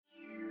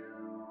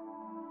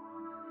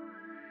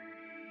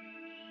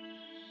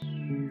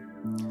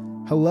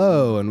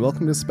Hello, and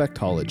welcome to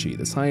Spectology,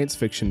 the science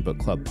fiction book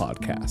club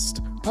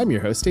podcast. I'm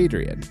your host,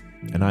 Adrian.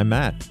 And I'm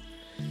Matt.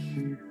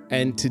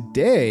 And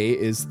today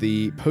is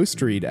the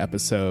post-read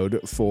episode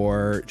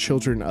for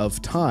Children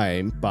of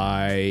Time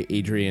by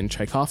Adrian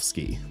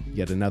Tchaikovsky.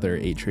 Yet another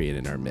Adrian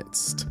in our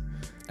midst.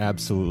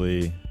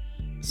 Absolutely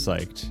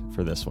psyched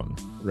for this one.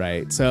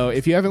 Right. So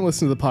if you haven't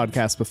listened to the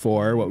podcast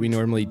before, what we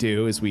normally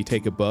do is we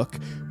take a book,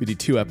 we do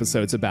 2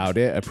 episodes about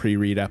it, a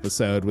pre-read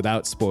episode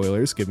without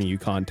spoilers, giving you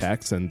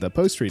context, and the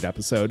post-read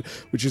episode,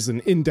 which is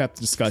an in-depth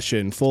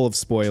discussion full of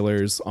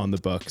spoilers on the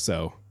book.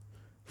 So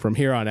from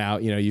here on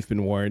out, you've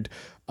been warned.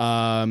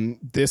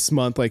 This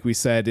month, like we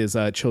said, is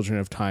Children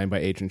of Time by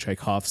Adrian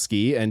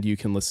Tchaikovsky, and you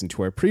can listen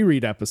to our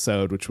pre-read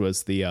episode, which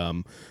was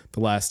the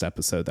last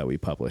episode that we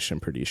published, I'm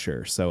pretty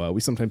sure. So we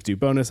sometimes do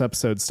bonus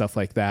episodes, stuff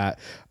like that.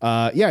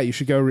 You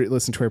should go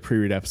listen to our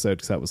pre-read episode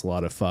because that was a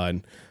lot of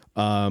fun.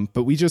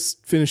 But we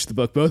just finished the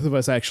book. Both of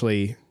us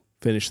actually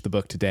finished the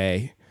book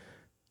today.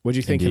 What'd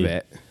you think of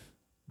it?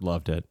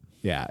 Loved it.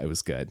 Yeah, it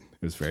was good.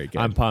 It was very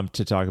good. I'm pumped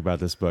to talk about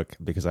this book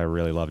because I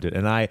really loved it.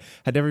 And I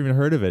had never even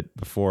heard of it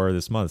before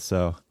this month.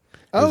 So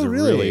it was a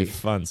really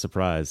fun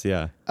surprise.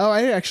 Yeah. Oh,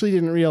 I actually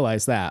didn't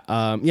realize that.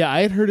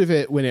 I had heard of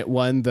it when it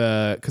won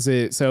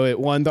it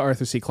won the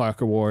Arthur C.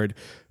 Clarke Award.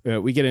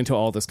 We get into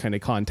all this kind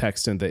of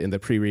context in the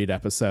pre-read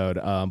episode,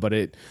 but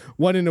it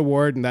won an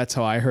award, and that's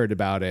how I heard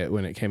about it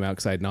when it came out,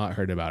 because I had not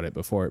heard about it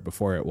before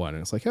it won.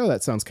 And it's like, oh,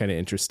 that sounds kind of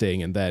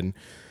interesting. And then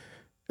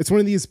it's one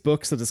of these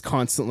books that has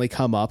constantly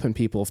come up, and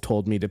people have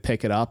told me to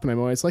pick it up, and I'm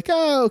always like,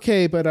 oh,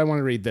 okay, but I want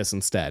to read this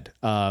instead.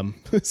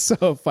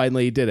 So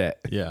finally did it.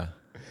 Yeah.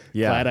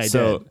 Glad I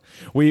so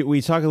did.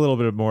 We talk a little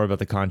bit more about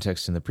the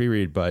context in the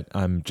pre-read, but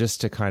just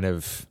to kind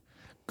of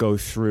go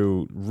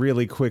through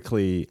really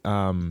quickly.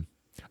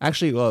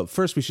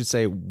 First we should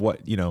say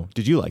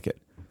did you like it?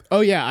 Oh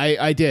yeah,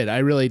 I did. I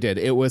really did.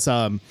 It was,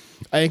 I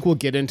think we'll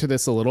get into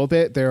this a little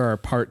bit. There are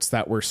parts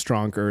that were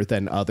stronger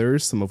than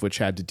others, some of which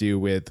had to do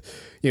with,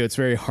 it's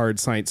very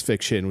hard science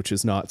fiction, which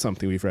is not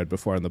something we've read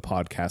before on the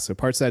podcast. So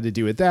parts that had to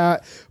do with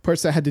that,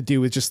 parts that had to do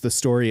with just the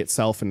story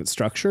itself and its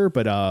structure.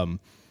 But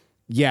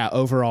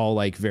overall,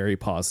 like, very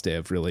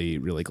positive. Really,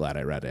 really glad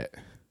I read it.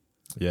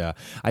 Yeah.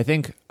 I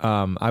think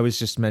I was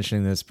just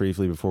mentioning this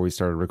briefly before we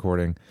started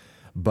recording,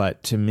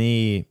 but to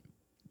me,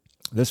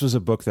 this was a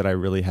book that I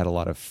really had a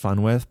lot of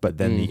fun with, but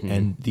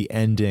then the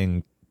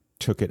ending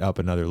took it up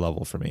another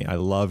level for me. I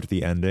loved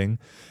the ending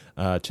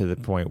to the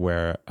point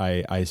where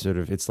I sort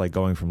of, it's like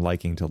going from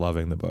liking to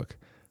loving the book.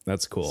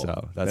 That's cool.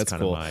 So that's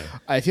kind cool.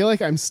 of I feel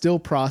like I'm still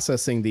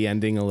processing the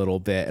ending a little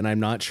bit, and I'm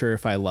not sure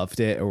if I loved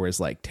it or was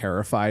like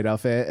terrified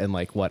of it, and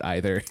like what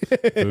either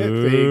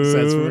thing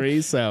says for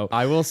me. So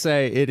I will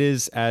say it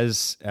is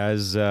as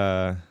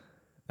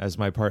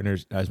my partner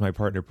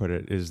put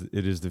it,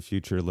 it is the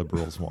future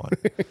liberals want.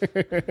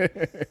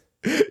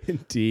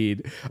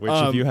 Indeed. Which,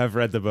 if you have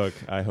read the book,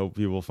 I hope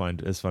you will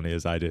find as funny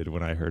as I did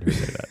when I heard her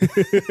say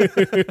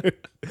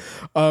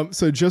that.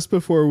 So just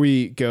before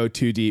we go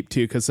too deep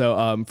too, because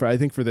I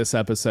think for this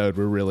episode,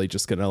 we're really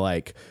just going to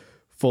like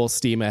full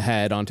steam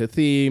ahead onto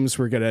themes.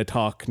 We're going to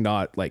talk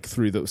not like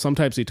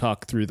sometimes we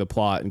talk through the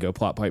plot and go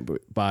plot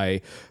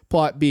by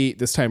plot beat.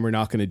 This time we're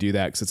not going to do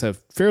that because it's a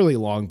fairly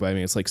long book. I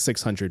mean, it's like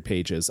 600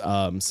 pages.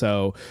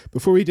 So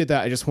before we did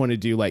that, I just want to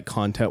do like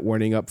content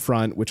warning up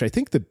front, which I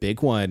think the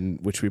big one,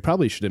 which we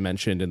probably should have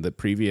mentioned in the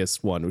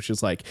previous one, which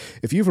is like,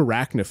 if you have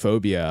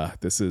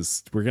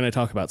arachnophobia, we're going to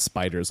talk about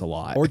spiders a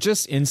lot. Or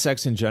just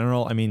insects in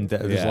general. I mean,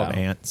 there's a lot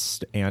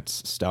of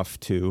ants stuff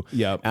too.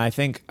 Yeah. And I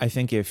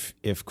think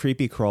if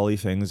creepy crawly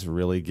things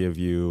really give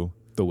you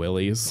the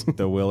willies,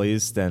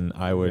 then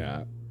I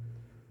would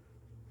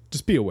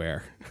just be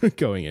aware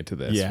going into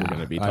this. We're going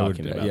to be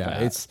talking about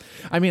that.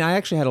 I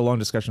actually had a long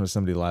discussion with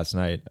somebody last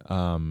night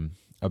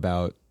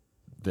about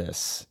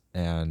this,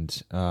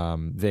 and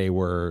they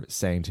were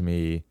saying to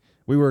me,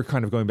 we were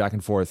kind of going back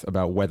and forth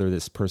about whether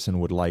this person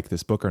would like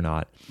this book or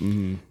not.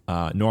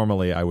 Mm-hmm.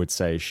 Normally I would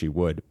say she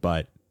would,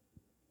 but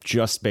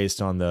just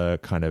based on the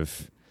kind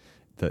of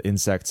the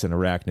insects and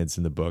arachnids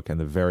in the book and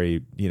the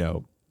very,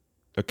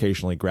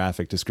 occasionally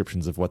graphic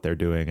descriptions of what they're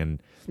doing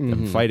and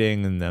them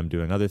fighting and them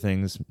doing other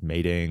things,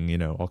 mating,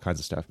 all kinds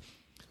of stuff.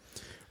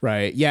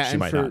 Right. Yeah. She and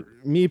might for not.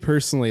 me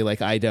personally,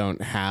 like, I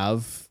don't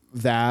have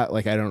that.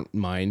 Like, I don't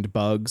mind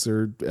bugs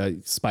or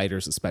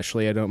spiders,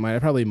 especially. I don't mind. I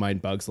probably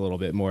mind bugs a little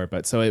bit more.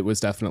 But so it was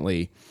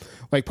definitely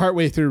like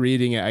partway through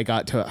reading it, I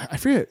got to, I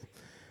forget.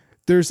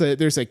 There's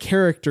a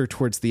character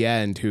towards the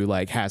end who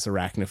like has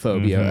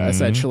arachnophobia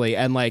essentially.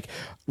 And like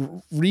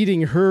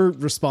reading her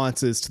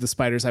responses to the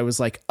spiders, I was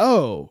like,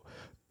 oh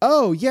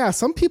yeah,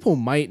 some people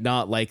might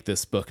not like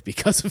this book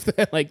because of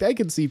that. Like, I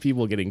can see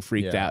people getting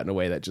freaked out in a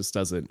way that just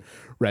doesn't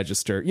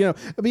register.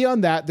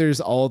 Beyond that, there's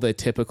all the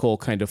typical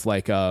kind of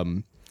like,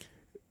 I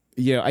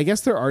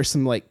guess there are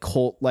some like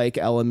cult like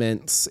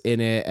elements in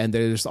it, and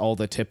there's all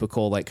the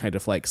typical like kind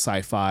of like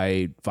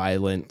sci-fi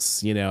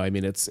violence. I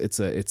mean, it's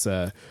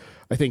a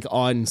I think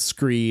on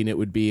screen it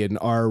would be an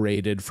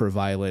R-rated for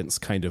violence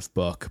kind of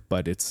book,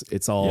 but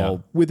it's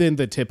all within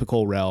the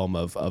typical realm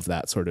of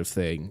that sort of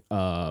thing.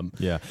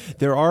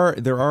 There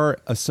are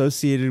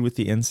associated with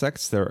the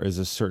insects. There is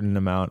a certain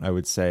amount, I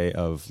would say,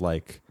 of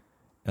like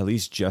at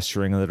least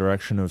gesturing in the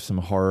direction of some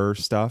horror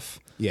stuff.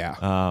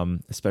 Yeah.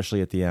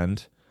 Especially at the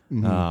end,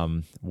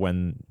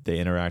 when they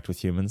interact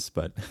with humans.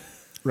 But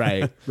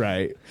right.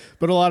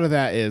 But a lot of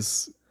that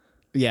is.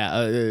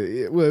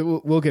 Yeah,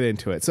 we'll get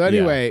into it. So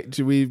anyway,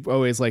 we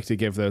always like to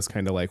give those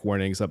kind of like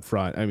warnings up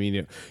front. I mean,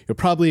 you'll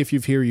probably, if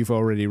you've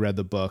already read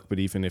the book, but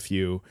even if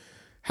you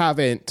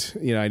haven't,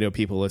 I know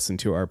people listen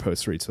to our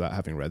post reads without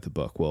having read the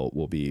book.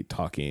 We'll be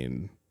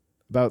talking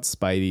about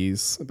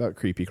Spideys, about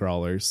creepy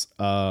crawlers.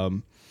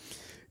 So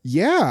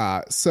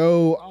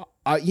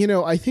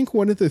I think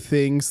one of the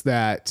things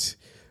that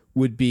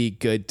would be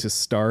good to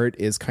start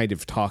is kind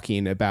of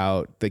talking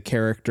about the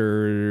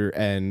character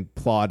and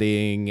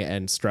plotting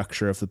and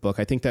structure of the book.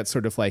 I think that's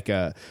sort of like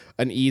an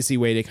easy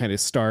way to kind of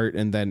start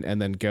and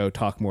then go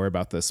talk more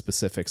about the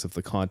specifics of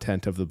the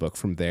content of the book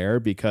from there,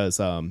 because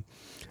I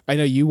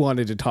know you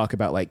wanted to talk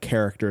about like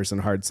characters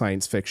and hard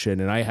science fiction,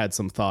 and I had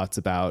some thoughts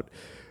about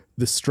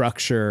the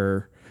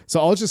structure. So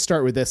I'll just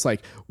start with this.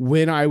 Like,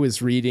 when I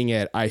was reading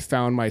it, I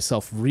found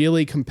myself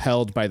really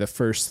compelled by the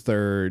first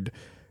third,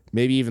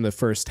 maybe even the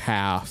first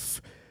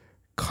half,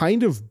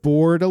 kind of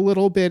bored a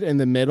little bit in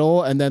the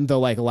middle. And then the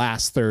like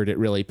last third, it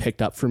really picked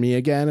up for me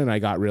again. And I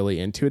got really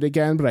into it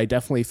again, but I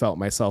definitely felt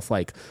myself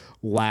like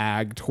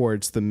lag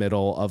towards the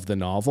middle of the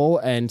novel.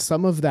 And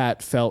some of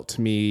that felt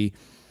to me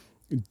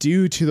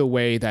due to the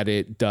way that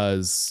it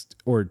does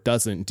or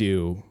doesn't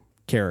do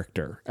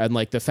character. And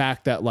like the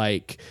fact that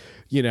like,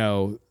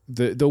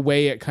 the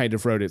way it kind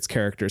of wrote its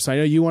character. So I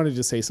know you wanted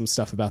to say some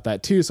stuff about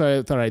that too. So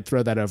I thought I'd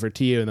throw that over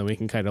to you, and then we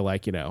can kind of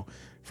like,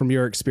 from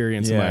your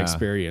experience and my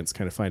experience,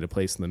 kind of find a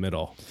place in the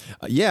middle.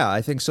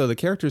 I think so. The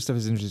character stuff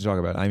is interesting to talk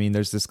about. I mean,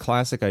 there's this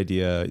classic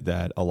idea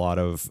that a lot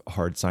of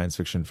hard science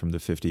fiction from the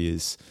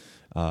 50s,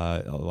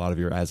 a lot of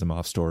your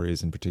Asimov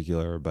stories in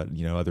particular, but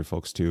other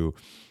folks too,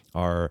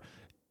 are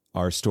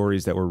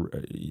stories that were,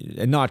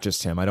 and not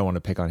just him. I don't want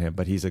to pick on him,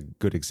 but he's a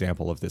good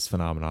example of this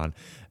phenomenon.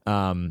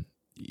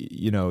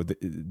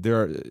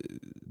 There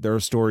are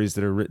stories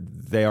that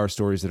are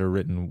stories that are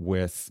written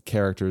with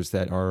characters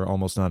that are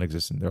almost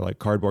non-existent. They're like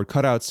cardboard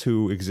cutouts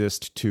who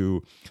exist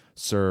to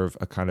serve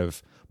a kind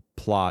of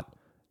plot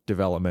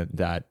development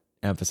that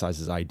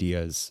emphasizes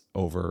ideas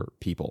over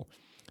people.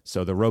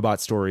 So the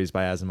robot stories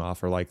by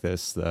Asimov are like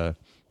this. The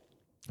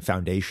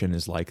Foundation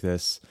is like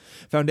this.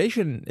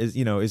 Foundation is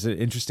an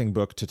interesting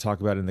book to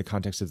talk about in the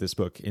context of this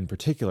book in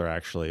particular,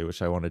 actually,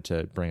 which I wanted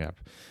to bring up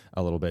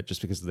a little bit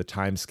just because of the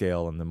time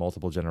scale and the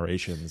multiple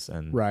generations.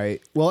 And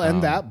right. Well,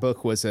 and that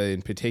book was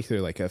in particular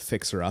like a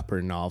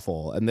fixer-upper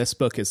novel. And this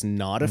book is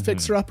not a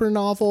fixer-upper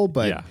novel,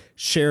 but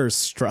shares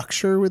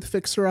structure with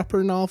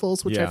fixer-upper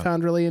novels, which I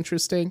found really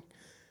interesting.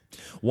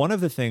 One of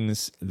the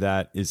things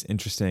that is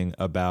interesting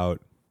about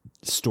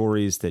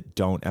stories that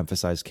don't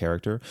emphasize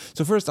character.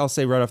 So first, I'll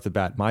say right off the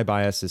bat, my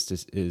bias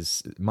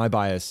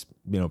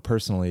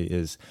personally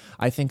is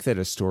I think that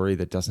a story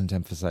that doesn't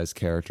emphasize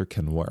character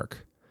can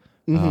work.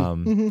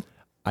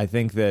 I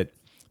think that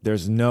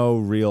there's no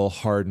real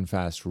hard and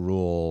fast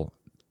rule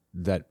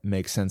that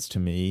makes sense to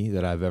me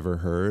that I've ever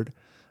heard,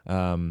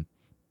 that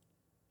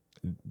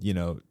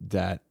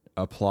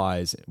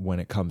applies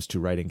when it comes to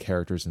writing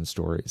characters and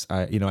stories.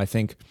 I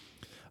think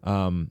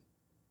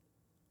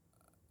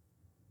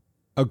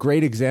a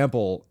great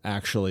example,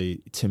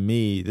 actually, to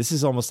me, this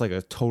is almost like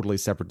a totally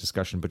separate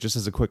discussion, but just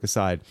as a quick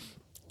aside,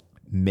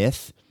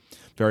 myth,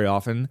 very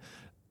often,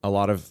 a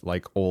lot of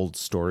like old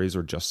stories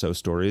or just so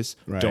stories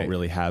don't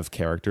really have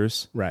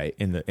characters,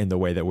 in the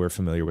way that we're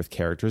familiar with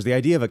characters. The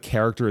idea of a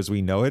character as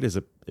we know it is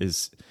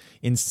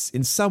in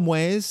some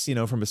ways,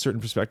 from a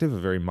certain perspective, a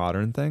very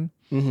modern thing,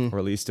 or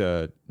at least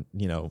a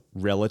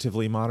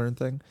relatively modern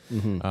thing.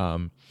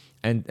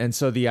 And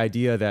so the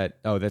idea that,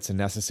 that's a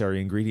necessary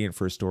ingredient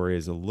for a story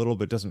is a little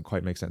bit, doesn't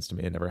quite make sense to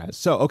me. It never has.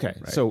 So, okay.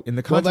 Right. So in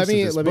the context of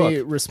this book... Let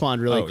me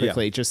respond really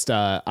quickly. Yeah. Just,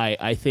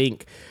 I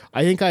think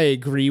I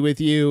agree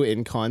with you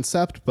in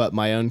concept, but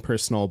my own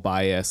personal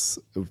bias,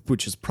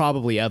 which is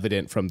probably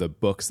evident from the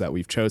books that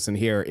we've chosen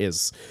here,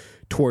 is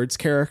towards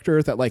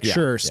character.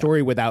 That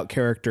story without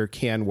character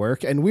can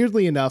work. And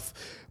weirdly enough,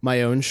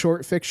 my own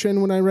short fiction,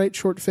 when I write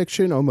short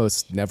fiction,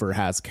 almost never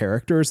has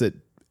characters. It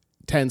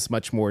tends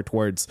much more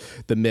towards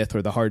the myth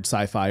or the hard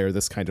sci-fi or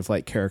this kind of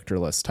like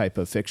characterless type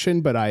of fiction.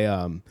 But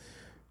I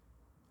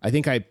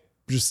think I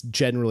just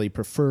generally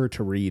prefer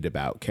to read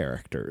about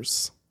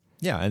characters.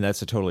 Yeah, and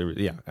that's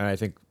and I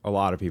think a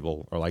lot of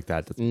people are like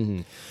that.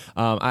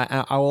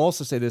 I will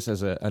also say this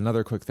as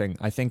another quick thing.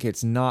 I think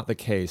it's not the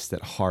case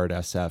that hard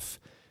SF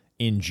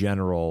in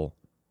general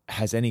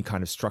has any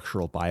kind of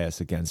structural bias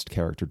against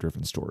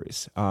character-driven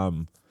stories.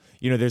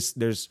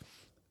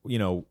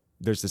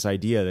 There's this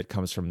idea that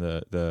comes from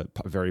the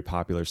very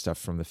popular stuff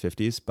from the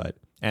 50s,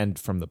 and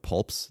from the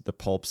pulps. The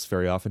pulps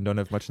very often don't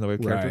have much in the way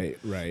of character.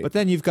 Right. But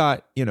then you've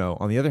got,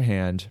 on the other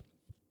hand,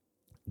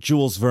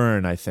 Jules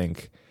Verne, I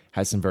think,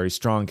 has some very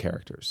strong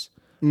characters.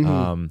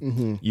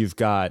 You've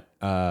got,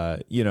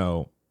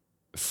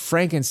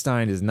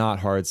 Frankenstein is not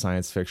hard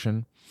science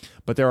fiction,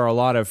 but there are a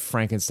lot of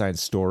Frankenstein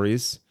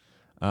stories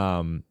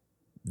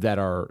that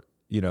are,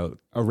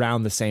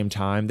 around the same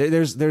time.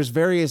 There's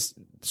various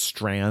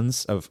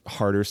strands of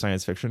harder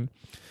science fiction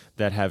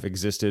that have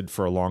existed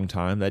for a long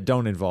time that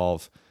don't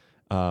involve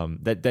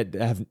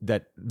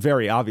that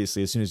very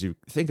obviously, as soon as you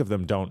think of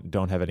them,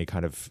 don't have any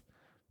kind of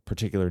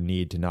particular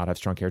need to not have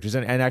strong characters,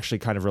 and actually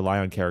kind of rely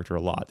on character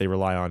a lot. They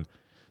rely on,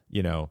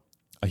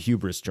 a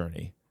hubris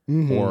journey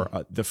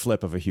or the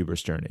flip of a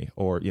hubris journey,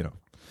 or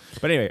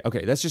But anyway,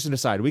 okay, that's just an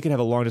aside. We can have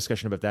a long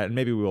discussion about that, and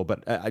maybe we will.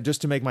 But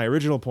just to make my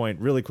original point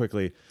really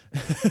quickly,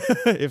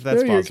 if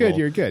that's possible.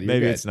 You're good.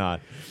 Maybe it's not.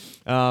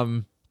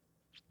 One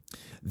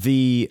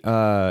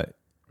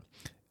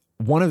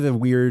of the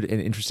weird and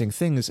interesting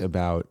things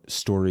about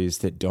stories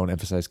that don't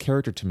emphasize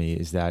character to me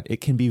is that it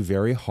can be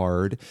very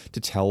hard to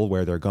tell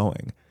where they're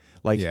going.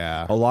 Like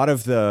a lot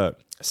of the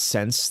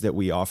sense that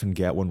we often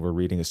get when we're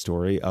reading a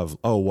story of,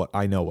 what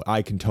I know,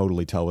 I can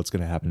totally tell what's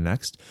going to happen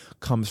next,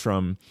 comes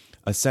from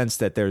a sense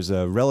that there's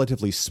a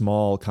relatively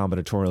small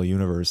combinatorial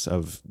universe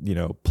of,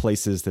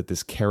 places that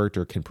this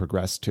character can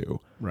progress to.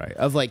 Right.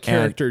 Of like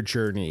character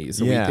journeys.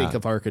 And we think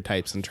of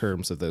archetypes in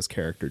terms of those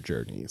character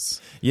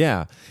journeys.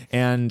 Yeah.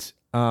 And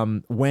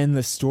when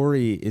the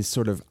story is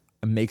sort of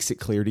makes it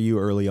clear to you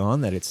early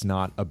on that it's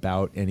not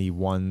about any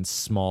one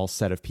small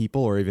set of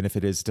people, or even if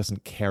it is,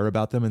 doesn't care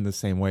about them in the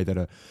same way that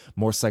a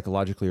more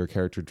psychologically or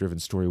character driven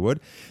story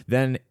would,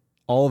 then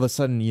all of a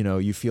sudden,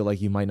 you feel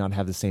like you might not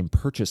have the same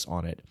purchase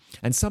on it.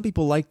 And some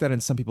people like that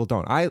and some people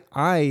don't.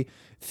 I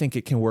think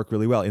it can work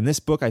really well. In this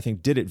book, I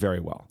think did it very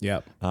well.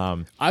 Yep.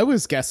 I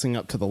was guessing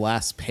up to the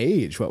last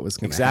page what was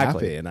going to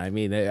happen. I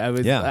mean,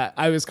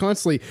 I was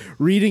constantly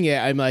reading it.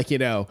 I'm like,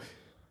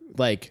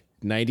 like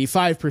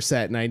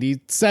 95%,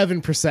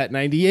 97%,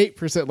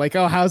 98%, like,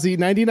 how's he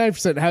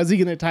 99%? How's he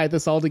going to tie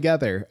this all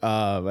together?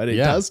 And it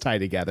does tie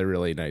together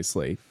really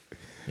nicely.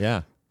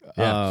 Yeah.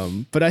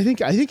 But I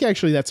think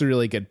actually that's a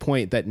really good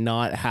point, that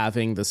not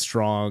having the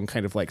strong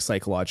kind of like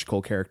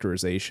psychological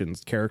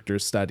characterizations, character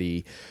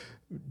study,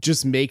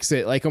 just makes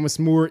it like almost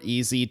more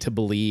easy to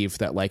believe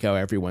that like,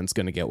 everyone's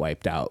going to get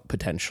wiped out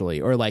potentially,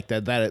 or like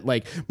that it,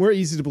 like more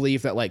easy to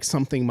believe that like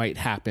something might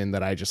happen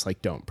that I just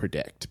like don't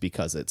predict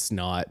because it's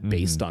not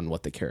based on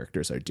what the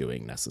characters are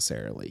doing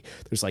necessarily.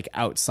 There's like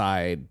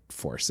outside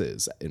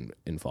forces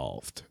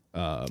involved.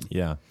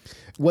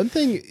 One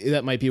thing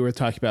that might be worth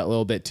talking about a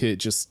little bit to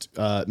just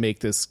make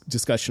this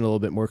discussion a little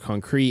bit more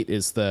concrete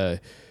is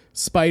the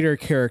spider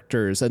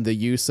characters and the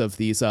use of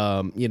these,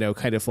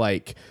 kind of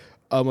like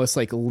almost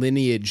like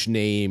lineage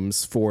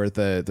names for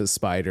the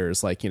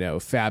spiders, like,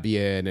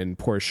 Fabian and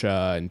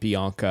Portia and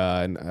Bianca.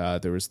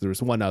 And there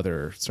was one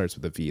other, starts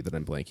with a V, that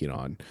I'm blanking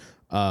on.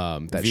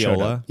 That Viola.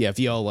 Showed up. Yeah,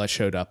 Viola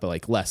showed up, but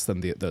like less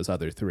than those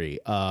other three.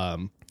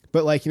 But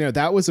like,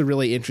 that was a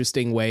really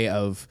interesting way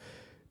of,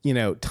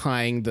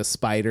 tying the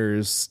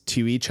spiders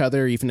to each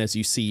other, even as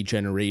you see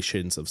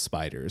generations of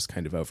spiders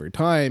kind of over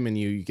time, and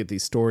you get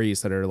these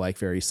stories that are like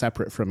very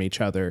separate from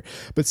each other,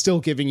 but still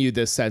giving you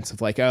this sense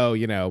of like,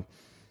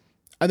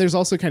 and there's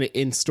also kind of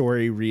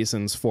in-story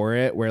reasons for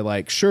it where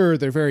like, sure,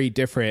 they're very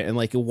different. And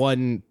like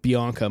one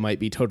Bianca might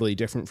be totally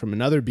different from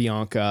another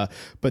Bianca,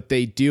 but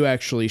they do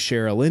actually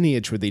share a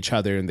lineage with each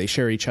other, and they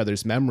share each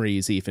other's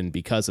memories even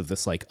because of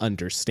this like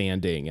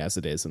understanding as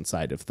it is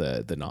inside of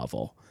the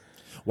novel.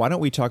 Why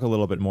don't we talk a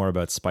little bit more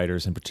about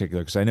spiders in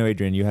particular? Because I know,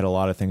 Adrian, you had a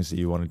lot of things that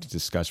you wanted to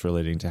discuss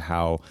relating to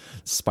how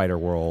Spider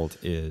World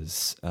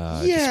is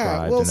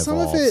described and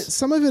evolves.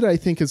 Some of it I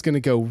think is going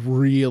to go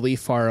really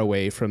far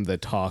away from the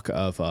talk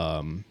of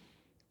the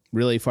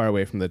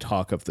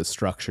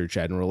structure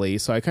generally.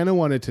 So I kind of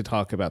wanted to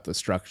talk about the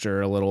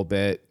structure a little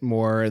bit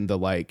more, and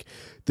the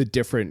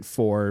different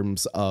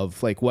forms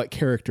of like what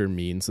character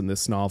means in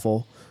this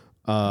novel.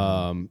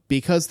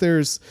 Because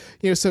there's,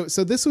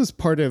 so this was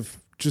part of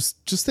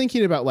just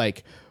thinking about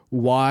like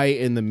why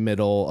in the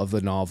middle of the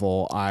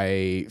novel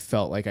I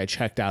felt like I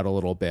checked out a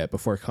little bit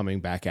before coming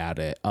back at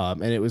it.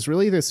 And it was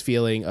really this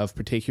feeling of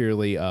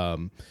particularly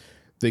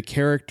the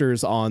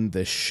characters on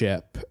the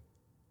ship,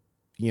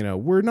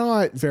 were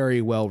not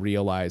very well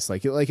realized.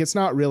 Like it's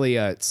not really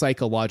a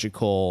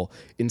psychological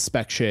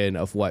inspection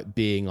of what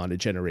being on a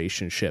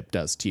generation ship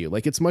does to you.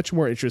 Like it's much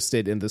more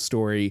interested in the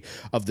story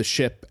of the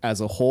ship as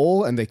a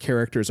whole, and the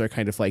characters are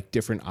kind of like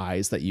different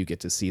eyes that you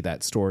get to see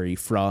that story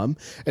from.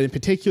 And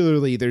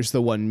particularly there's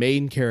the one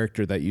main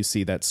character that you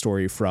see that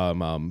story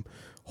from,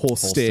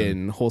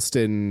 Holston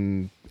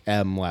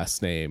M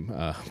last name.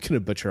 I'm going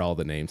to butcher all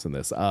the names in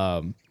this.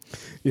 But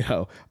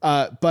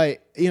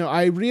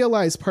I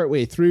realized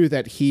partway through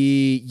that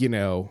he,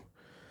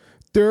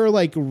 there are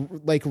like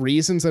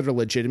reasons that are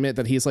legitimate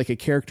that he's like a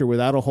character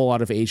without a whole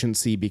lot of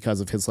agency because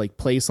of his like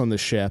place on the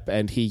ship.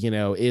 And he,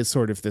 is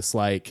sort of this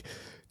like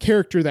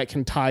character that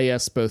can tie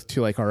us both to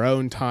like our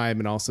own time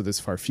and also this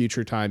far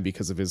future time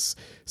because of his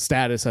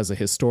status as a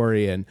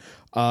historian.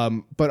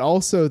 But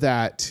also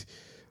that,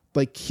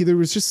 there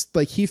was just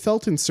like he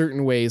felt in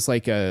certain ways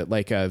like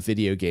a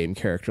video game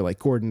character, like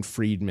Gordon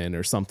Freeman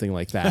or something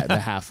like that, the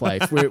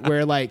Half-Life,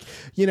 where like,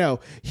 you know,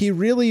 he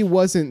really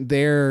wasn't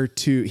there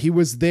he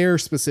was there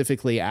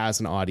specifically as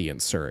an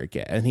audience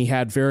surrogate, and he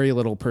had very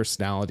little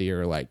personality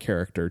or like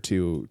character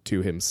to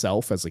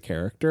himself as a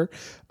character.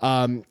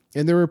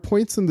 And there were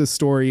points in the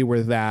story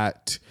where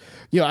that,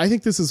 you know, I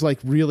think this is like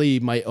really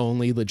my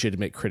only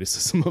legitimate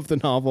criticism of the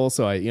novel.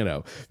 So I, you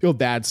know, feel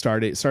bad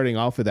starting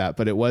off with that,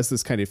 but it was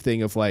this kind of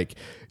thing of like,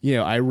 you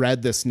know, I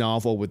read this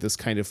novel with this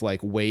kind of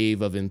like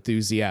wave of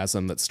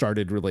enthusiasm that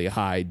started really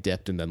high,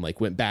 dipped, and then like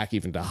went back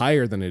even to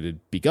higher than it had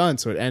begun.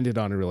 So it ended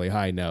on a really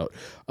high note.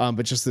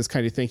 But just this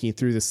kind of thinking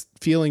through this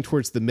feeling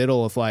towards the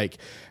middle of like,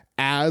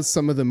 as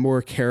some of the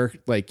more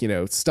like, you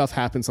know, stuff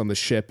happens on the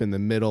ship in the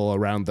middle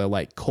around the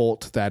like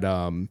cult that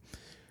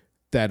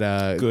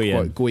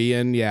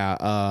Guian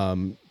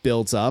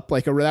builds up,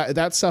 like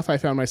that stuff, I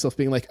found myself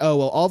being like, oh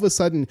well, all of a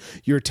sudden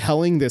you're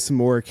telling this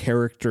more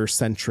character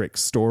centric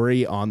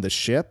story on the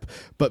ship,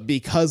 but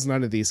because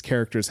none of these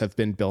characters have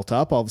been built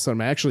up, all of a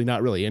sudden I'm actually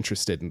not really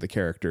interested in the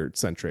character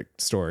centric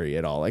story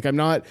at all. Like I'm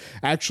not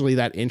actually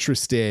that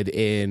interested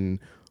in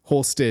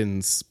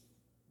Holston's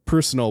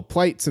personal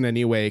plights in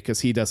any way, because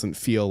he doesn't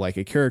feel like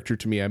a character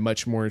to me. I'm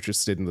much more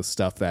interested in the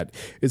stuff that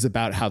is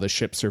about how the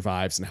ship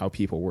survives and how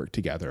people work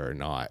together or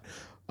not.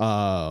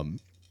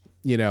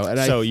 You know, and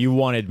so you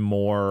wanted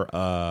more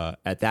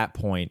at that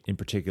point in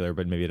particular,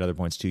 but maybe at other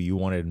points too, you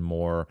wanted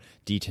more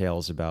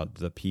details about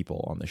the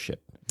people on the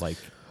ship, like,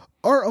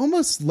 or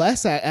almost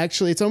less.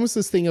 Actually, it's almost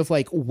this thing of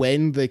like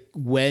when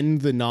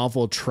the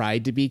novel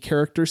tried to be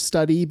character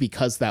study,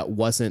 because that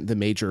wasn't the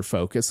major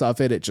focus of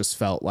it. It just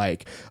felt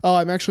like, oh,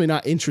 I'm actually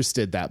not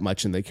interested that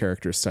much in the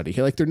character study.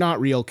 Like they're not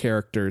real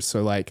characters,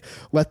 so like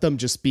let them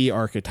just be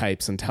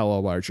archetypes and tell a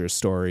larger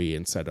story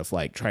instead of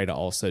like try to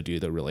also do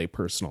the really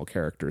personal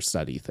character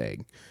study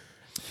thing.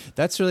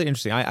 That's really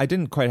interesting. I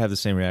didn't quite have the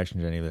same reaction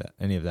to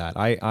any of that.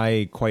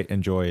 I quite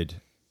enjoyed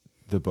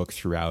the book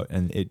throughout,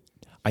 and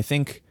I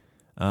think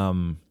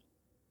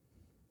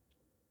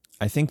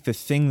the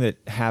thing that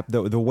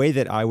happened, the way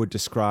that I would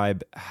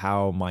describe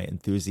how my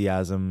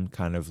enthusiasm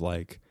kind of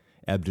like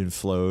ebbed and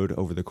flowed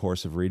over the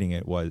course of reading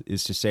it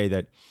is to say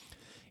that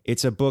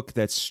it's a book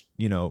that's,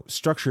 you know,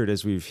 structured,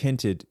 as we've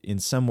hinted, in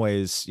some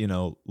ways, you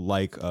know,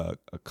 like a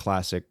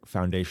classic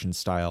Foundation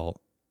style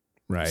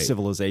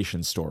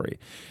civilization story.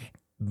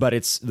 But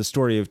it's the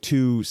story of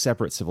two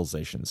separate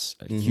civilizations,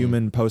 a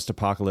human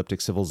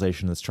post-apocalyptic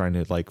civilization that's trying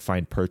to like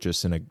find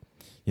purchase in a,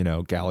 you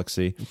know,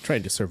 galaxy,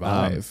 trying to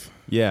survive.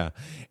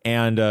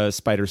 And a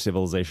spider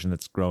civilization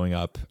that's growing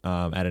up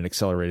at an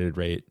accelerated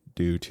rate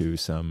due to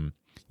some,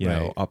 you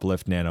know,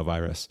 uplift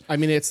nanovirus. I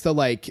mean, it's the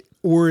like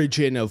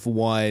origin of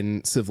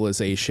one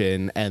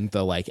civilization and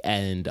the like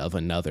end of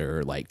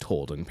another, like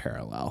told in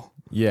parallel.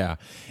 Yeah.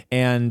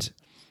 And,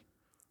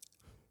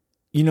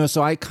 you know,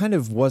 so I kind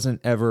of wasn't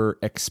ever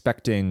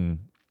expecting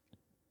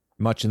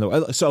much in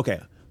the, so, okay.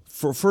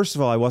 First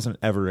of all, I wasn't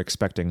ever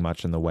expecting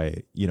much in the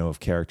way, you know, of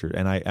character,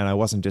 and I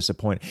wasn't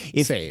disappointed.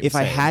 If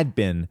I had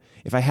been,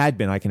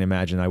 I can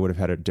imagine I would have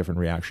had a different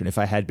reaction. If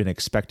I had been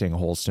expecting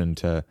Holston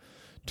to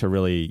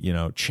really, you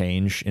know,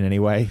 change in any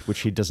way, which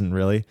he doesn't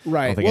really.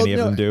 Right. I don't think any of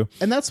them do.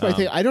 And that's my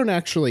thing. I don't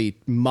actually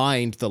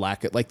mind the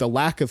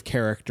lack of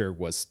character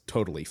was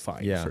totally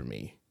fine for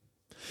me.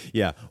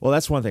 Yeah. Well,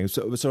 that's one thing.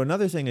 So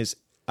another thing is,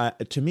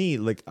 to me,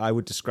 like I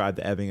would describe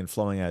the ebbing and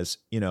flowing as,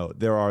 you know,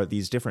 there are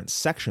these different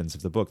sections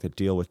of the book that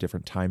deal with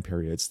different time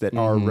periods that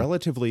are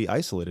relatively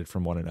isolated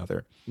from one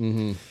another.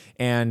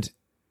 And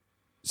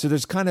so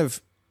there's kind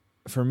of,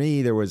 for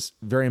me, there was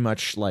very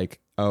much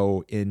like,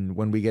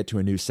 when we get to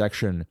a new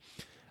section,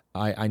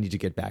 I need to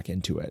get back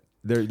into it.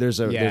 There's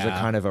a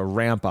kind of a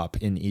ramp up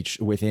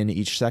within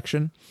each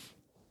section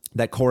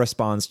that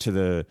corresponds to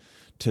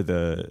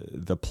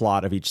the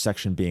plot of each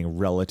section being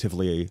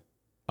relatively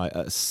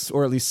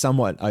or at least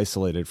somewhat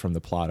isolated from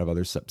the plot of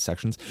other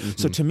subsections.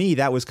 So to me,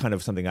 that was kind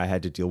of something I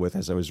had to deal with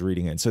as I was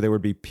reading it. And so there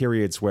would be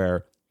periods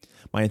where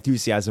my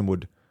enthusiasm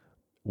would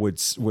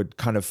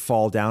kind of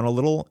fall down a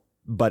little,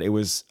 but it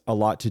was a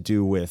lot to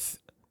do with,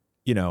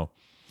 you know,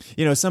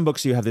 some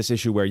books you have this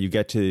issue where you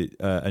get to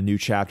a new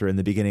chapter and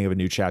the beginning of a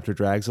new chapter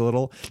drags a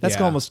little.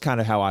 That's almost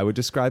kind of how I would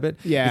describe it.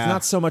 Yeah. It's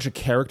not so much a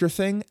character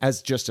thing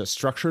as just a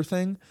structure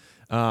thing.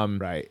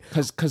 Right.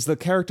 Because the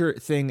character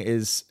thing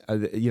is,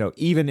 you know,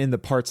 even in the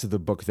parts of the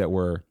book that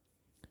were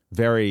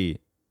very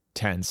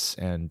tense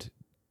and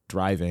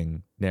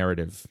driving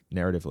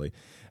narratively,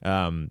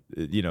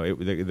 you know,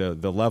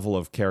 the level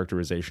of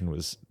characterization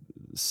was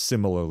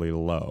similarly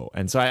low.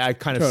 And so I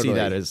kind of see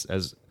that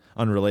as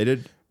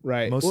unrelated,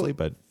 right? Mostly,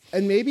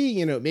 and maybe,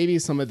 you know, maybe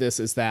some of this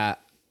is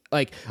that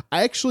like,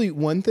 I actually,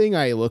 one thing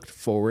I looked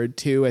forward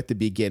to at the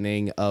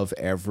beginning of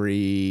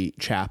every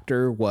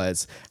chapter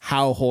was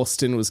how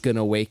Holston was going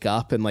to wake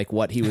up and like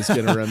what he was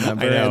going to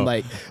remember. And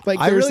like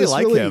I really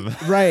like him.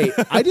 Right.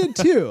 I did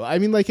too. I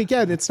mean, like,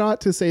 again, it's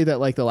not to say that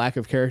like the lack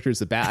of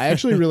characters is bad. I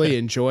actually really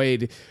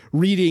enjoyed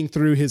reading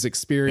through his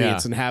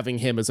experience and having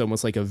him as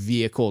almost like a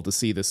vehicle to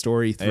see the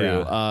story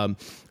through.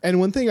 And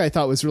one thing I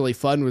thought was really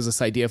fun was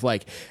this idea of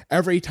like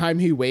every time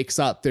he wakes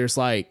up, there's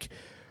like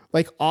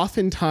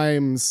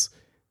oftentimes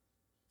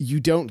you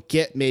don't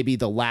get maybe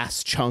the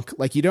last chunk.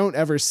 Like you don't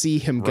ever see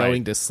him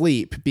going to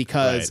sleep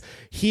because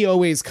he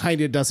always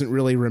kind of doesn't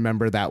really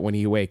remember that when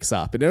he wakes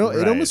up. And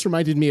it almost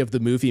reminded me of the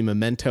movie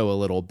Memento a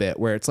little bit,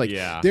 where it's like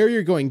there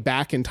you're going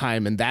back in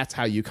time and that's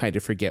how you kind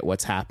of forget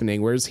what's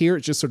happening. Whereas here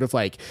it's just sort of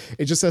like,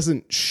 it just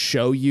doesn't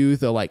show you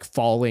the like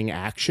falling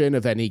action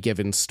of any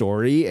given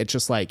story. It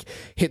just like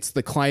hits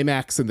the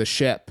climax in the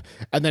ship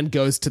and then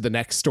goes to the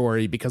next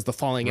story because the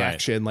falling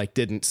action like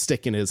didn't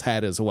stick in his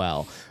head as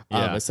well,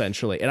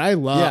 essentially. And I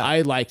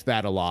liked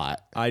that a lot.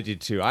 I did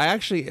too. I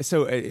actually,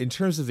 so in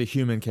terms of the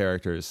human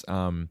characters,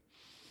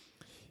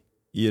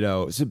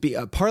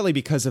 partly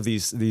because of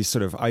these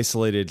sort of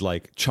isolated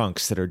like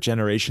chunks that are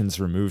generations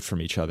removed from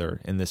each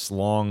other in this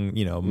long,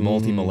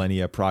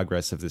 multi-millennia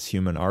progress of this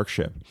human arc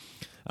ship.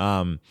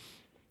 You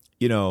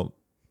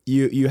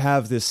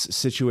have this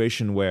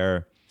situation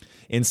where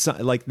in some,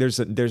 like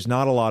there's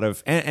not a lot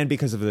of, and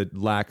because of the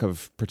lack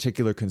of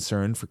particular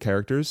concern for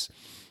characters,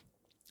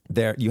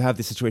 there you have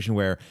the situation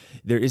where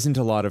there isn't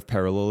a lot of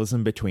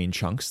parallelism between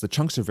chunks. The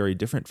chunks are very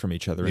different from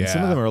each other, and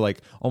some of them are like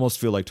almost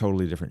feel like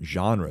totally different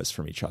genres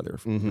from each other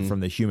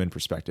from the human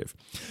perspective.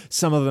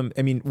 Some of them,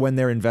 I mean, when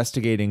they're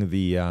investigating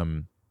the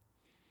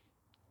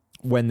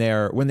when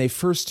they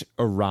first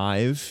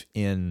arrive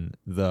in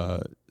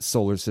the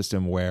solar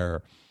system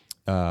where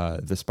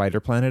the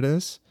spider planet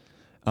is,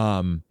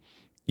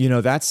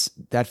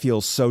 that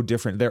feels so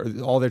different.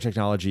 All their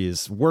technology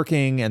is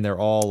working and they're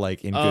all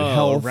like in good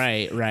health.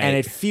 Right. And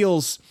it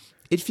feels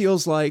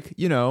like,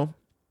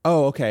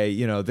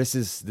 this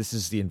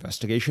is the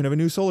investigation of a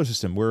new solar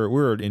system.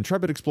 We're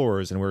intrepid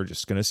explorers and we're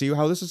just going to see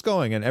how this is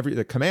going. And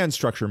the command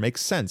structure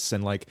makes sense.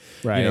 And like,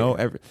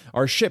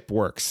 our ship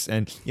works.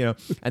 And,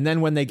 and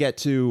then when they get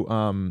to,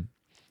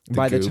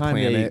 by the time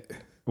planet.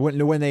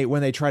 When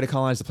they try to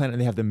colonize the planet and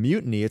they have the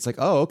mutiny, it's like,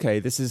 oh, okay,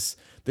 this is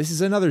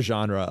another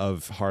genre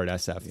of hard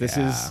SF. This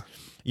is,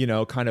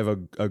 kind of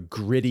a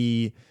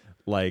gritty,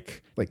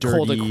 like dirty,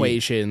 Cold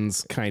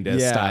Equations kind of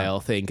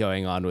style thing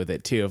going on with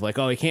it too. Of like,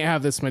 oh, we can't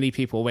have this many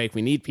people awake.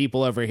 We need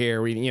people over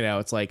here.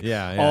 It's like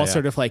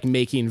sort of like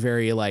making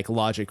very like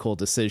logical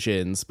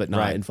decisions, but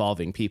not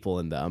involving people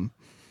in them.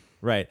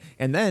 Right,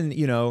 and then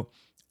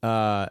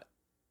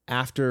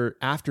after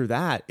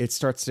that, it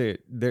starts to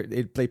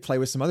they play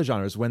with some other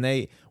genres. When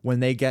they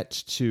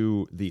get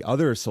to the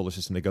other solar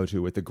system they go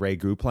to with the gray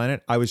goo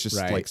planet, I was just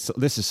like,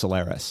 this is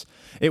Solaris.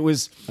 It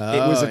was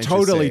a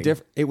totally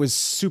different. It was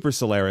super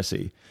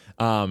Solaris-y.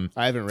 I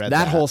haven't read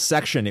that whole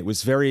section. It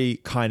was very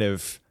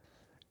first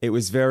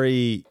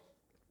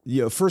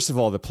of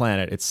all, the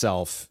planet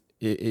itself.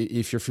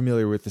 If you're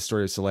familiar with the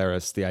story of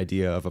Solaris, the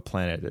idea of a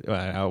planet,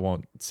 I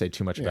won't say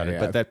too much about it,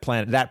 but that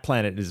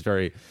planet is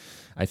very,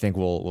 I think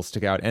will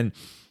stick out. And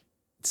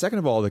second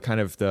of all,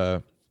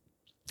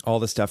 all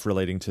the stuff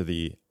relating to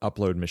the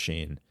upload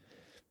machine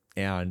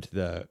and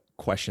the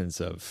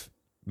questions of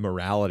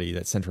morality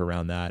that center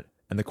around that,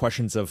 and the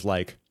questions of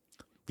like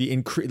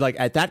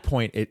at that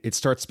point, it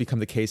starts to become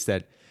the case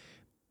that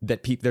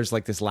there's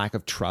like this lack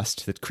of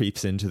trust that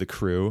creeps into the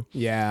crew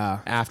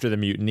after the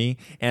mutiny,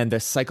 and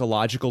the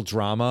psychological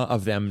drama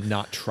of them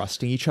not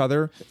trusting each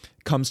other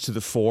comes to the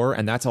fore,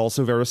 and that's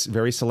also very,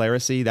 very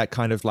Solaris-y, that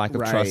kind of lack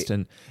of trust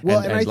and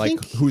I like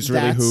think who's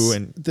really who.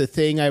 And the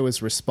thing I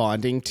was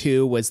responding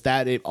to was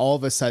that it all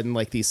of a sudden,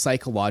 like these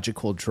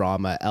psychological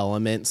drama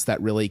elements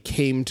that really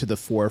came to the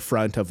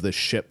forefront of the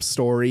ship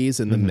stories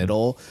in the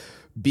middle,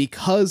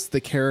 because the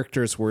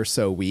characters were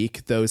so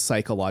weak, those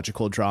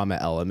psychological drama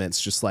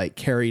elements just like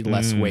carried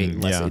less weight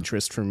and less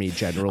interest for me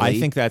generally. I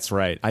think that's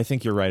right. I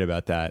think you're right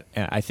about that.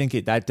 And I think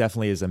that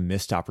definitely is a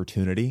missed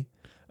opportunity.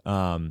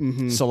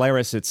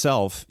 Solaris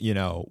itself,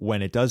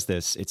 when it does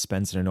this, it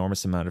spends an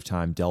enormous amount of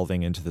time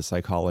delving into the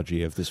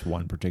psychology of this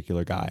one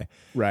particular guy,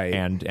 right?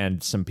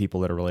 And some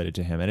people that are related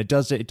to him, and it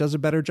does a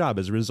better job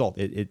as a result.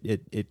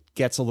 It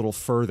gets a little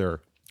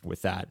further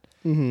with that.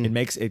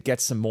 It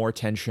gets some more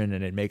tension,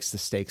 and it makes the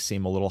stakes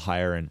seem a little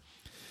higher. And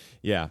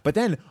but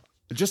then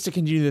just to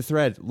continue the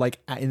thread, like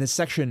in the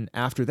section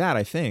after that,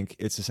 I think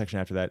it's the section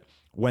after that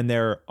when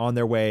they're on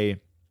their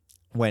way.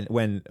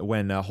 When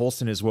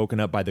Holston is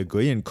woken up by the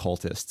Guyan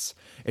cultists,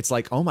 it's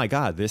like, oh my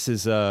god, this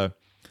is like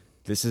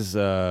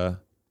a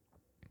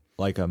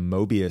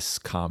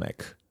Mobius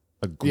comic,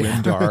 a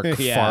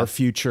grimdark, far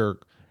future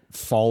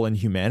fallen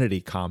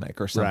humanity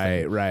comic or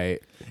something. Right.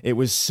 It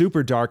was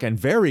super dark and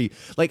very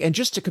like, and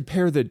just to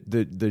compare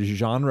the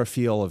genre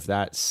feel of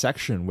that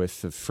section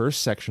with the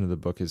first section of the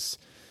book is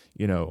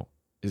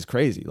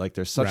crazy. Like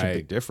there's such a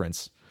big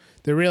difference.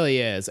 There really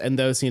is. And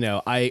those,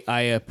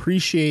 I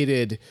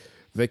appreciated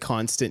the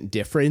constant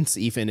difference,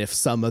 even if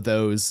some of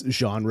those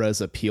genres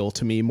appeal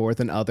to me more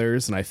than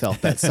others. And I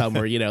felt that some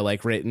were,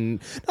 like written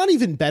not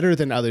even better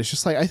than others.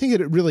 Just like, I think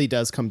it really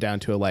does come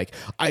down to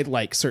I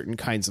like certain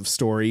kinds of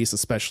stories,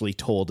 especially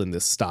told in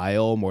this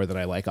style, more than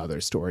I like other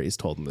stories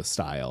told in this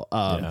style.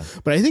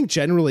 But I think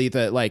generally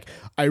that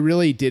I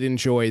really did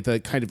enjoy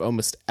the kind of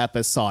almost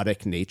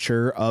episodic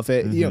nature of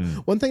it.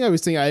 One thing I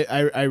was thinking,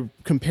 I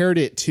compared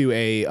it to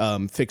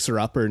a Fixer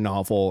Upper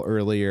novel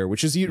earlier,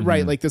 which is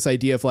right, like this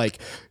idea of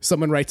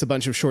someone writes a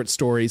bunch of short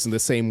stories in the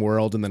same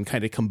world and then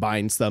kind of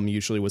combines them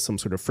usually with some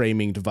sort of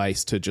framing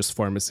device to just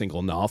form a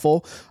single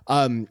novel.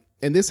 And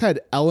this had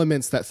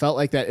elements that felt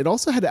like that. It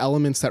also had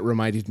elements that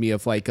reminded me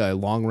of a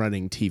long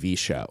running TV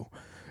show,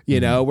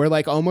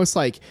 where almost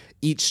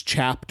each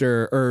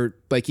chapter or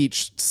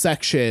each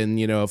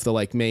section, of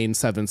the main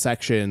 7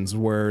 sections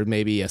were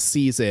maybe a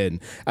season.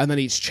 And then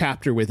each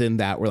chapter within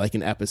that were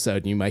an episode,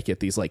 and you might get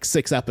these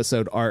 6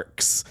 episode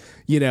arcs,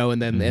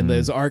 and then and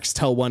those arcs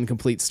tell one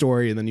complete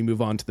story, and then you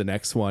move on to the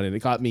next one. And it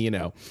got me,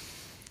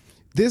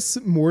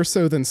 this more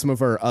so than some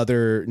of our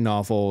other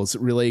novels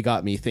really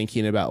got me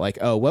thinking about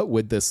what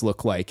would this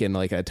look like in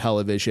a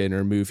television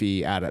or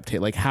movie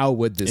adaptation? How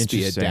would this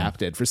be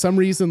adapted? For some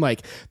reason,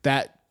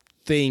 that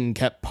thing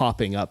kept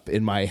popping up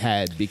in my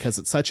head because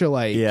it's such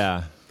a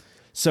yeah.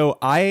 So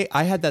I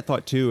had that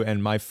thought too,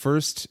 and my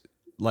first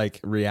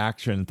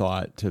reaction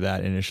thought to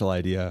that initial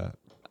idea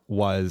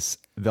was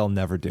they'll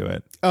never do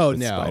it. Oh, with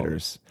no.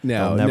 spiders.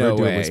 No, they'll never no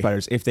do way. it with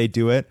spiders. If they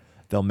do it,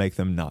 they'll make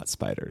them not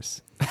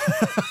spiders.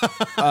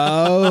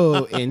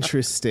 Oh,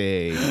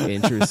 interesting.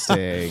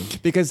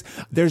 Because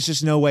there's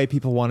just no way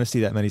people want to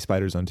see that many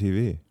spiders on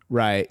TV.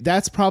 Right.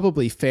 That's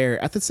probably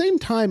fair. At the same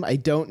time, I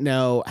don't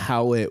know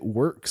how it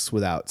works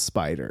without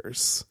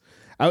spiders.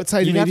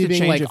 Outside of maybe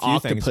being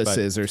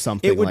octopuses or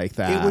something like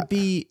that.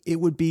 It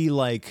would be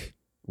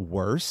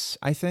worse,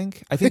 I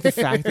think. I think the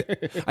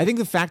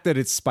fact that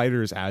it's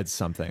spiders adds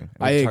something.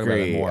 I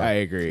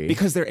agree.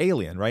 Because they're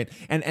alien, right?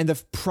 And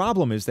the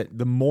problem is that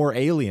the more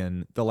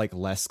alien, the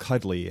less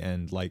cuddly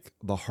and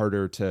the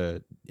harder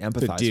to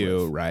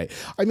empathize with. Right.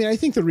 I mean, I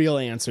think the real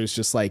answer is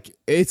just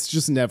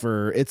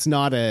it's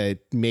not a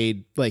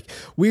made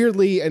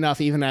weirdly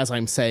enough, even as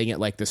I'm saying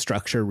it, the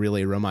structure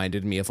really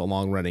reminded me of a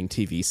long running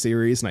TV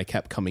series, and I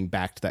kept coming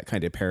back to that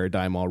kind of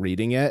paradigm while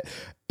reading it.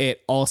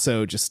 It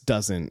also just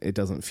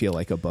doesn't feel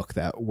like a book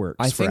that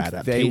works for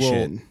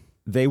adaptation.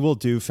 They will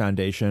do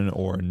Foundation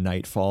or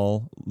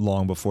Nightfall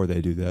long before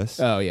they do this.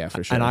 Oh, yeah,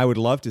 for sure. And I would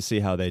love to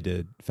see how they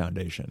did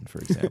Foundation, for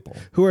example.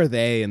 Who are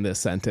they in this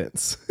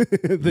sentence?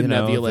 The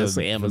nebulous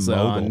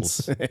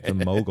Amazons. The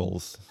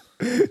moguls.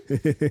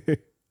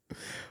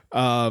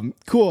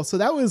 Cool. So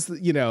that was,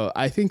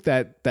 I think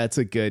that's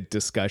a good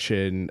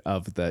discussion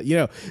of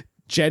the,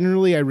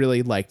 generally I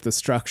really liked the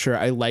structure.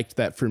 I liked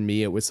that for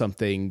me, it was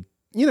something,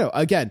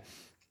 again,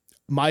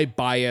 my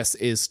bias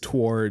is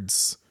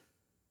towards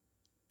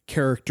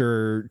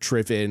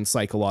character-driven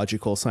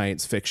psychological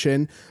science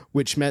fiction,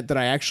 which meant that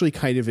I actually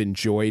kind of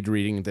enjoyed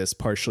reading this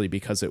partially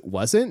because it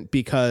wasn't,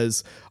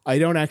 because I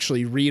don't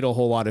actually read a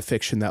whole lot of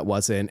fiction that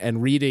wasn't,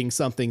 and reading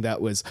something that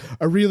was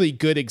a really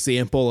good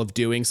example of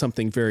doing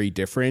something very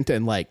different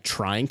and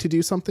trying to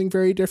do something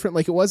very different.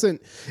 It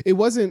wasn't,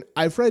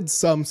 I've read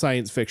some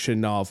science fiction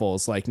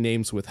novels like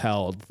Names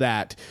Withheld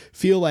that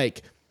feel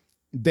like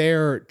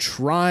they're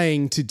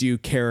trying to do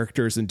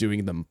characters and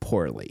doing them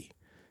poorly.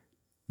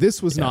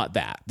 This was not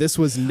that. This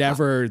was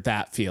never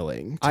that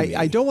feeling.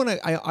 I don't want to.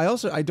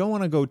 I don't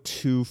want to go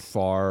too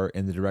far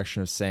in the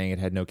direction of saying it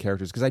had no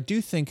characters, because I do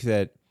think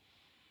that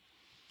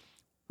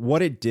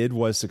what it did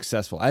was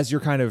successful, as you're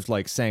kind of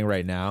saying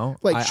right now.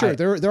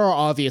 There are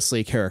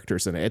obviously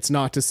characters in it. It's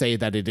not to say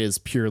that it is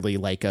purely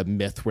a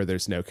myth where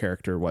there's no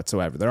character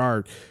whatsoever. There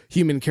are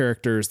human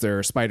characters, there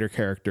are spider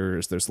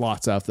characters, there's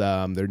lots of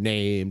them, they're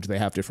named, they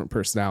have different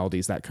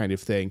personalities, that kind of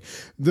thing.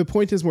 The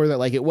point is more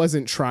that it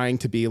wasn't trying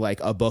to be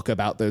a book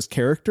about those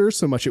characters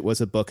so much. It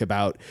was a book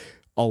about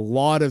a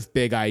lot of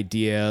big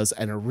ideas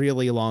and a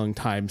really long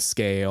time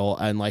scale,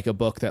 and a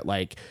book that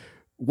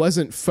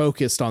wasn't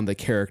focused on the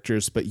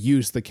characters, but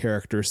used the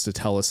characters to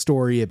tell a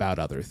story about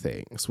other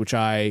things, which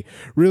I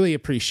really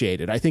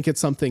appreciated. I think it's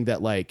something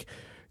that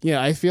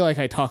I feel like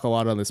I talk a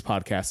lot on this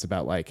podcast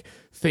about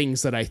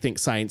things that I think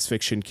science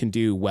fiction can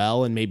do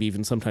well, and maybe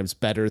even sometimes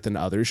better than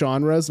other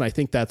genres. And I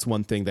think that's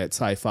one thing that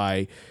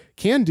sci-fi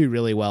can do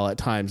really well at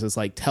times, is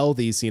tell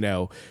these,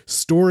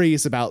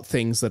 stories about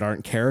things that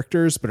aren't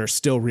characters, but are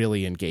still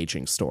really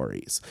engaging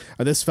stories.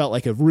 And this felt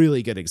like a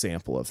really good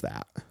example of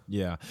that.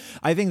 Yeah,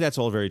 I think that's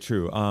all very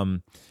true.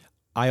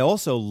 I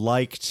also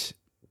liked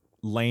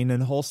Lane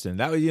and Holston.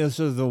 That was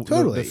so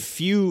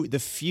the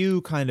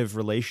few kind of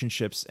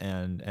relationships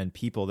and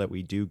people that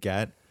we do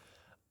get.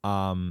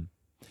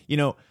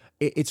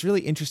 It's really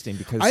interesting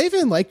because I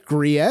even like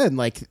Grienne,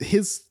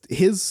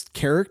 his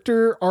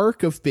character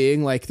arc of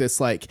being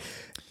this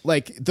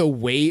like the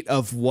weight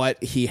of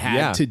what he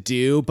had to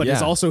do, but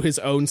it's also his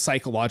own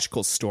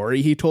psychological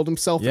story he told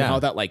himself and how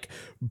that like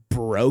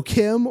broke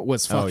him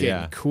was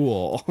fucking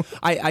cool.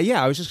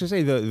 I was just gonna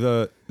say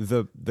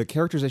the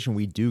characterization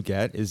we do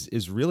get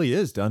is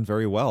really done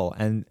very well.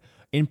 And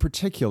in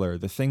particular,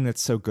 the thing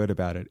that's so good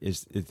about it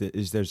is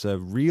there's a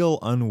real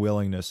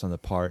unwillingness on the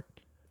part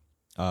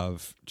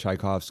of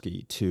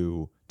Tchaikovsky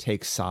to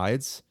take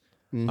sides.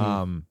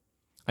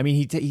 I mean,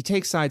 he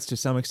takes sides to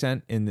some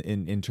extent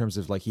in terms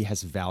of like he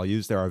has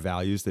values. There are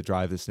values that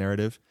drive this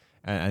narrative,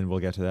 and we'll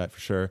get to that for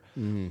sure.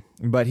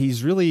 But he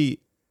really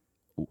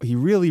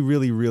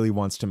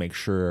wants to make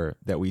sure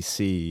that we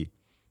see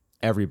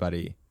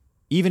everybody,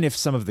 even if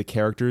some of the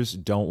characters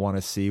don't want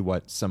to see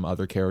what some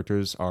other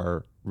characters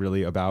are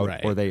really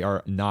about, or they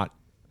are not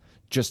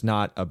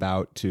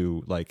about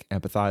to like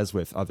empathize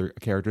with other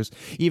characters.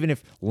 Even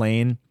if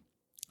Lane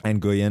and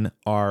Guyen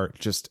are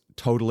just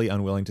totally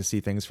unwilling to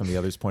see things from the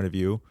other's point of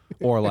view,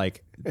 or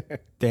like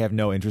they have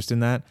no interest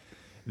in that,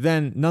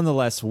 then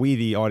nonetheless, we,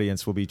 the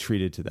audience, will be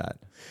treated to that.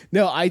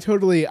 No, I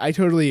totally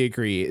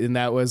agree. And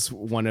that was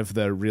one of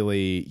the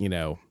really,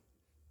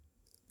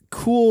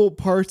 cool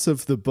parts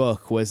of the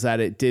book was that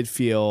it did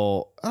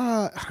feel,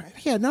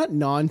 not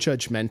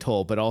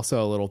non-judgmental, but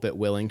also a little bit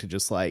willing to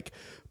just like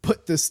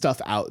put this stuff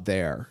out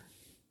there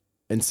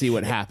and see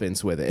what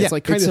happens with it. It's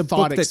like kind of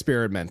thought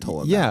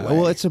experimental.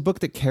 Well, it's a book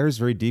that cares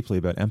very deeply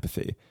about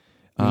empathy.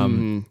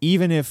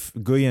 Even if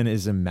Guyen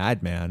is a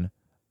madman,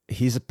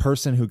 he's a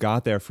person who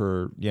got there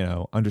for,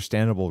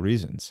 understandable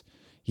reasons.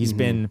 He's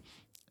been,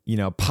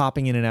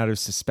 popping in and out of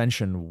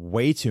suspension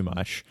way too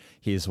much.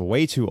 He's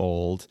way too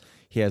old.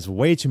 He has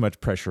way too much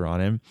pressure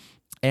on him.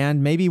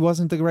 And maybe he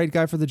wasn't the right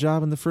guy for the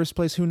job in the first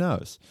place. Who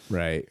knows?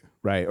 Right.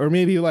 Or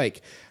maybe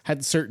like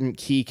had certain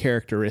key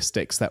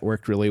characteristics that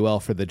worked really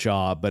well for the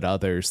job, but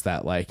others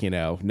that like,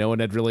 no one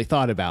had really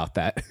thought about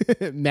that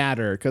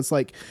matter. Cause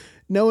like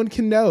no one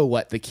can know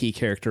what the key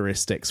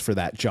characteristics for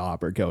that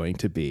job are going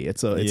to be.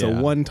 It's a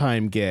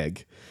one-time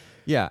gig.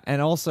 Yeah.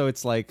 And also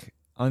it's like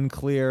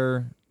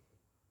unclear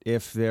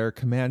if their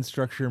command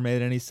structure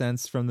made any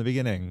sense from the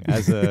beginning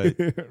as a,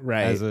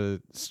 as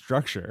a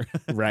structure.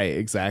 Right.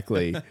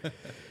 Exactly.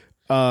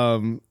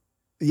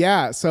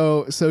 Yeah,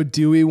 so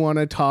do we want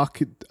to talk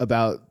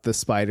about the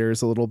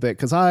spiders a little bit?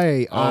 Because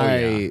I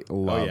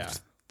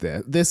loved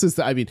this. This is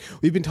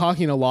we've been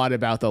talking a lot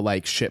about the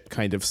like ship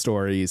kind of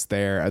stories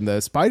there, and the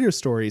spider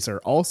stories are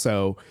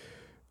also,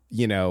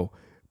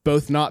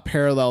 both not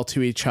parallel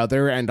to each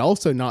other and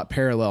also not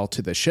parallel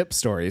to the ship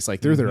stories.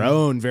 Like they're their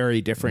own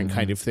very different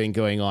kind of thing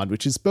going on,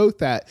 which is both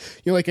that,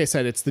 like I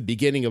said, it's the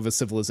beginning of a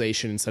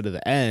civilization instead of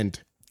the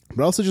end.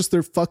 But also just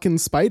they're fucking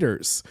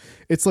spiders.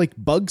 It's like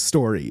bug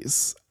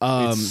stories.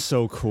 It's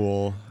so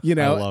cool. I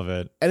love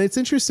it. And it's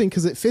interesting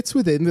because it fits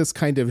within this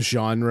kind of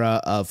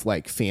genre of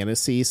like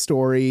fantasy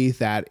story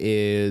that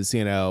is,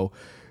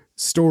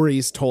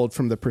 stories told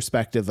from the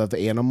perspective of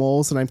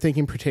animals. And I'm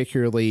thinking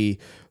particularly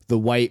The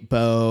White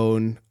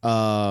Bone,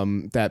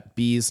 that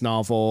Bees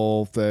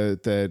novel,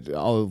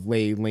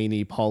 the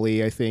Lainey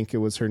Polly, I think it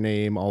was her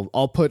name.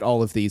 I'll put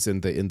all of these in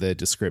the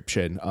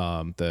description,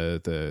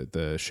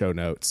 the show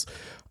notes.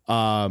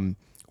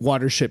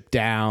 Watership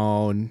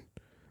Down,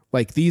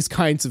 like these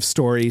kinds of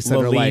stories that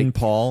are like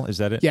Paul, is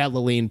that it? Yeah,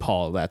 Laline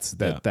Paul.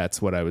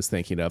 That's what I was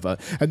thinking of, and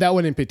that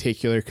one in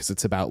particular because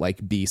it's about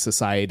like bee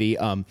society.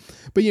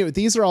 But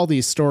these are all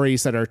these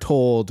stories that are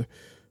told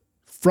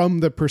from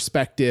the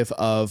perspective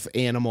of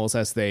animals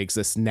as they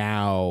exist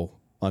now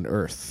on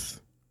Earth,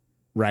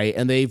 right?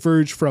 And they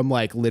verge from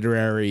like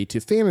literary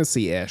to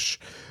fantasy-ish,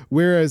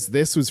 whereas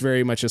this was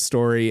very much a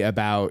story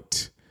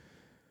about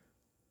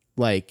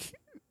like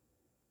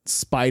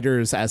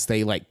spiders as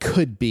they like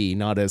could be,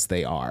 not as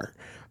they are.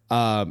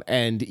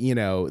 And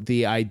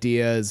the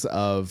ideas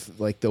of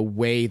like the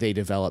way they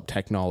develop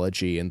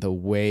technology and the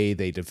way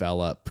they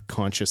develop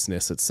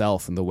consciousness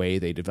itself and the way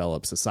they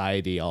develop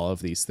society, all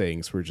of these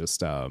things were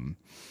just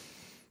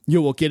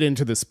we'll get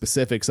into the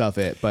specifics of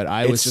it, but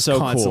I was just so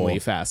constantly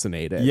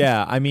fascinated.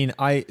 Yeah, I mean,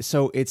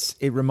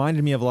 it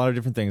reminded me of a lot of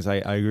different things. I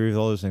agree with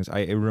all those things.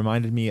 It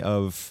reminded me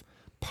of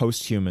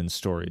post-human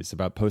stories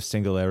about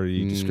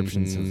post-singularity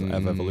descriptions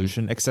of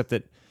evolution, except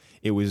that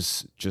it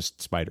was just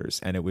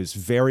spiders, and it was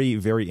very,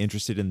 very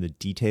interested in the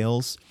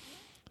details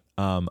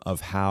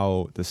of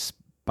how the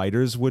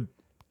spiders would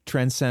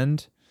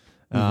transcend,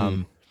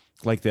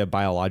 like the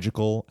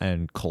biological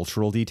and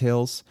cultural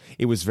details.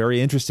 It was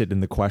very interested in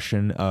the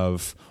question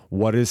of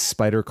what is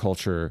spider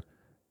culture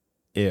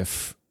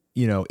what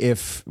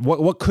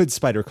could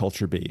spider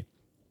culture be?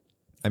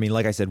 I mean,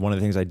 like I said, one of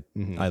the things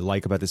I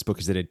like about this book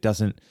is that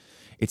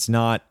it's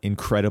not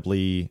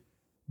incredibly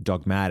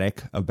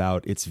dogmatic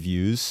about its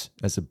views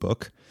as a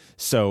book.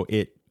 So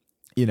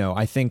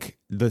I think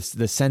the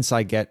sense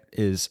I get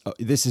is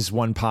this is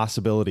one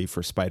possibility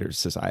for spider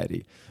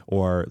society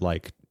or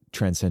like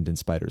transcendent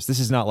spiders. This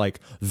is not like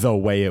the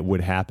way it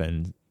would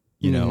happen.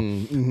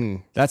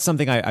 That's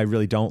something I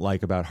really don't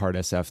like about hard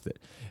SF. That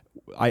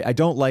I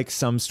don't like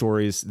some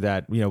stories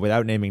that,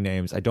 without naming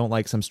names, I don't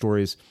like some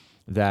stories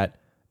that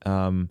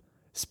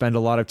spend a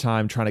lot of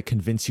time trying to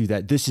convince you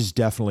that this is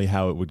definitely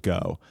how it would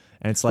go.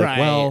 And it's like,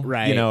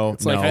 Right. you know,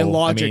 It's like, I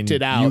logicked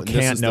it out, You and this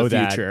can't is know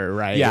the future,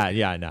 right?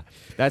 Yeah, no.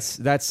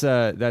 That's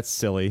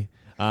silly.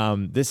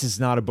 This is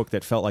not a book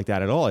that felt like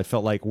that at all. It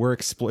felt like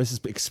this is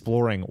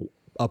exploring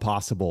a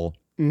possible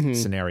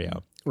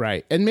scenario.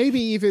 Right. And maybe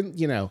even,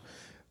 you know,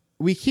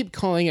 we keep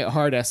calling it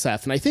hard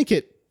SF, and I think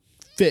it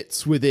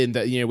fits within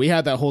that. You know, we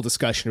had that whole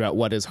discussion about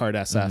what is hard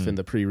SF in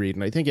the pre-read,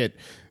 and I think it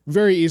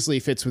very easily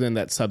fits within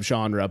that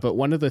subgenre. But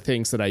one of the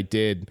things that I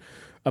did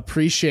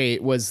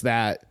appreciate was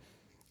that,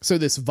 so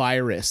this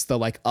virus, the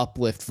like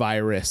uplift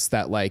virus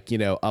that like, you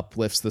know,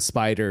 uplifts the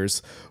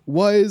spiders,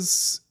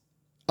 was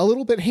a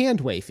little bit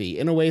hand wavy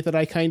in a way that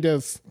I kind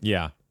of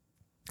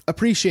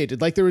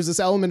appreciated. Like there was this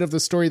element of the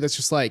story that's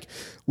just like,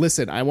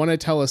 listen, I want to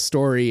tell a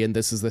story and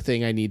this is the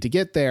thing I need to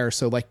get there.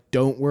 So like,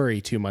 don't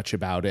worry too much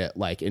about it.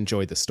 Like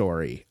enjoy the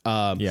story.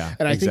 And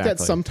I think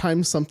that's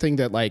sometimes something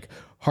that like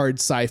hard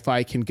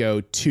sci-fi can go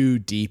too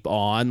deep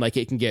on. Like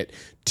it can get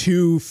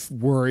too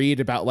worried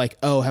about like,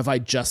 oh, have I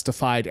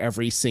justified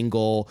every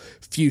single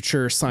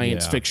future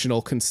science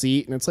fictional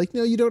conceit? And it's like,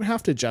 no, you don't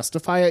have to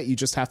justify it. You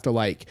just have to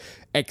like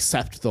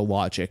accept the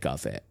logic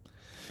of it.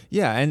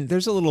 Yeah, and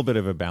there's a little bit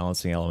of a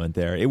balancing element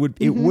there.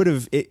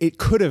 It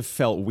could have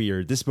felt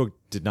weird. This book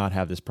did not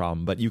have this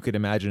problem, but you could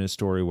imagine a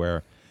story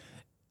where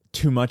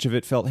too much of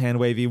it felt hand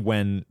wavy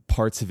when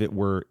parts of it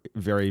were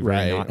very,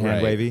 very not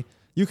hand wavy.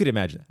 You could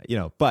imagine that, you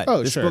know. But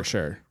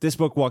this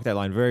book walked that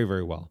line very,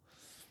 very well.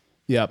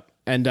 Yep.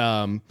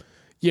 And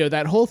you know,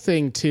 that whole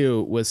thing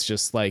too was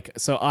just like,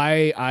 so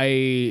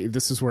I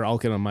this is where I'll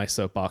get on my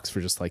soapbox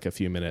for just like a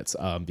few minutes,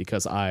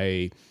 because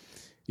I,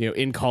 you know,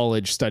 in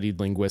college studied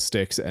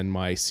linguistics, and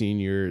my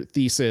senior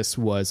thesis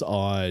was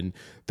on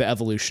the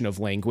evolution of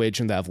language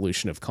and the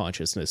evolution of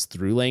consciousness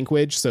through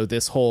language. So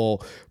this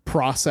whole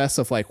process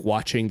of like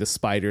watching the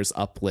spiders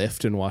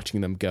uplift and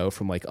watching them go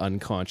from like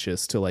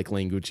unconscious to like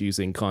language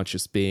using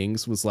conscious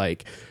beings was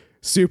like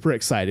super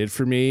excited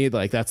for me.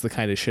 Like that's the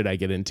kind of shit I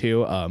get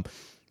into.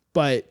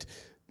 But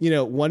you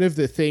know, one of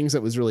the things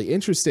that was really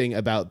interesting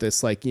about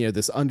this, like, you know,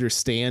 this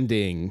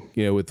understanding,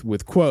 you know,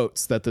 with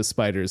quotes that the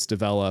spiders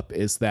develop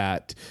is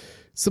that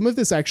some of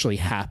this actually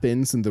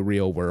happens in the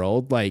real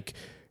world. Like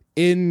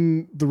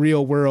in the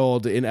real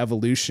world, in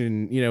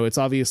evolution, you know, it's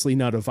obviously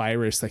not a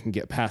virus that can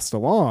get passed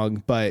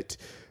along, but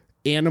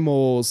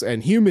animals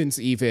and humans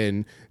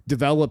even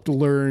developed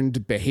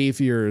learned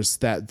behaviors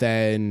that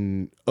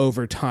then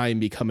over time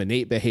become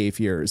innate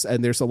behaviors.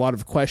 And there's a lot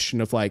of question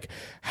of like,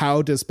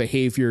 how does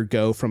behavior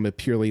go from a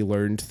purely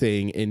learned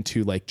thing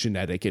into like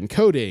genetic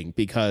encoding?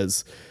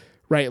 Because,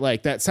 right,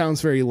 like that sounds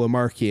very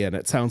Lamarckian.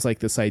 It sounds like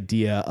this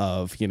idea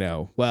of, you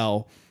know,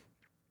 well,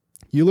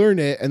 you learn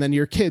it and then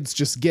your kids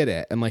just get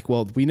it. And like,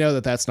 well, we know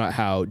that that's not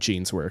how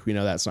genes work. We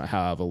know that's not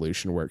how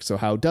evolution works. So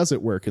how does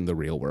it work in the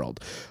real world?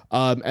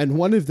 And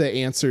one of the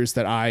answers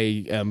that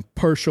I am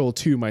partial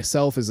to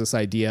myself is this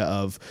idea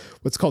of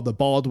what's called the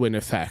Baldwin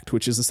effect,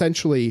 which is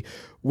essentially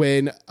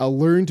when a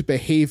learned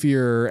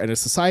behavior and a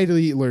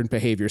societally learned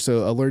behavior,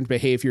 so a learned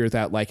behavior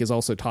that like is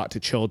also taught to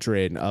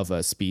children of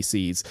a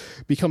species,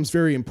 becomes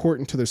very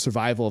important to the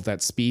survival of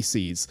that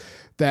species,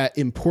 that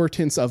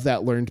importance of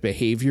that learned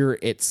behavior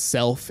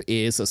itself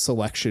is a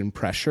selection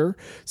pressure.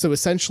 So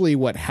essentially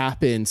what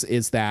happens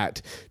is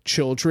that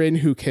children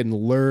who can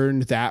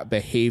learn that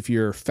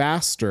behavior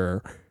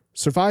faster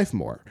survive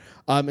more.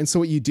 And so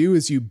what you do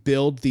is you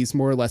build these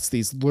more or less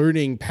these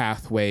learning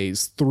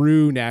pathways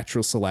through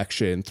natural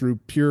selection, through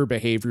pure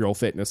behavioral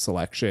fitness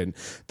selection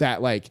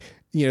that like,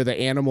 you know, the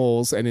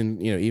animals and in,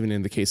 you know, even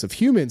in the case of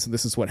humans, and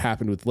this is what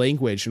happened with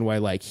language and why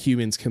like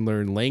humans can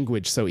learn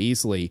language so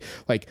easily.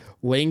 Like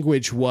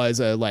language was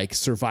a like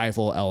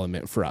survival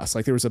element for us.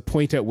 Like there was a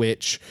point at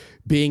which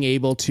being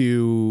able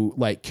to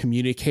like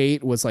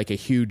communicate was like a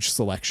huge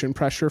selection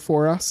pressure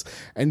for us.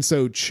 And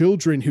so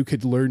children who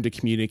could learn to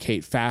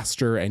communicate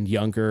faster and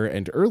younger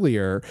and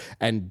earlier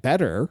and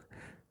better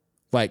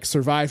like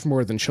survived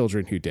more than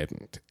children who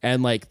didn't.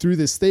 And like through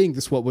this thing,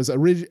 this what was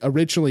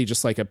originally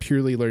just like a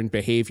purely learned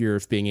behavior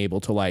of being able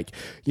to like,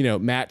 you know,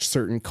 match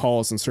certain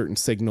calls and certain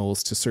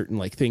signals to certain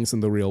like things in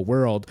the real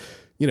world,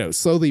 you know,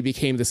 slowly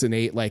became this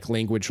innate like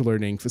language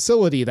learning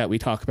facility that we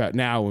talk about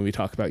now when we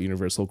talk about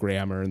universal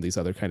grammar and these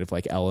other kind of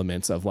like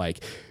elements of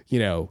like, you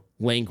know,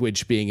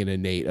 language being an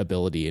innate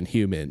ability in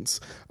humans,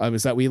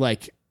 is that we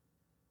like,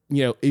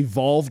 you know,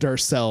 evolved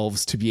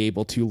ourselves to be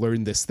able to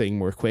learn this thing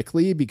more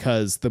quickly,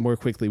 because the more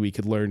quickly we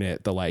could learn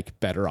it, the like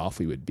better off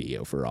we would be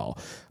overall.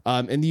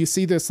 And you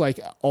see this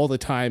like all the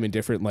time in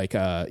different like,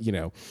 you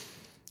know,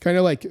 kind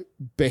of like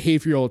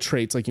behavioral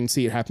traits. Like you can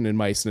see it happen in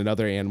mice and in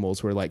other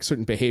animals where like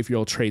certain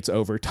behavioral traits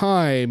over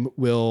time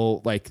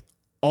will like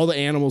all the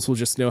animals will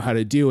just know how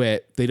to do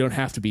it. They don't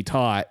have to be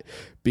taught,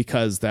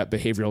 because that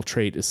behavioral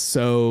trait is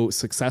so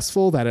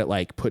successful that it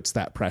like puts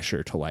that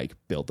pressure to like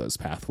build those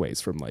pathways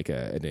from like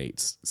a innate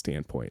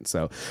standpoint.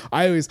 So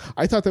I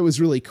thought that was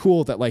really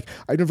cool that like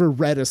I've never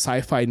read a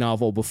sci-fi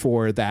novel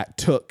before that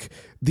took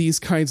these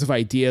kinds of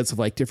ideas of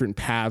like different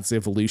paths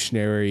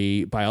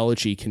evolutionary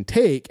biology can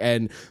take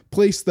and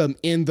place them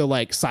in the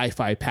like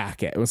sci-fi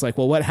packet. It was like,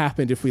 well, what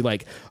happened if we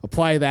like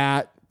apply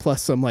that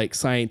plus some like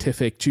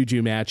scientific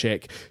juju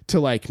magic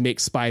to like make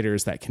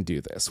spiders that can do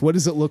this? What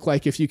does it look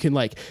like if you can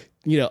like,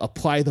 you know,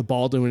 apply the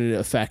Baldwin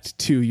effect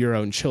to your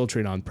own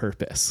children on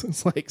purpose?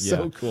 It's like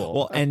so cool.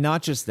 Well, and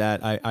not just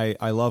that,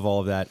 I love all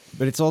of that,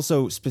 but it's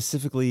also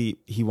specifically,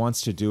 he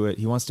wants to do it.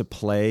 He wants to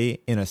play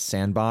in a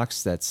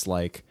sandbox that's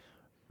like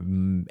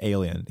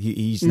alien.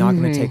 He's not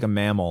going to take a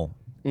mammal.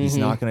 He's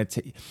not going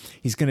to take,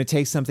 he's going to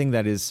take something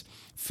that is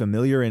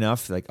familiar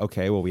enough. Like,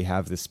 okay, well, we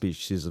have this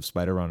species of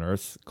spider on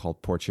Earth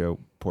called Portia,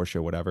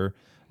 whatever.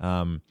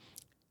 We're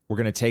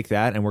going to take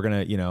that and we're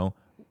going to, you know,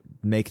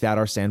 make that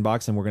our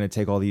sandbox, and we're going to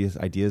take all these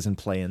ideas and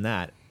play in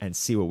that and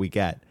see what we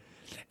get.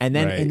 And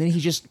then, and then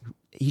he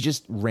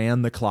just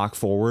ran the clock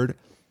forward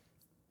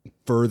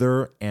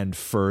further and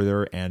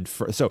further and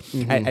further. So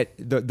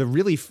the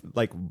really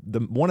like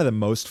one of the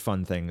most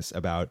fun things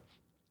about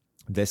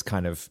this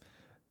kind of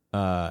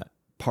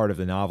part of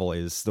the novel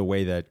is the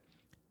way that,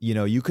 you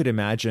know, you could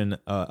imagine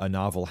a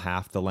novel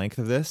half the length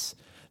of this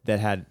that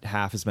had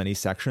half as many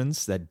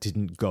sections that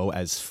didn't go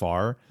as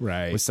far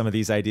with some of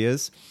these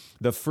ideas.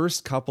 The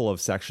first couple of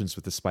sections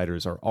with the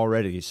spiders are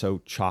already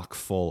so chock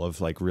full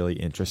of like really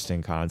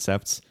interesting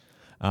concepts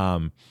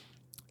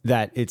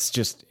that it's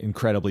just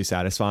incredibly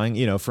satisfying.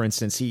 You know, for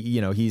instance,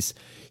 he's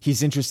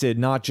interested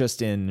not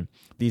just in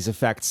these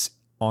effects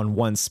on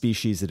one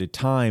species at a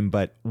time,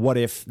 but what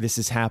if this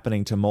is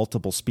happening to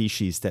multiple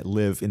species that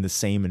live in the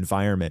same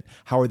environment?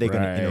 How are they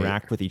going to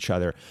interact with each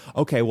other?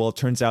 Okay, well, it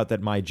turns out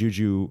that my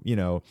juju,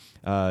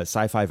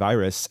 sci-fi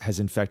virus has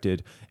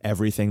infected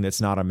everything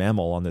that's not a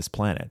mammal on this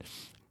planet.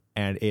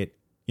 And it,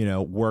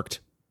 worked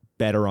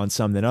better on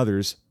some than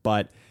others,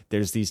 but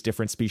there's these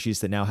different species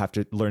that now have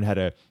to learn how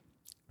to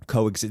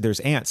coexist. There's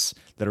ants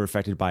that are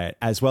affected by it,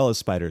 as well as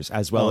spiders,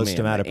 as well as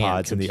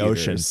stomatopods in the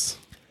ocean.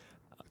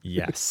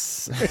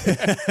 Yes.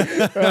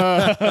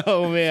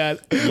 Oh man.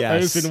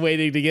 Yes. I've been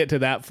waiting to get to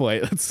that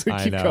point. Let's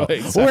keep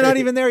going. Well, we're not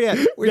even there yet.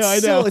 I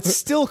know. It's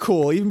still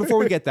cool even before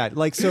we get that.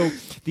 Like, so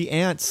the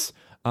ants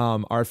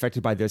are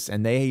affected by this,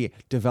 and they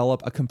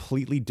develop a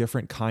completely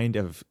different kind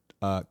of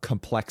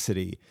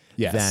complexity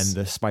than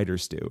the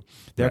spiders do.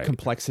 Their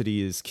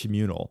complexity is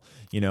communal.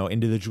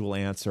 Individual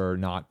ants are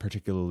not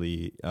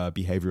particularly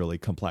behaviorally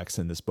complex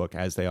in this book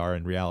as they are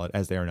in reality,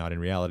 as they are not in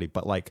reality.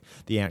 But like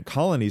the ant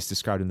colonies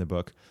described in the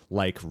book,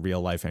 like real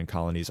life ant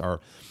colonies,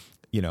 are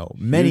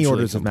many hugely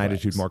orders of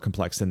magnitude more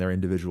complex than their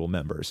individual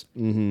members.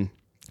 Mm-hmm.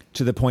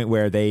 To the point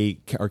where they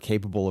are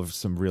capable of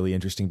some really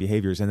interesting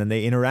behaviors, and then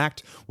they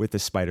interact with the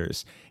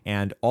spiders,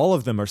 and all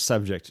of them are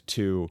subject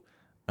to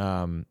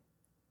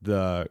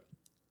the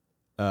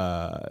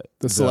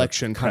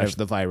selection kind of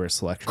the virus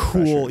selection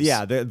cool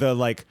pressures. The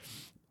like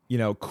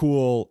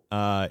cool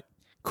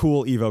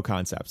Evo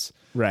concepts,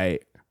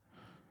 right?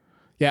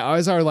 Yeah,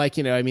 ours are like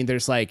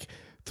there's like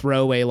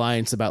throwaway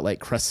lines about like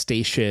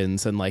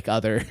crustaceans and like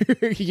other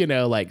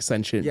like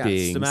sentient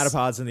beings,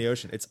 stomatopods in the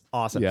ocean. It's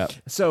awesome. Yeah.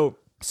 So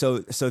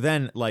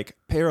then, like,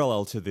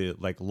 parallel to the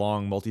like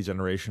long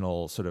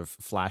multi-generational sort of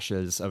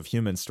flashes of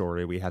human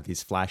story, we have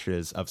these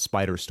flashes of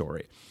spider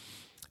story,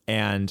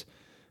 and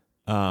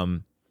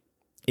in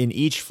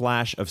each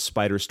flash of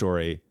spider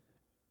story,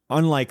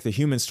 unlike the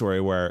human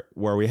story where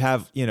we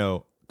have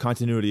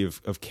continuity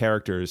of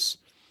characters,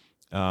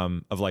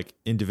 of like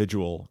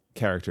individual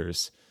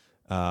characters,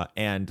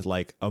 and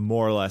like a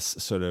more or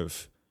less sort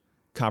of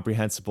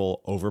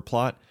comprehensible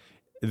overplot.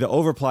 The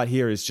overplot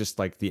here is just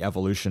like the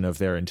evolution of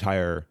their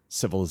entire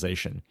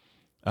civilization.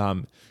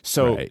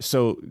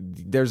 So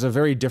there's a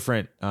very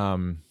different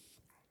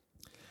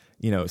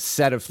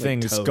set of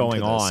things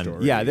going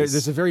on. Yeah,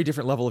 there's a very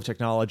different level of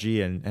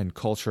technology and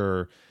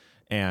culture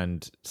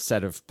and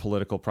set of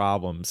political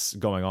problems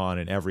going on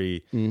in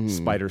every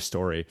spider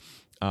story.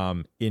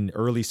 In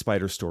early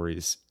spider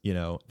stories,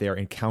 they are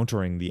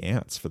encountering the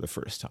ants for the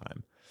first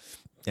time,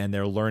 and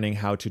they're learning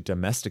how to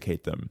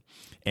domesticate them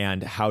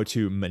and how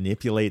to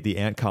manipulate the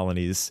ant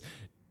colonies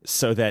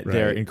so that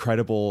their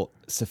incredible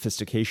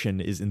sophistication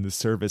is in the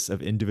service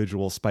of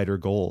individual spider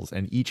goals.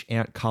 And each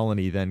ant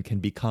colony then can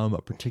become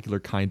a particular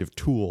kind of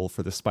tool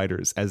for the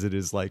spiders, as it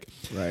is like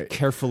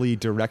carefully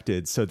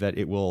directed so that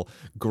it will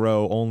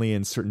grow only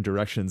in certain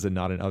directions and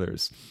not in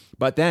others.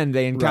 But then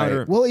they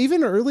encounter... Well,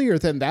 even earlier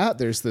than that,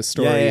 there's this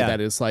story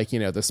that is like,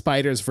 the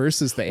spiders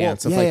versus the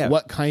ants of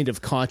what kind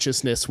of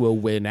consciousness will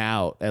win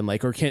out, and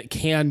like, or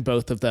can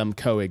both of them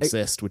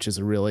coexist, which is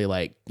a really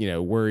like,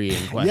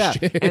 worrying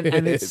question. Yeah,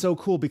 and it's so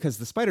cool because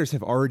the spiders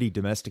have already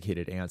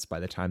domesticated ants by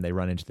the time they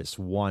run into this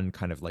one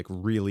kind of like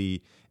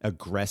really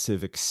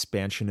aggressive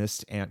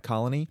expansionist ant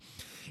colony.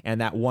 And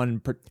that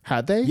one...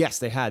 Had they? Yes,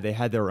 they had. They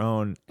had their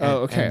own...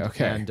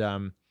 okay.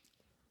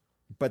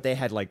 but they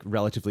had like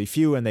relatively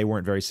few, and they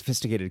weren't very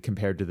sophisticated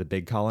compared to the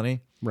big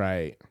colony.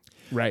 Right.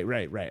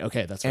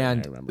 Okay, that's right.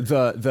 And I remember.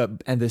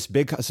 This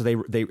big, so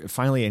they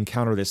finally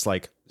encounter this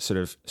like sort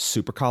of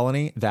super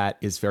colony that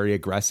is very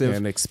aggressive,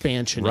 An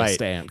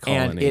expansionist ant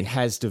colony, and it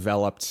has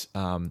developed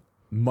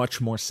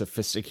much more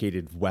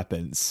sophisticated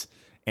weapons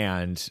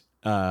and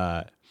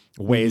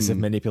ways of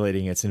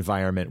manipulating its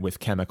environment with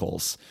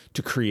chemicals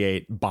to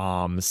create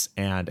bombs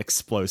and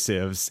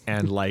explosives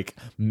and like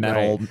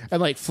metal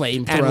and like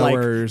and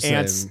flamethrowers like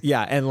ants,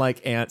 and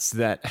like ants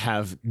that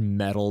have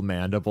metal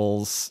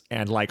mandibles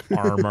and like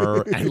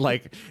armor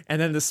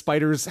and then the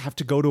spiders have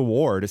to go to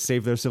war to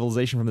save their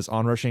civilization from this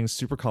onrushing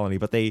super colony,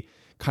 but they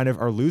kind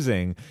of are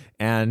losing,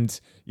 and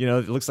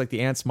it looks like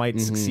the ants might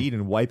succeed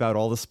and wipe out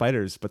all the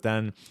spiders, but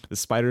then the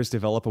spiders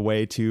develop a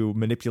way to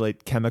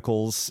manipulate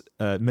chemicals,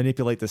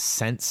 manipulate the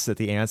scents that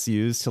the ants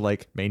use to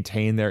like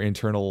maintain their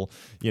internal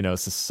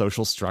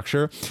social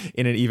structure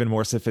in an even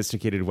more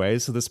sophisticated way,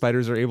 so the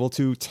spiders are able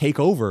to take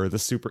over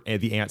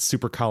the ant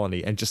super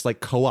colony and just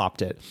like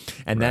co-opt it,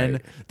 and then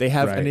they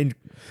have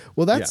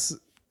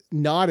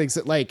not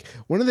like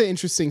one of the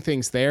interesting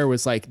things there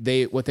was like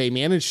what they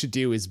managed to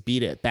do is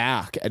beat it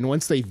back, and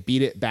once they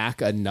beat it back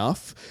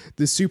enough,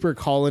 the super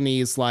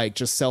colony's like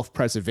just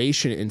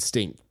self-preservation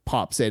instinct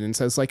pops in and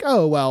says like,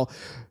 oh well,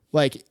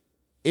 like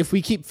if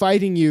we keep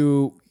fighting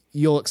you,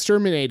 you'll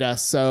exterminate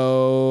us,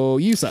 so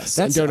use us.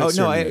 To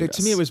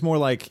me it was more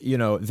like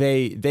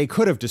they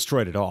could have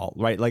destroyed it all,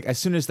 right? Like as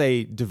soon as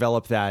they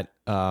developed that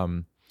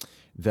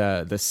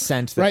the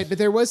scent that, right, but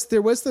there was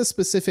the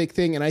specific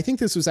thing, and I think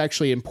this was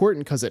actually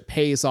important because it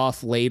pays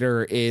off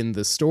later in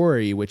the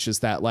story, which is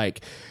that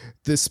like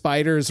the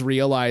spiders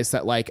realize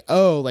that like,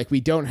 oh, like we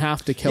don't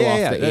have to kill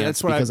off the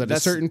ants because at a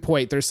certain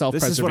point their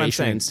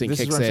self-preservation instinct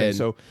kicks in.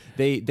 So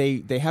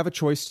they have a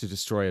choice to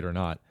destroy it or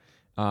not.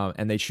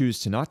 And they choose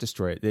to not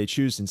destroy it. They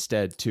choose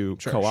instead to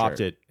co-opt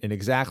it in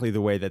exactly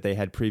the way that they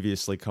had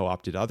previously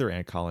co-opted other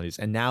ant colonies.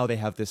 And now they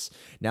have this.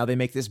 Now they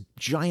make this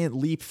giant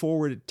leap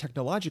forward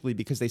technologically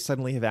because they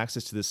suddenly have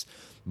access to this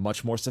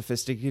much more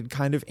sophisticated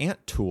kind of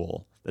ant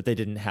tool that they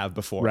didn't have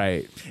before.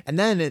 Right. And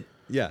then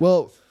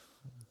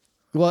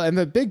Well, and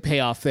the big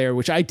payoff there,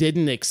 which I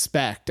didn't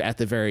expect at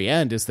the very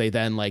end, is they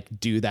then like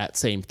do that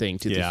same thing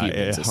to the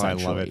humans.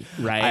 Essentially, I love it.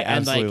 Right? I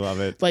absolutely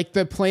love it. Like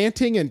the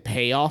planting and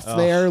payoff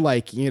there,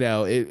 like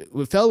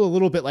it felt a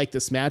little bit like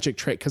this magic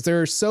trick because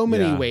there are so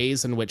many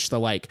ways in which the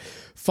like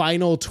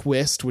final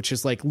twist, which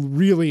is like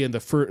really in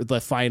the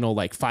final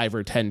like 5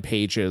 or 10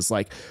 pages,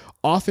 like.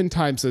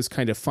 Oftentimes those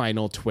kind of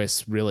final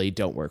twists really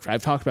don't work.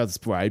 I've talked about this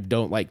before. I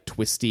don't like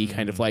twisty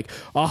kind of like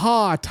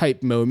aha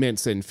type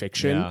moments in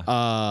fiction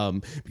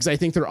because I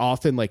think they're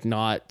often like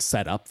not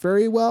set up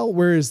very well.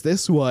 Whereas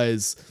this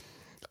was,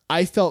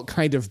 I felt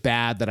kind of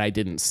bad that I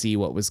didn't see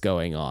what was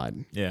going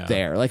on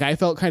there. Like I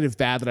felt kind of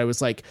bad that I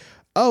was like,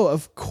 oh,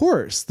 of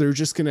course,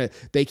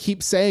 they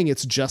keep saying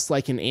it's just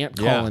like an ant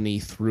colony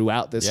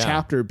throughout this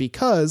chapter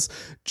because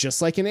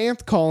just like an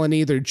ant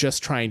colony, they're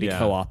just trying to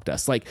co-opt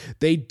us. Like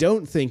they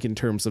don't think in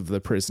terms of the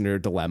prisoner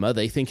dilemma.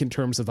 They think in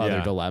terms of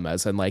other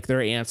dilemmas, and like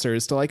their answer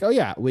is to like, oh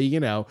yeah, we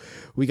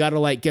got to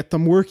like get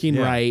them working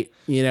right.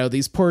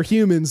 These poor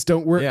humans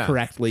don't work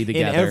correctly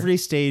together. In every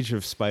stage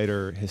of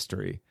spider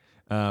history,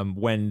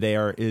 when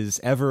there is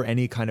ever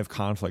any kind of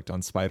conflict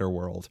on Spider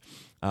World,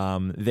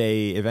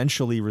 they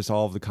eventually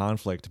resolve the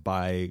conflict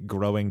by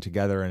growing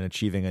together and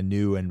achieving a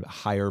new and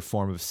higher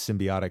form of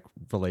symbiotic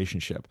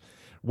relationship.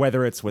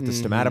 Whether it's with the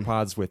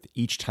stomatopods, with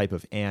each type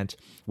of ant,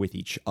 with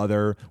each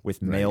other,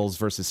 with males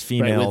versus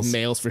females. Right, with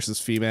males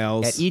versus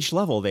females. At each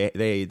level,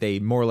 they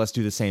more or less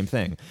do the same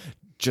thing.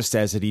 Just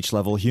as at each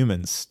level,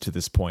 humans to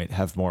this point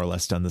have more or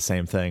less done the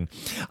same thing.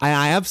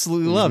 I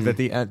absolutely love that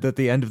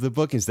the end of the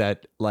book is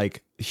that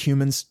like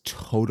humans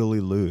totally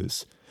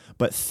lose.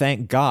 But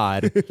thank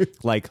God,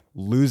 like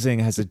losing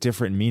has a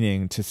different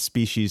meaning to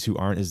species who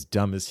aren't as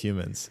dumb as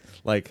humans.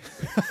 Like,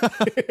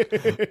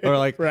 or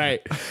like, right.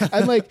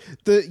 And like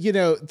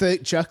the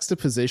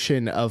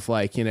juxtaposition of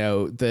like,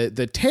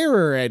 the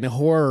terror and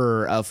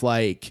horror of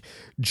like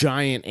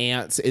giant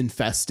ants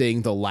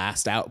infesting the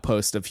last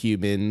outpost of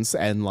humans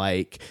and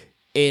like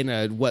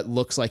in what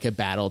looks like a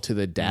battle to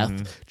the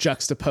death,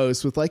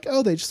 juxtaposed with like,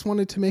 oh, they just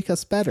wanted to make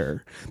us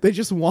better. They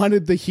just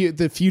wanted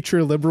the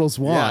future liberals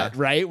want,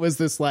 right? Was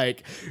this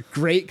like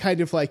great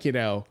kind of like,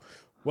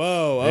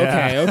 whoa,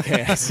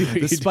 okay. I see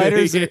what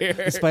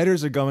the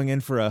spiders are going in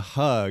for a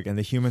hug, and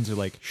the humans are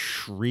like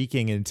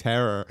shrieking in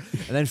terror.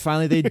 And then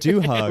finally they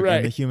do hug,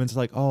 and the humans are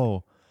like,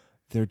 oh,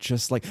 they're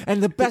just like.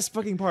 And the best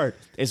fucking part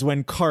is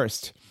when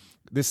Karst,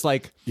 this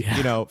like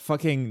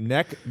fucking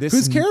neck, this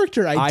whose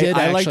character I did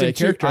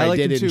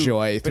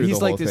enjoy through but he's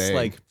the like whole this thing.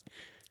 Like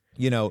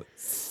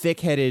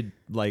thick-headed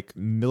like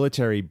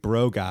military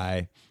bro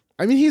guy.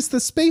 I mean, he's the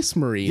Space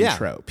Marine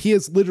trope. He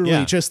is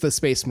literally just the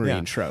Space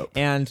Marine trope.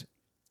 And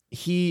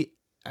he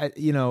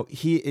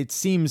it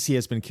seems he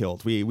has been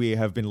killed. We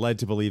have been led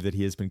to believe that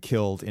he has been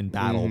killed in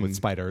battle with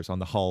spiders on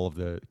the hull of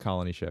the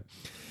colony ship.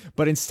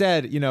 But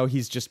instead,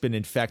 he's just been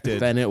infected.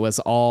 Then it was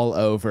all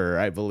over,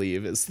 I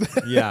believe.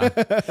 Yeah.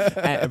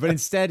 But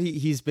instead,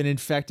 he's been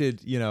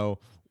infected,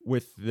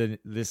 with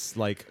this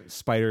like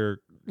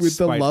spider. With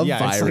the love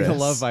virus. It's like the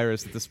love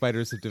virus that the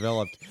spiders have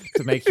developed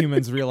to make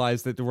humans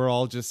realize that we're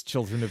all just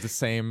children of the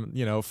same,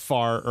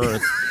 far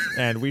Earth,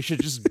 and we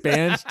should just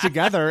band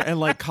together and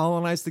like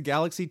colonize the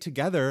galaxy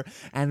together,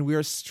 and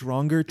we're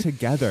stronger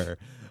together.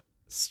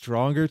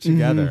 Stronger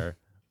together.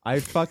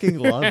 I fucking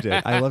loved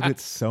it. I loved it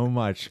so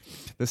much.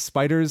 The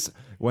spiders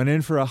went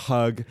in for a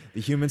hug. The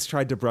humans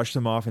tried to brush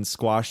them off and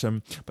squash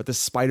them, but the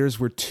spiders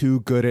were too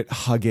good at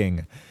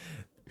hugging.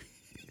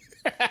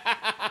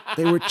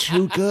 They were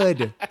too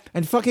good.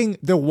 And fucking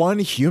the one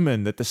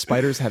human that the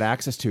spiders had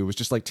access to was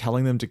just like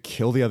telling them to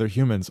kill the other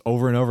humans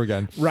over and over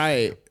again.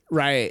 Right.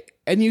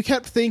 And you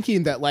kept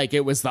thinking that like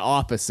it was the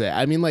opposite.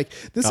 I mean, like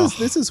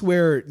this is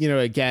where,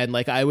 again,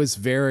 like I was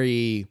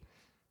very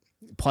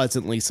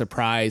pleasantly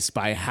surprised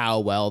by how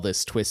well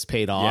this twist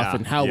paid off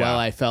and how well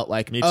I felt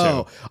like,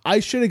 I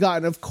should have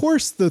gotten, of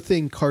course, the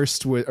thing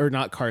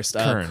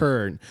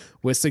Kern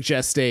was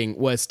suggesting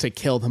was to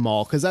kill them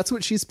all, because that's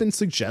what she's been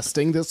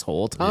suggesting this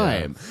whole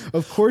time. Yeah.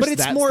 Of course, but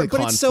it's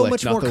so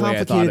much more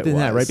complicated than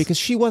that, right? Because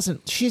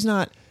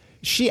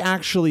she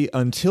actually,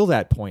 until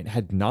that point,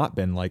 had not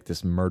been like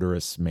this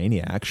murderous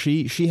maniac.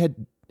 She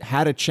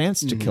had a chance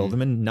to kill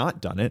them and not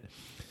done it.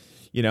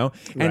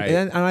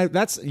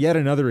 That's yet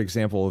another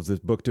example of this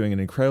book doing an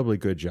incredibly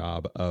good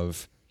job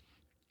of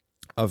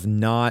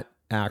not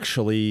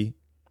actually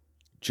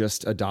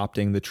just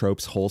adopting the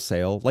tropes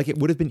wholesale. Like, it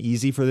would have been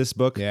easy for this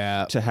book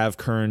to have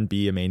Kern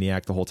be a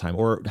maniac the whole time,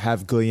 or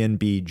have Gullion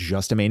be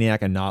just a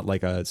maniac and not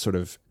like a sort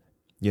of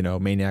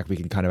maniac we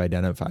can kind of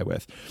identify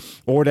with,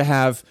 or to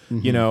have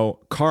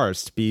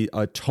Karst be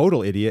a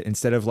total idiot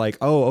instead of like,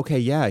 oh, okay,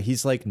 yeah,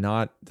 he's like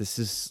not, this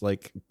is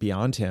like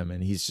beyond him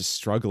and he's just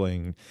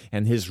struggling,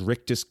 and his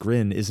rictus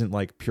grin isn't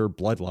like pure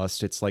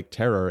bloodlust, it's like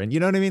terror. And you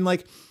know what I mean?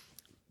 Like,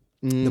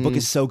 the book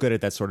is so good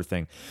at that sort of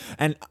thing.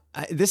 And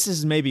this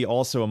is maybe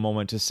also a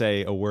moment to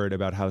say a word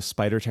about how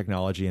spider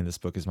technology in this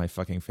book is my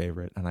fucking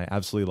favorite. And I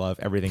absolutely love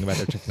everything about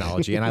their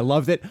technology. And I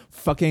love that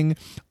fucking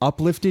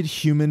uplifted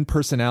human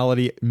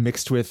personality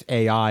mixed with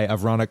AI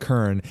of Rana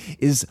Kern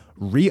is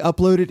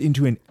re-uploaded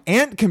into an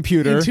ant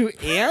computer. Into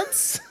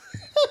ants?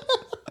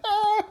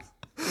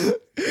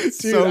 Dude,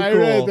 so cool. I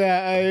read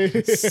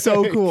that.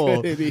 So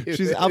cool.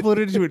 She's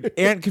uploaded into an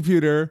ant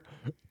computer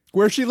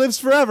where she lives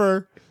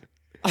forever.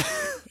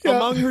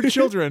 Among her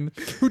children,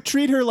 who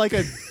treat her like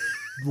a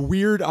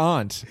weird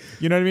aunt.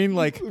 You know what I mean?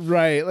 Like,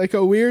 right, like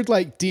a weird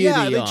like deity.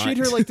 Yeah, they aunt. treat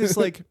her like this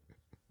like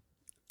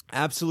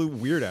absolute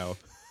weirdo.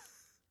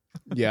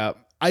 Yeah.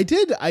 I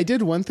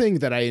did one thing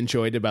that I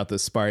enjoyed about the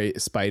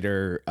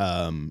spider,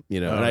 and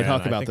I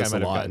talk about this a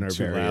lot in our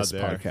various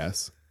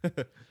podcasts.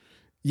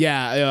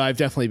 Yeah, I've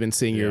definitely been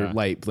seeing your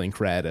light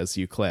blink red as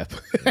you clip.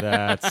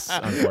 That's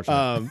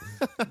unfortunate.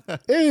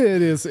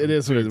 It is.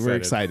 We're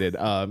excited.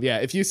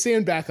 If you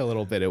stand back a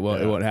little bit, it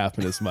won't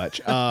happen as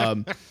much.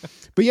 But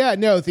yeah,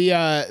 no,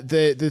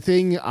 the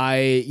thing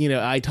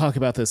I talk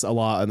about this a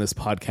lot on this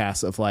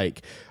podcast of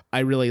like,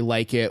 I really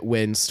like it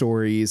when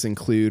stories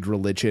include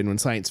religion, when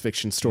science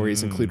fiction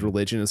stories include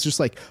religion. It's just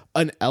like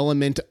an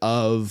element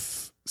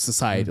of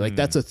society. Like,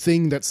 that's a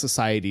thing that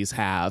societies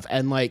have.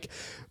 And like,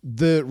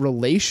 the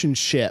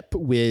relationship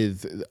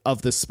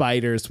of the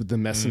spiders with the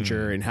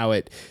messenger and how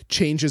it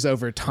changes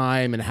over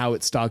time and how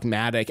it's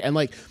dogmatic, and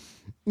like,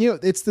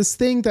 it's this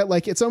thing that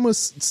like, it's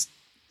almost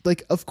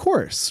like, of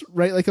course,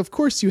 right? Like, of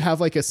course you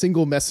have like a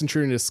single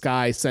messenger in the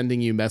sky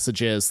sending you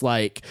messages.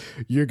 Like,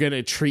 you're going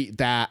to treat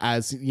that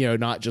as,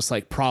 not just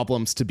like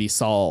problems to be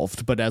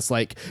solved, but as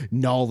like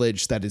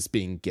knowledge that is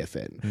being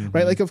given,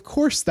 right? Like, of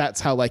course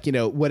that's how like,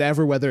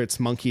 whether it's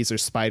monkeys or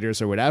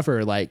spiders or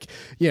whatever, like,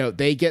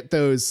 they get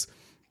those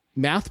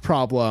math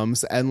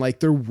problems and like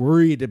they're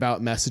worried about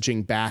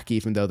messaging back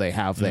even though they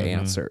have the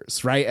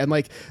answers, right? And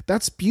like,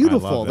 that's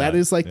beautiful. That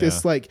is like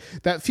this, like,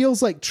 that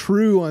feels like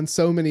true on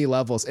so many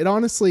levels. It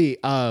honestly,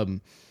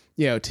 to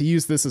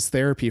use this as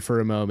therapy for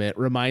a moment,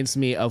 reminds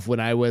me of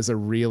when I was a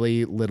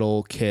really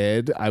little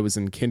kid. I was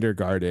in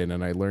kindergarten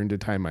and I learned to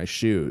tie my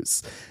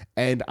shoes.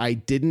 And I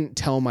didn't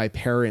tell my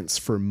parents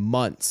for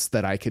months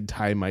that I could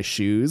tie my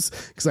shoes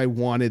because I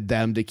wanted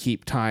them to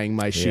keep tying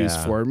my shoes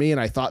for me.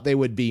 And I thought they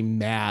would be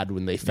mad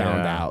when they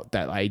found out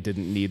that I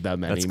didn't need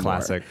them anymore. That's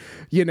classic.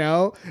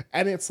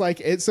 And it's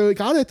like, so it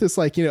got at this,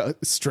 like,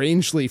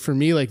 strangely for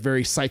me, like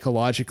very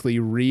psychologically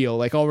real,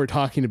 like all we're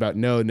talking about,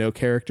 no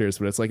characters,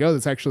 but it's like, oh,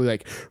 that's actually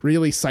like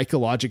really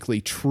psychologically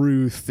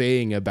true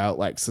thing about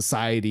like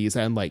societies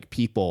and like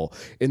people,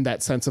 in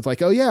that sense of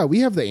like, oh yeah, we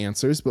have the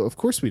answers, but of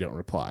course we don't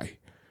reply.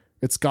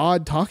 It's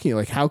God talking.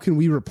 Like, how can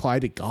we reply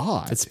to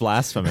God? It's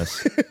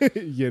blasphemous.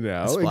 It's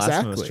blasphemous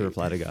exactly. to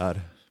reply to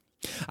God.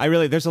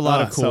 There's a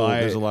lot of cool.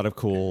 There's a lot of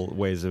cool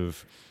ways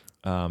of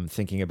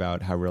thinking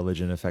about how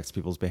religion affects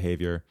people's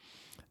behavior,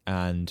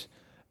 and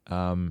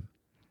I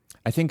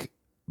think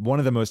one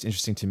of the most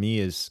interesting to me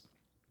is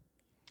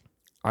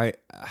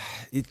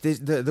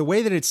the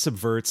way that it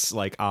subverts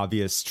like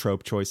obvious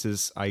trope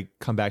choices. I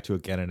come back to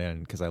again and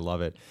again because I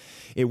love it.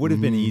 It would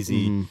have been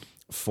easy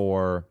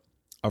for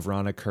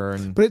Avrana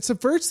Kern, but it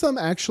subverts them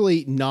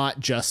actually not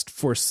just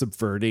for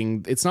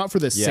subverting. It's not for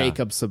the sake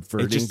of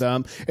subverting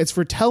them. It's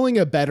for telling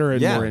a better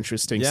and more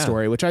interesting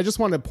story, which I just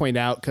want to point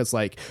out because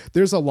like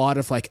there's a lot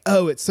of like,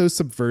 oh, it's so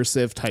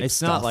subversive type it's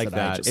stuff. Not like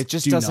that. It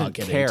just doesn't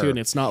care. Into, and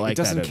it's not like it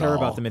doesn't that care at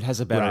about all. them. It has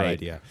a better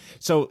idea.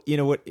 So you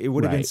know what? It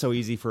would have been Right. so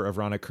easy for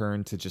Avrana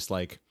Kern to just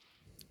like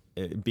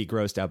be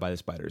grossed out by the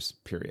spiders.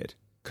 Period,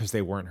 because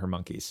they weren't her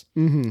monkeys.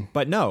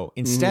 But no,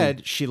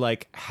 instead she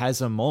like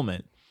has a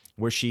moment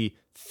where she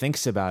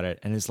thinks about it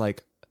and is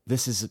like,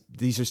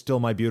 these are still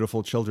my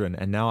beautiful children,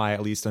 and now I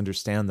at least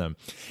understand them.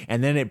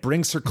 And then it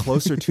brings her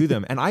closer to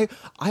them. And I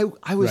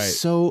was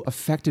so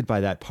affected by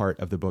that part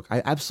of the book.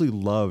 I absolutely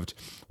loved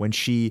when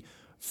she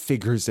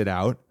figures it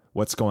out,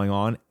 what's going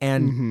on,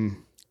 and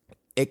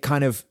it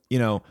kind of, you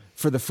know,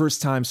 for the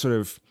first time sort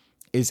of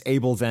is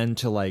able then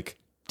to like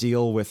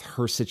deal with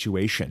her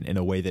situation in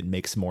a way that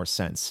makes more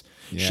sense.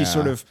 She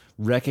sort of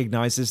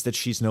recognizes that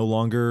she's no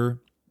longer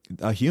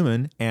a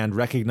human and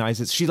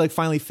recognizes she like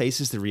finally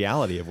faces the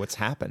reality of what's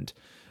happened.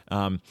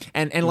 And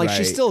like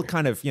she's still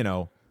kind of, you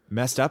know,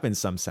 messed up in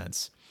some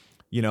sense,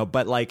 you know,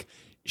 but like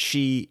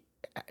she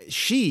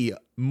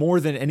more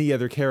than any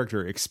other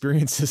character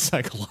experiences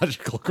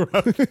psychological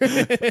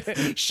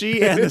growth.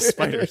 She and the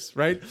spiders,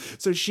 right?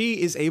 So she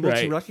is able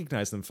to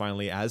recognize them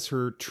finally as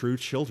her true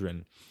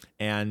children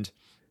and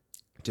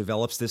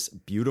develops this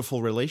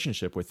beautiful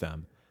relationship with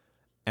them.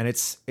 And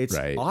it's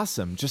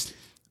awesome. Just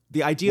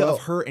the idea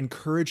of her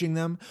encouraging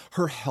them,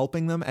 her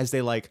helping them as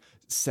they like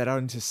set out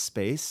into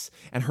space,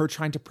 and her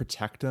trying to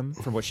protect them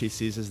from what she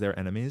sees as their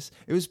enemies.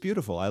 It was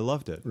beautiful. I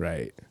loved it.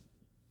 Right.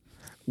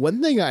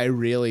 One thing I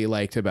really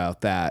liked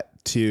about that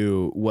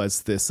too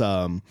was this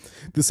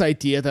this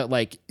idea that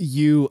like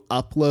you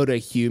upload a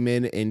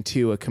human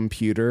into a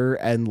computer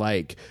and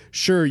like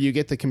sure you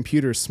get the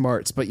computer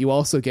smarts, but you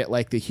also get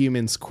like the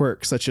human's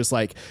quirks, such as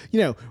like, you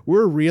know,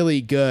 we're really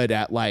good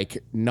at like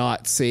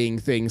not seeing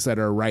things that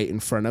are right in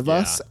front of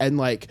us, and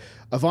like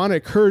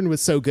Avrana Kern was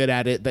so good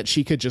at it that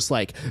she could just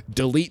like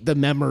delete the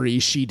memory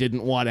she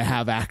didn't want to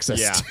have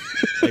access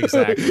to.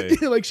 Exactly.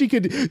 Like she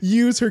could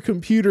use her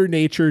computer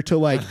nature to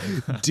like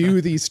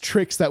do these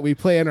tricks that we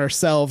play on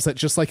ourselves at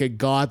just like a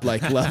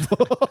godlike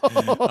level.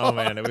 Oh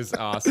man, it was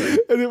awesome.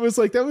 And it was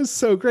like, that was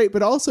so great.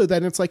 But also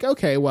then it's like,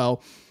 okay,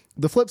 well,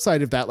 the flip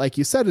side of that, like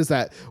you said, is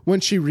that when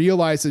she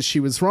realizes she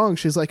was wrong,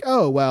 she's like,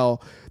 oh,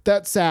 well,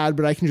 that's sad,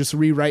 but I can just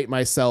rewrite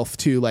myself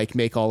to like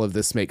make all of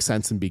this make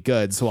sense and be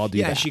good. So I'll do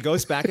that. Yeah, she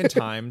goes back in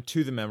time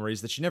to the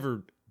memories that she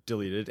never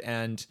deleted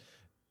and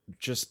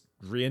just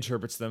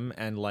reinterprets them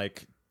and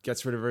like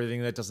gets rid of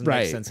everything that doesn't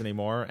make sense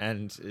anymore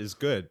and is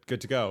good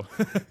to go.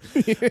 But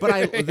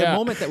the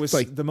moment that was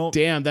like,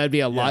 damn, that'd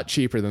be a lot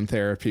cheaper than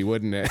therapy,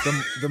 wouldn't it?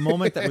 The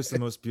moment that was the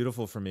most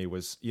beautiful for me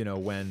was, you know,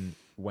 when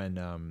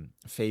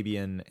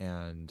Fabian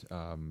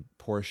and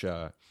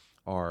Portia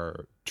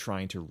are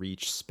trying to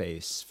reach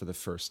space for the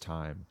first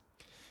time.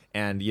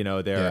 And, you know,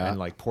 and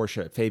like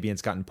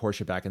Fabian's gotten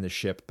Portia back in the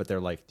ship, but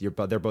they're like, they're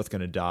both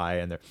going to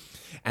die.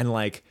 And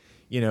like,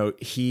 you know,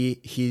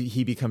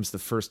 he becomes the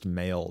first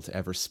male to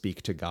ever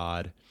speak to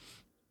God.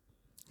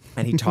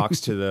 And he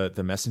talks to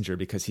the messenger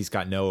because he's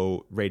got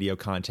no radio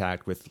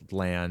contact with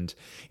land,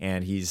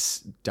 and he's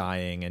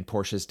dying, and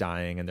Portia's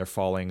dying, and they're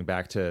falling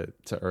back to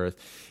Earth.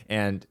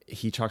 And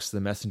he talks to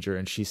the messenger,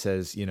 and she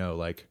says, you know,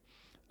 like,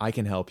 I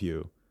can help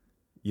you,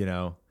 you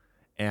know.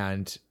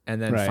 And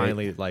then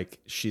finally, like,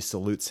 she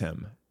salutes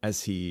him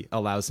as he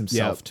allows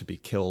himself to be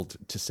killed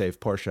to save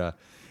Portia.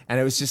 And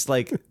it was just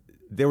like,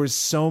 there was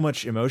so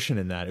much emotion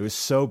in that. It was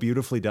so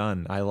beautifully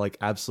done. I like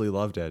absolutely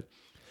loved it.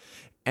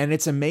 And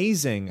it's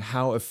amazing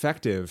how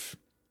effective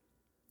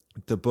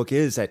the book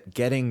is at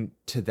getting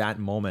to that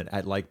moment,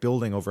 at like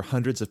building over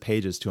hundreds of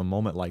pages to a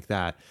moment like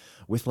that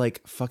with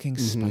like fucking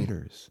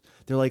spiders.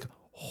 They're like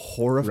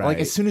horrible. Like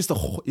as soon as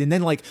and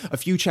then like a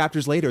few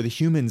chapters later, the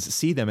humans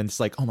see them and it's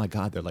like, oh my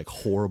God, they're like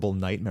horrible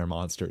nightmare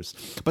monsters.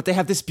 But they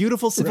have this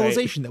beautiful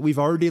civilization that we've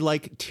already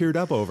like teared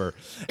up over.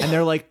 And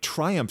they're like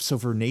triumphs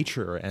over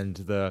nature and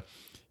the,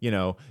 you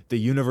know, the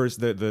universe,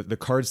 the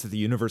cards that the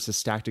universe has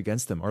stacked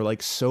against them are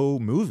like so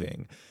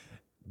moving,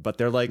 but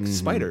they're like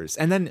spiders.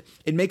 And then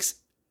it makes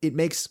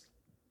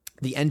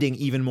the ending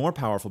even more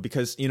powerful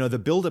because, you know, the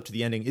build up to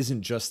the ending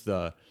isn't just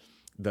the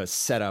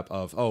setup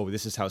of, oh,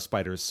 this is how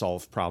spiders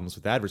solve problems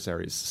with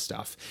adversaries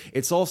stuff.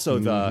 It's also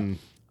the,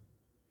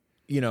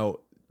 you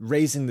know,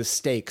 raising the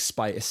stakes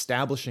by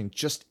establishing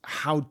just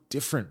how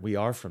different we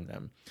are from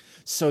them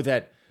so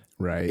that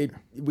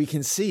we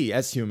can see,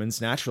 as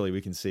humans, naturally we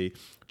can see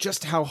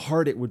just how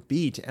hard it would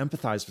be to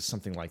empathize with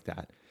something like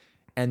that.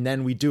 And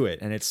then we do it,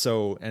 and it's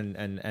so and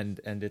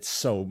it's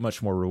so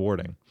much more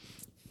rewarding.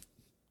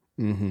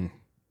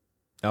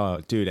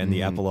 Oh, dude, and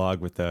the epilogue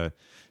with the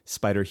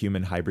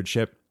spider-human hybrid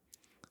ship.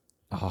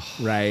 Oh,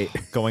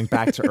 going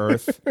back to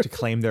Earth to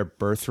claim their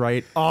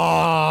birthright.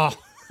 Oh,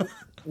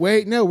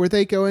 Wait, no, were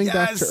they going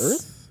back to Yes!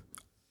 Earth?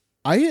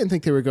 I didn't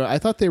think they were going. I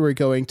thought they were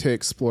going to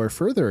explore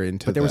further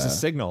into. But there was a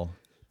signal,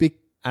 Be-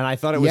 and I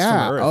thought it was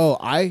from Earth. Oh,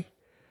 I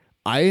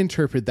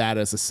interpret that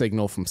as a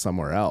signal from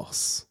somewhere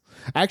else.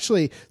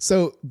 Actually,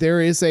 so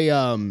there is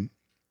a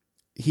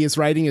he is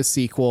writing a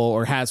sequel,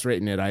 or has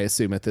written it, I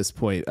assume at this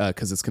point,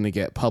 because it's going to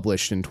get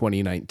published in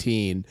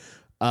 2019.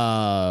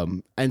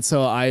 And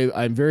so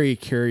I'm very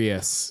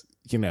curious.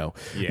 You know,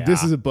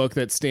 This is a book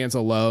that stands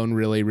alone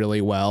really, really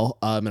well.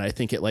 And I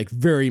think it like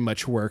very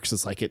much works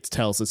as like it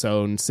tells its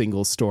own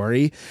single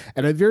story.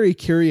 And I'm very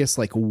curious,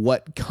 like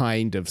what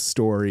kind of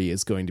story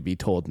is going to be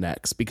told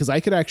next, because I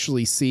could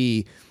actually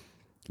see,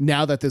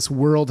 now that this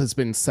world has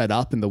been set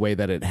up in the way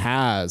that it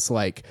has,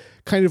 like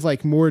kind of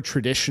like more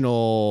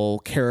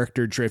traditional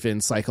character driven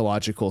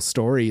psychological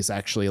stories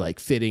actually like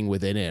fitting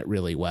within it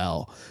really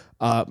well.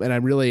 And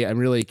I'm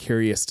really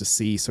curious to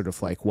see sort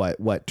of like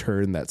what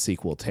turn that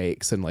sequel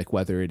takes, and like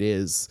whether it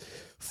is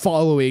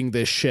following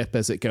this ship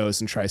as it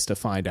goes and tries to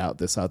find out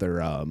this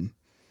other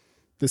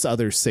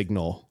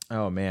signal.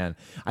 Oh man,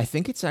 I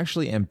think it's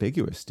actually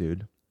ambiguous,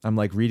 dude. I'm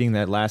like reading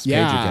that last page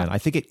again. I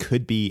think it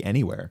could be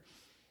anywhere.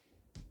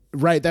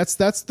 Right.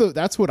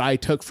 That's what I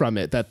took from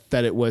it. That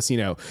it was, you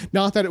know,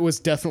 not that it was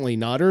definitely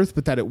not Earth,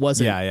 but that it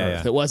wasn't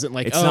Earth. It wasn't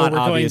like, it's not we're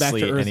going back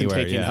to Earth anywhere,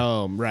 and taking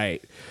home.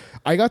 Right.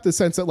 I got the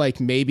sense that like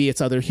maybe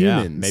it's other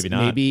humans. Maybe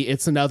not. Maybe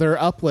it's another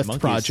uplift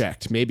Monkeys.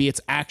 project. Maybe it's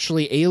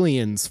actually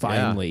aliens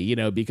finally, you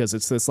know, because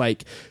it's this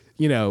like,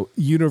 you know,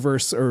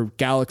 universe or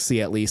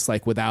galaxy at least,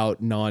 like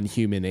without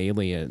non-human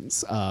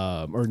aliens,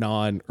 or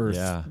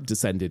non-Earth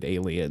descended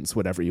aliens,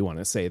 whatever you want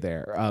to say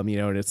there. You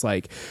know, and it's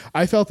like,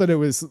 I felt that it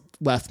was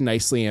left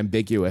nicely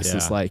ambiguous.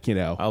 It's like, you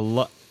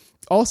know,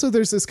 also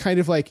there's this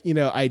kind of like, you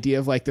know, idea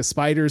of like the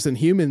spiders and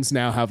humans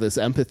now have this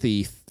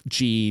empathy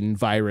gene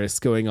virus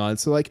going on.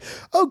 So like,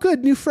 oh,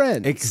 good, new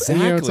friends. Exactly.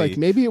 And, you know, it's like,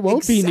 maybe it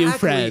won't be new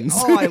friends.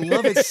 Oh, I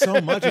love it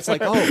so much. It's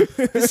like, oh,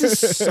 this is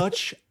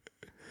such...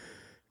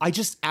 I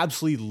just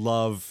absolutely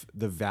love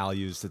the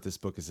values that this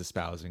book is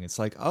espousing. It's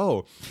like,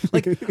 oh,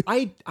 like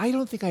I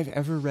don't think I've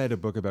ever read a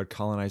book about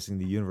colonizing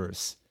the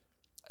universe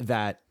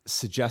that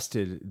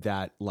suggested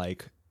that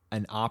like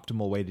an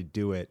optimal way to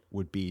do it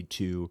would be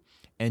to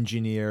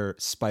engineer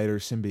spider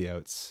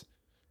symbiotes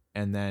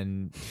and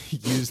then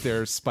use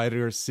their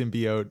spider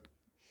symbiote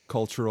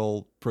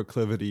cultural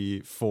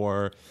proclivity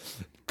for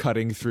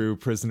cutting through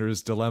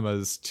prisoners'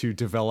 dilemmas to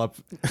develop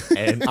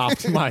an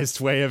optimized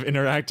way of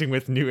interacting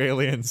with new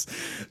aliens.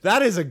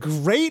 That is a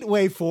great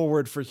way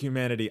forward for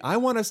humanity. I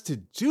want us to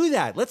do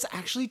that. Let's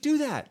actually do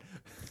that.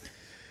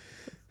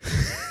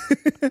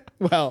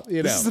 Well, you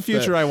know, this is the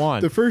future I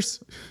want. The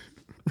first,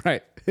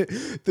 right.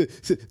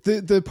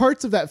 The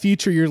parts of that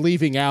future you're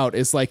leaving out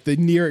is like the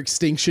near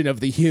extinction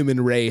of the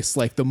human race,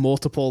 like the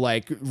multiple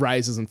like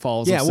rises and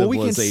falls of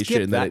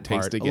civilization that it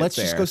takes to get there. Let's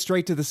just go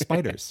straight to the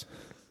spiders.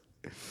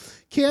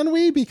 Can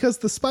we? Because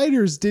the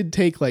spiders did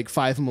take like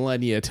 5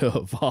 millennia to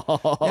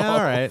evolve.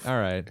 Yeah, all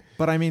right.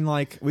 But I mean,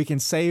 like, we can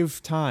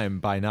save time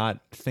by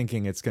not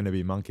thinking it's going to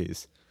be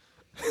monkeys.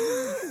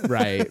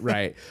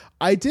 Right.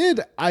 I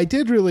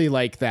did really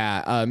like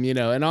that. You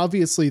know, and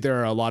obviously there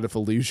are a lot of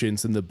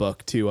allusions in the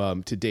book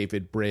to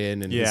David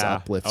Brin and his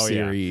Uplift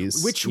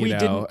series, which we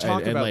didn't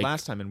talk about like,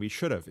 last time, and we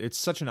should have. It's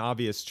such an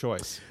obvious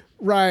choice.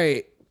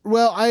 Right.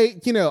 Well,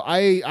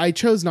 I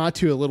chose not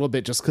to a little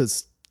bit just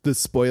because the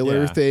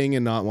spoiler thing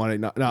and not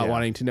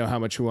wanting to know how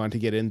much we want to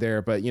get in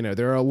there, but you know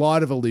there are a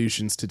lot of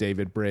allusions to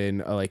David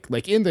Brin,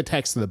 like in the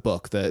text of the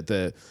book.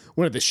 The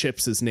one of the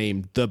ships is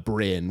named the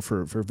Brin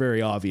for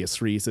very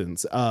obvious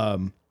reasons.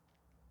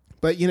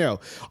 But you know,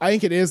 I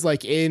think it is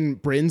like in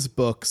Brin's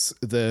books.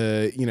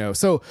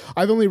 So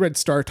I've only read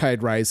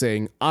Startide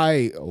Rising.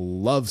 I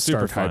love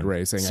Startide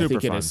Rising. I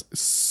think it is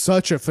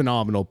such a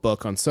phenomenal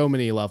book on so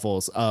many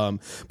levels.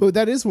 But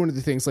that is one of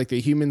the things. Like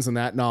the humans in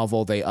that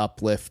novel, they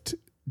uplift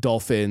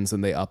dolphins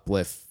and they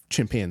uplift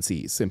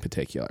chimpanzees in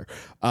particular.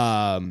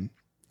 And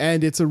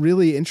it's a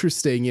really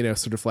interesting, you know,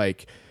 sort of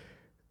like,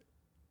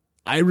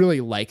 I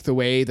really like the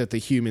way that the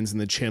humans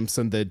and the chimps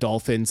and the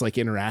dolphins like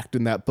interact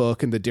in that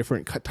book and the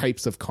different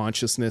types of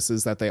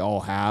consciousnesses that they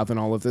all have and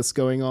all of this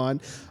going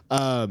on.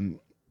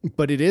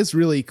 But it is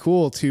really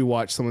cool to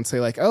watch someone say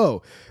like,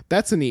 oh,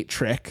 that's a neat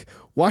trick.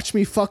 Watch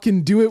me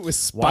fucking do it with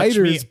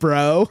spiders,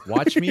 bro.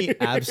 Watch me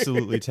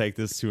absolutely take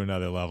this to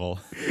another level.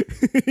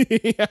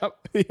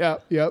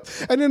 Yep.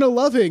 And in a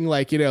loving,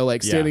 like, you know,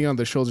 like standing on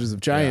the shoulders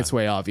of giants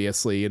way,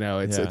 obviously, you know,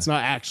 it's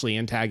not actually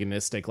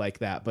antagonistic like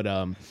that, but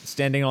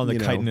standing on the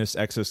chitinous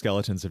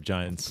exoskeletons of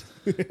giants.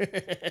 Isn't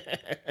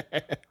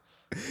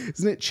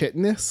it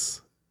chitinous?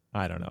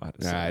 I don't know how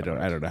to say I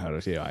don't know how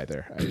to say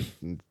either.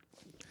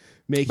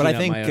 But I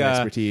think my own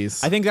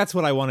expertise. I think that's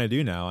what I want to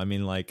do now. I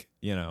mean, like,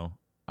 you know,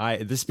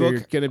 this book.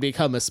 You're gonna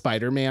become a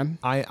Spider-Man.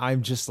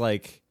 I'm just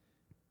like,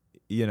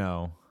 you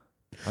know,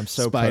 I'm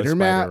so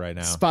Spider-Man right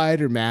now.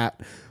 Spider-Man,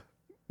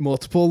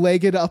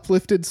 multiple-legged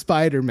uplifted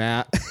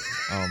Spider-Man.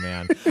 Oh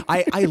man,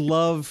 I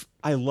love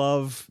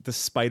the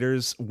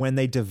spiders when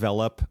they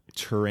develop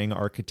Turing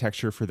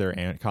architecture for their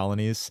ant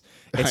colonies.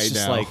 It's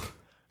just like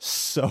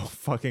so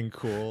fucking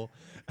cool.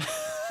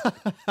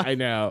 I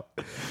know.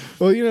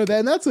 Well, you know,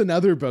 then that's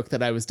another book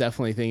that I was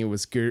definitely thinking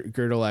was Gödel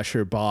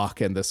Escher Bach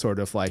and the sort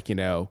of like, you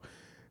know,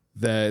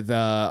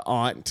 the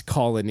ant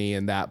colony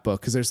in that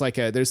book, because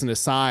there's an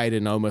aside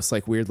and almost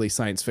like weirdly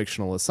science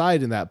fictional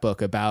aside in that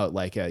book about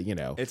like a, you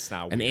know, it's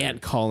not an weird.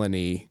 ant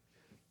colony.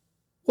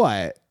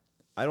 What?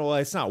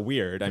 It's not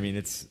weird. I mean,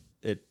 it's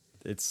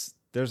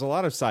there's a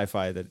lot of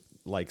sci-fi that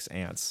likes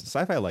ants.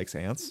 Sci-fi likes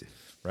ants,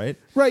 right?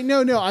 Right.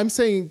 No, I'm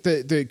saying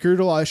the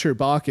Gödel Escher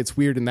Bach, it's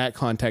weird in that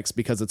context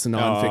because it's a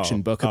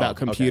nonfiction book about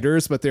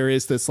computers, but there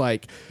is this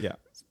like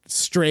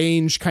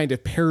strange kind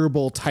of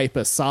parable type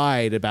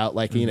aside about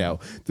like, you know,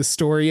 the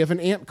story of an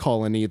ant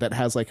colony that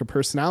has like a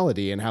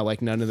personality and how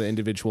like none of the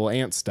individual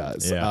ants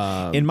does.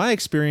 Yeah. In my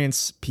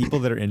experience, people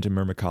that are into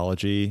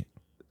myrmecology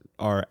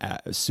are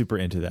super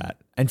into that.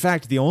 In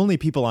fact, the only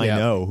people I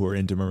know who are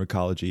into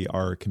myrmecology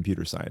are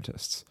computer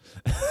scientists.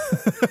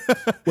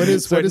 What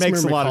is so what it is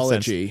makes myrmecology? a lot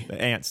of sense.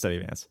 The ant study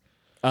of ants.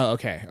 Oh,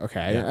 okay.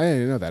 Yeah. I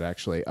didn't know that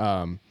actually.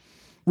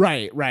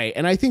 Right.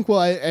 And I think,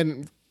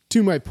 and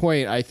to my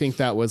point, I think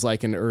that was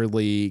like an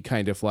early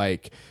kind of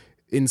like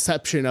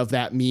inception of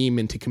that meme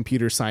into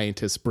computer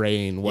scientist's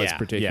brain was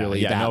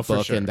particularly that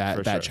book and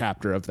that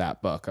chapter of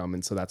that book.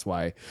 And so that's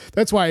why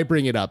I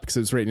bring it up, because it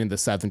was written in the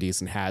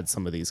 70s and had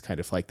some of these kind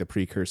of like the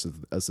precursors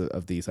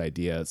of these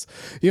ideas.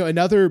 You know,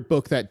 another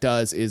book that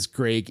does is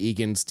Greg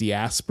Egan's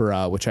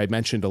Diaspora, which I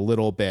mentioned a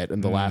little bit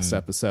in the last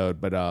episode,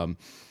 but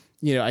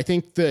you know, I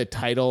think the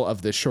title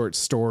of the short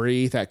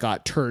story that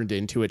got turned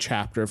into a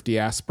chapter of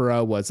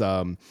Diaspora was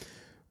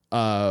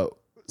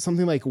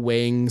something like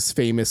Wang's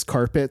Famous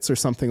Carpets or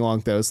something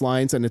along those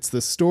lines. And it's the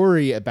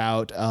story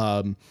about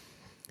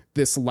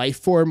this life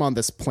form on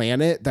this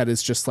planet that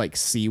is just like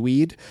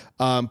seaweed.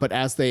 But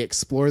as they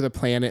explore the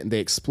planet and they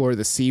explore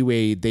the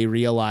seaweed, they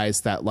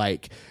realize that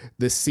like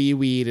the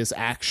seaweed is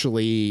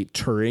actually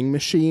Turing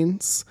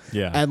machines.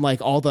 Yeah. And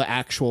like all the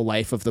actual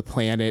life of the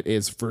planet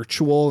is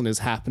virtual and is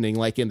happening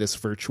like in this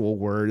virtual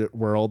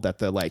world that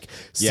the like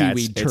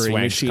seaweed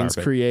Turing machines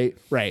create.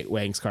 Right.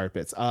 Wang's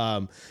Carpets.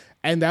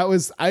 And that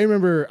was, I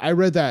remember I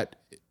read that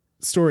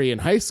story in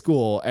high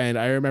school and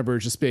I remember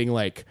just being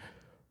like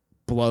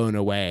blown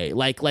away.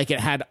 Like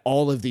it had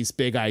all of these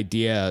big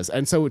ideas.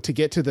 And so to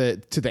get to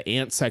the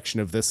ant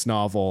section of this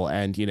novel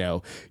and, you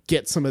know,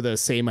 get some of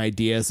those same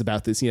ideas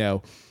about this, you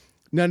know,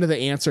 none of the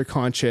ants are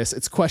conscious.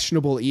 It's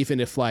questionable even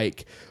if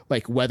like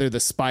whether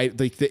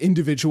the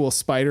individual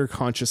spider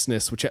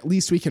consciousness, which at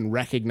least we can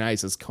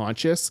recognize as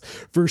conscious,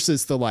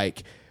 versus the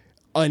like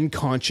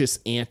unconscious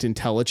ant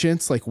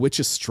intelligence, like which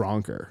is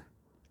stronger?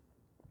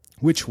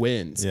 Which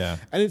wins? Yeah.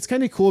 And it's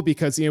kind of cool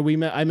because, you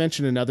know, I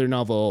mentioned another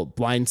novel,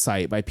 Blind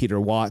Sight by Peter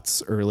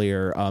Watts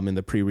earlier in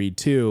the pre-read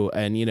too.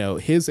 And, you know,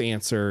 his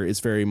answer is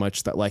very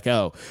much that like,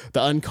 oh, the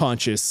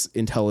unconscious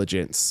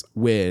intelligence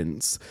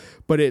wins.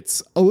 But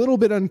it's a little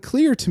bit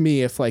unclear to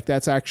me if like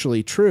that's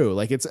actually true.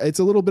 Like it's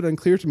a little bit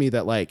unclear to me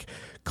that like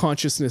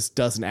consciousness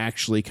doesn't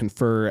actually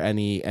confer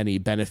any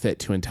benefit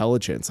to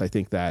intelligence. I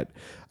think that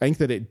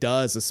it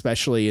does,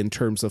 especially in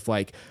terms of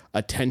like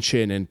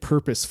attention and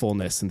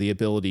purposefulness and the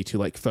ability to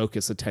like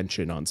focus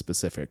attention on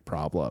specific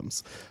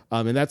problems.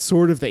 And that's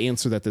sort of the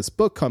answer that this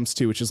book comes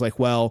to, which is like,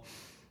 well,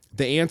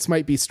 the ants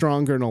might be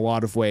stronger in a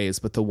lot of ways,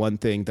 but the one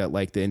thing that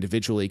like the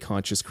individually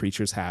conscious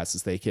creatures has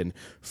is they can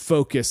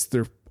focus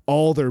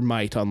all their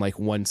might on like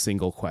one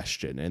single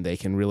question, and they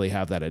can really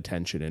have that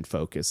attention and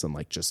focus and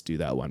like just do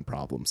that one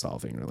problem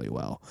solving really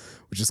well,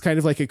 which is kind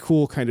of like a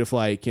cool kind of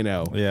like, you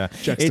know,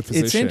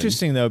 juxtaposition. It's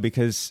interesting though,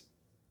 because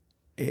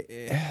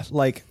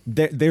like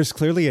there's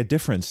clearly a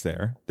difference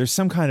there. There's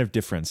some kind of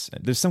difference.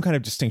 There's some kind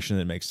of distinction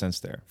that makes sense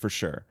there for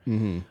sure.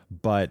 Mm-hmm.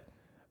 But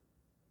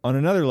on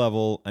another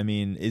level, I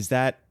mean, is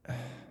that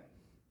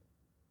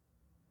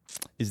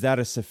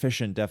a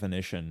sufficient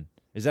definition?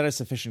 Is that a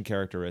sufficient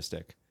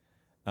characteristic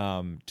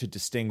to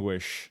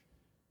distinguish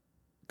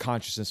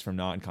consciousness from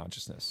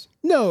non-consciousness?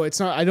 No, it's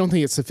not. I don't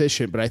think it's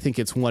sufficient, but I think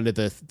it's one of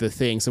the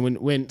things.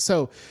 And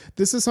so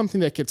this is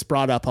something that gets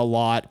brought up a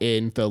lot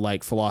in the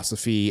like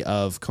philosophy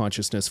of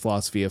consciousness,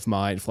 philosophy of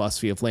mind,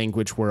 philosophy of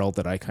language world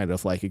that I kind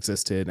of like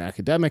exist in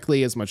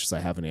academically, as much as I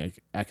have an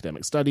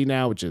academic study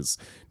now, which is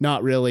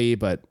not really,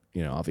 but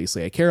you know,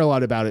 obviously I care a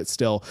lot about it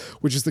still,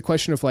 which is the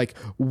question of like,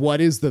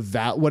 what is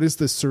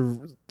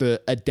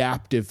the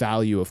adaptive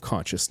value of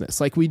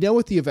consciousness? Like we know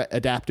what the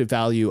adaptive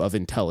value of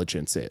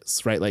intelligence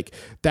is, right? Like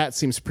that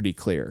seems pretty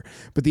clear,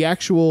 but the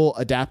actual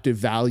adaptive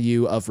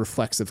value of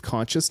reflexive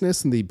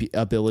consciousness and the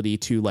ability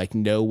to like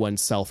know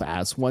oneself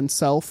as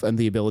oneself and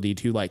the ability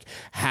to like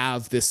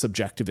have this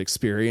subjective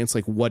experience,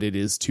 like what it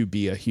is to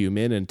be a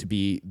human and to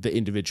be the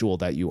individual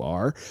that you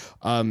are,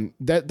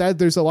 that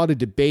there's a lot of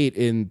debate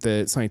in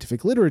the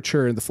scientific literature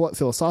and the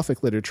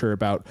philosophic literature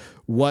about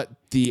what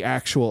the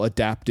actual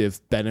adaptive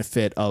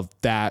benefit of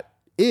that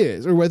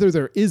is, or whether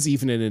there is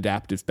even an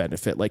adaptive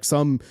benefit. Like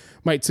some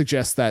might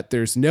suggest that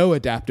there's no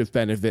adaptive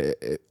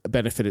benefit.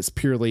 It's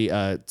purely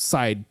a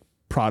side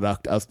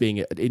product of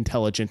being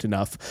intelligent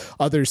enough.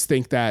 Others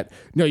think that,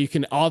 no, you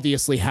can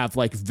obviously have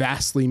like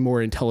vastly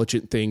more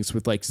intelligent things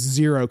with like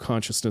zero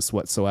consciousness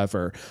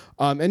whatsoever.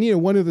 And, you know,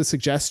 one of the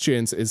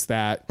suggestions is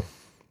that,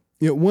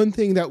 you know, one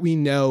thing that we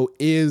know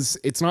is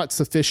it's not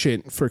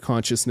sufficient for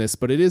consciousness,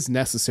 but it is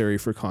necessary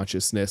for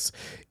consciousness,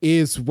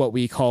 is what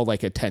we call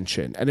like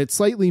attention. And it's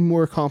slightly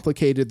more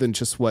complicated than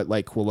just what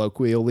like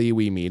colloquially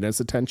we mean as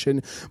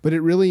attention, but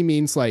it really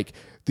means like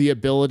the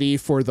ability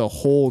for the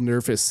whole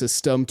nervous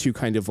system to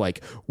kind of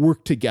like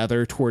work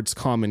together towards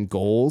common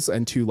goals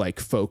and to like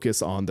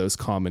focus on those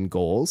common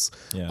goals.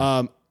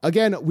 Yeah.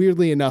 Again,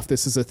 weirdly enough,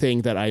 this is a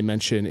thing that I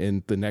mention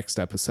in the next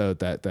episode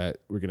that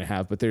we're going to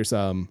have, but there's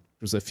a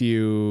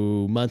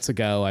few months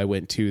ago, I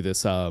went to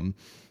this, the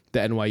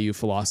NYU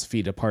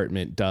philosophy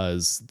department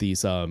does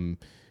these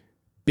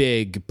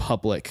big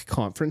public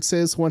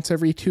conferences once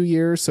every 2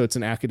 years. So it's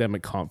an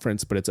academic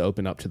conference, but it's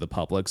open up to the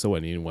public. So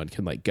anyone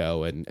can like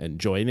go and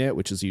join it,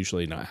 which is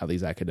usually not how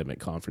these academic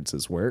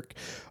conferences work.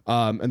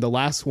 And the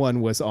last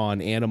one was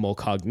on animal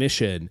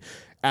cognition.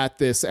 At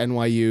this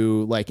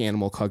NYU like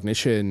animal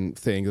cognition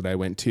thing that I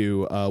went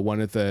to,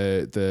 one of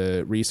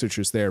the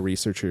researchers there,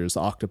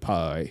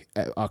 octopodes,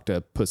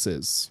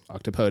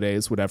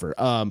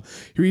 whatever.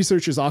 He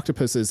researches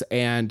octopuses,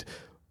 and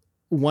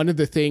one of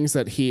the things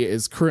that he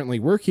is currently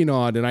working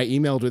on, and I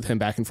emailed with him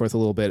back and forth a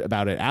little bit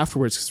about it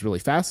afterwards because it's really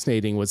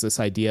fascinating, was this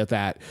idea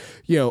that,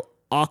 you know,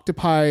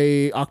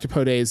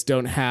 octopodes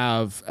don't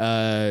have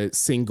a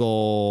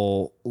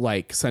single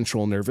like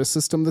central nervous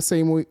system the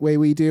same way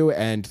we do,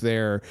 and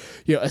they're,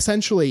 you know,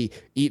 essentially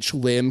each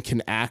limb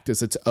can act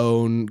as its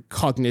own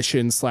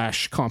cognition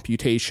 /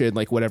 computation,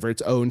 like whatever,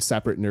 its own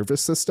separate nervous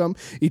system.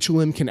 Each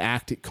limb can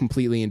act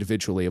completely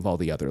individually of all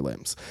the other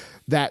limbs.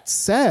 That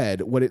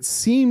said, what it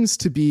seems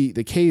to be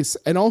the case,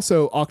 and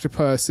also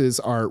octopuses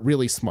are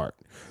really smart.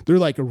 They're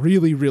like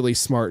really, really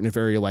smart in a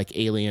very like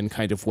alien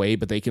kind of way,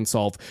 but they can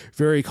solve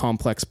very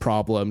complex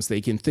problems. They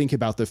can think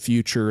about the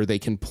future. They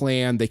can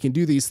plan. They can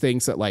do these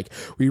things that like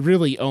we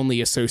really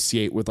only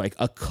associate with like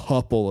a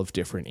couple of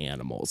different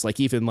animals. Like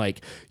even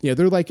like, you know,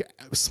 they're like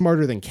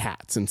smarter than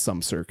cats in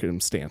some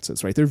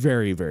circumstances, right? They're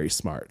very, very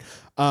smart.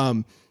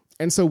 And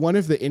so one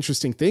of the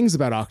interesting things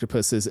about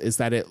octopuses is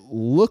that it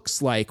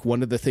looks like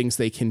one of the things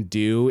they can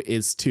do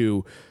is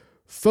to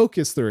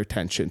focus their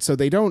attention. So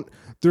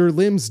their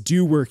limbs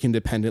do work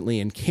independently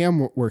and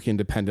can work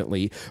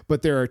independently,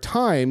 but there are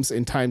times,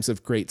 in times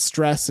of great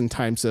stress, in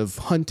times of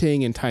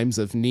hunting, in times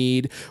of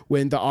need,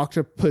 when the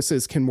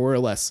octopuses can more or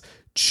less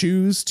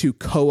choose to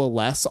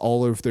coalesce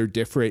all of their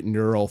different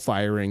neural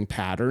firing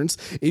patterns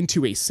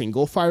into a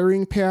single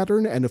firing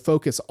pattern and to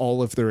focus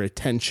all of their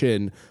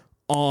attention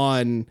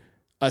on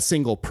a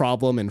single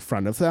problem in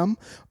front of them,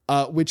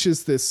 which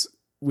is this,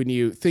 when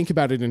you think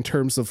about it in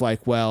terms of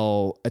like,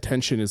 well,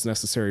 attention is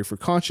necessary for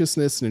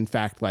consciousness. And in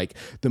fact, like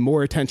the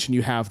more attention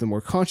you have, the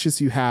more conscious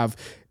you have,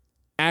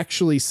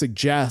 actually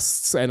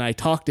suggests, and I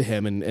talked to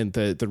him and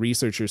the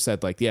researcher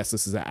said like, yes,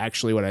 this is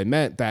actually what I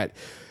meant, that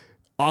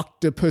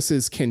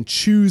octopuses can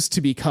choose to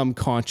become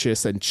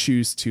conscious and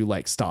choose to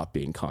like stop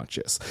being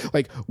conscious.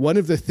 Like one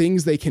of the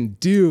things they can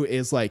do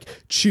is like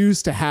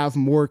choose to have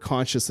more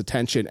conscious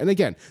attention. And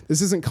again,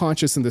 this isn't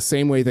conscious in the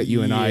same way that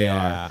you and I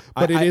are,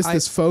 but it is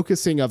this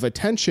focusing of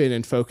attention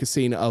and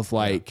focusing of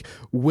like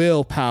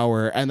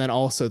willpower, and then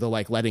also the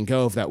like letting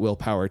go of that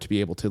willpower to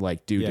be able to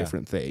like do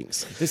different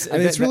things.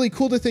 It's really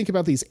cool to think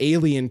about these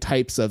alien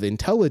types of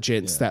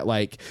intelligence that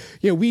like,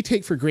 you know, we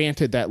take for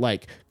granted that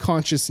like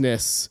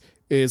consciousness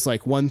is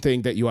like one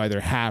thing that you either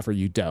have or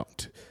you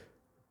don't.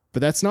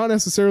 But that's not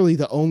necessarily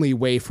the only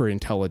way for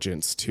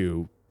intelligence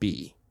to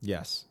be.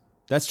 Yes,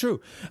 that's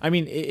true. I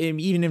mean,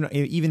 even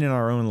in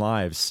our own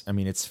lives, I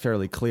mean, it's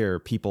fairly clear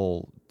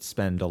people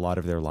spend a lot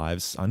of their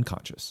lives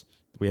unconscious.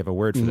 We have a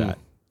word for that.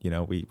 You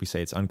know, we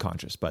say it's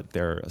unconscious, but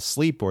they're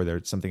asleep or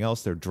they're something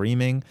else. They're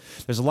dreaming.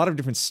 There's a lot of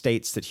different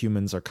states that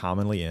humans are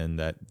commonly in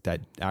that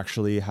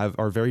actually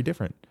are very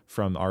different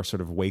from our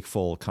sort of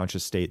wakeful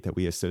conscious state that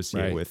we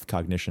associate with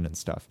cognition and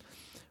stuff.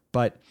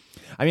 But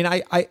I mean,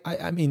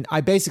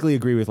 I basically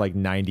agree with like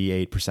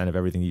 98% of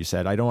everything you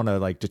said. I don't want to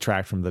like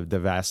detract from the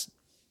vast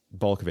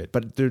bulk of it,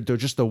 but they're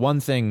just the one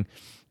thing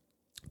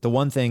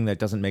that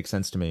doesn't make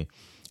sense to me.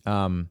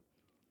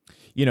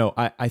 You know,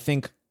 I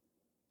think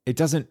it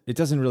doesn't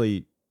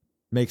really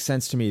make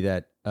sense to me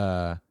that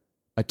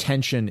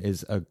attention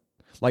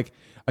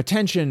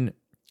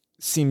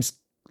seems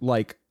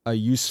like a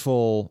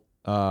useful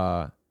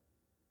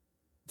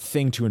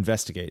thing to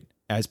investigate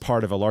as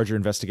part of a larger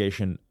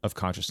investigation of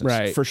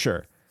consciousness, for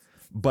sure.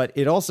 But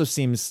it also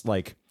seems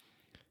like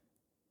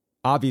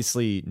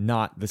obviously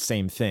not the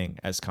same thing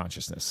as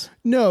consciousness.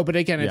 No, but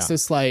again, it's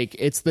this like,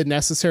 it's the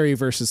necessary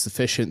versus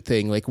sufficient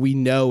thing. Like we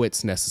know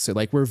it's necessary.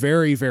 Like we're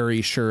very,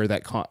 very sure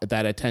that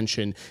that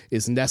attention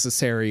is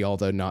necessary,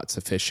 although not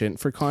sufficient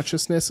for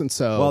consciousness. And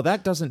so, well,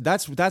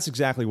 that's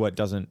exactly what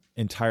doesn't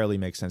entirely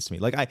make sense to me.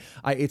 Like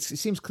it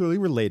seems clearly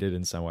related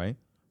in some way,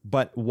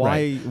 but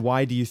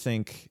why do you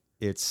think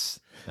it's,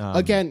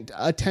 again,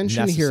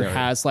 attention necessary here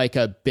has like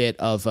a bit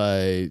of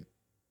a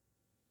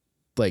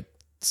like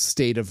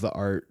state of the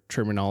art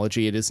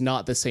terminology. It is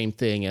not the same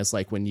thing as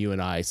like when you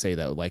and I say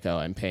that, like, oh,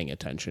 I'm paying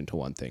attention to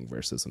one thing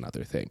versus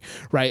another thing,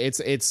 right?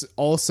 It's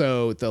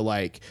also the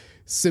like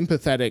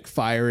sympathetic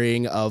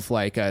firing of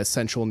like a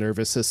central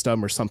nervous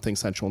system or something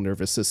central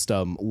nervous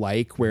system,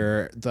 like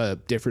where the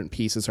different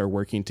pieces are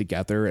working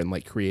together and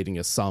like creating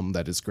a sum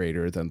that is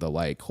greater than the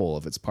like whole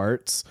of its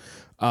parts.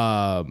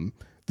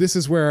 This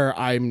is where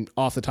I'm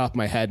off the top of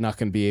my head not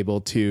going to be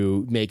able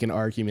to make an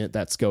argument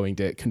that's going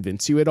to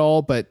convince you at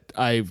all. But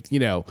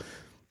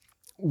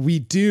we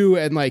do,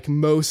 and like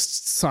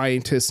most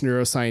scientists,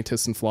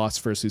 neuroscientists, and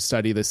philosophers who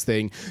study this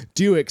thing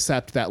do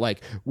accept that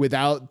like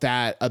without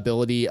that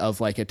ability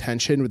of like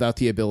attention, without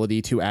the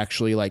ability to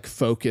actually like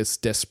focus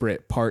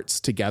disparate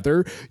parts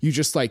together, you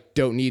just like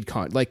don't need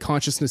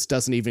consciousness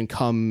doesn't even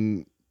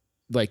come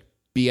like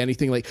be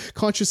anything. Like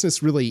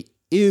consciousness really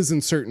is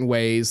in certain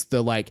ways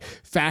the like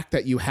fact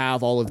that you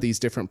have all of these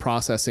different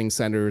processing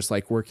centers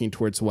like working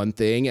towards one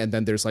thing, and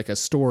then there's like a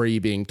story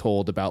being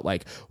told about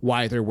like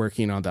why they're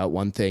working on that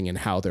one thing and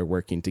how they're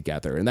working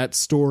together. And that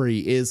story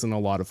is in a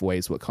lot of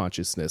ways what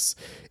consciousness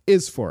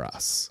is for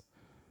us,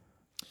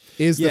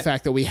 is the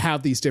fact that we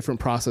have these different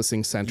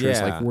processing centers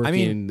like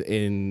working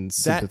in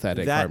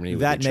sympathetic harmony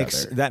with each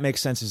other. That makes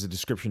sense as a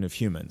description of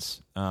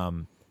humans,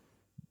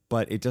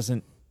 but it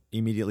doesn't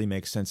immediately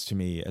make sense to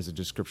me as a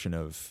description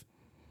of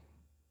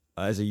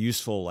as a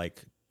useful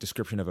like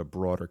description of a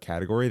broader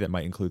category that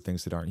might include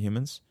things that aren't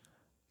humans.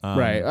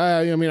 Right.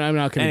 I mean, I'm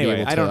not going to be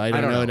able to. I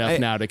don't know enough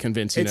now to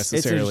convince you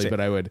necessarily, but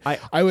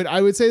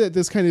I would say that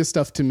this kind of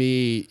stuff to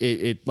me,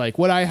 it like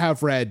what I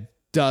have read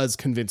does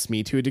convince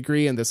me to a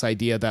degree, and this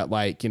idea that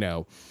like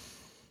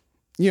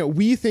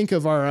we think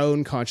of our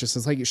own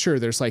consciousness like, sure,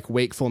 there's like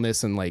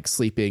wakefulness and like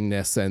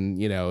sleepingness,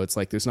 and it's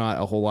like there's not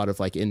a whole lot of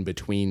like in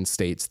between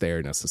states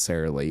there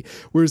necessarily.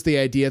 Whereas the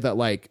idea that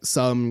like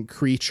some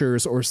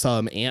creatures or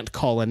some ant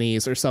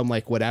colonies or some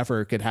like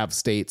whatever could have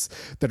states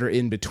that are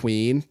in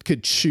between,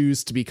 could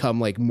choose to become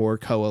like more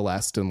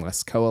coalesced and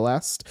less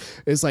coalesced,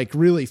 is like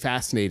really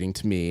fascinating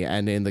to me.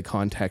 And in the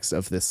context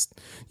of this,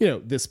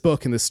 this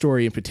book and the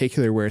story in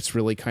particular, where it's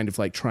really kind of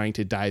like trying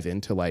to dive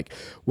into like,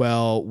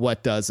 well,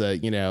 what does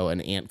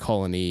an ant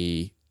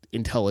colony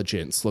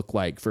intelligence look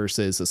like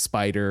versus a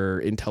spider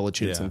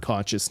intelligence and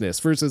consciousness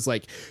versus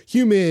like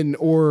human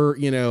or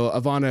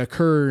Ivana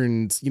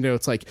Kearns,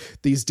 it's like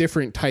these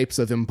different types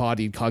of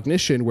embodied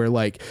cognition where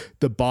like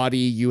the body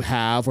you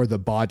have or the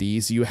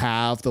bodies you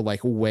have, the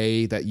like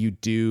way that you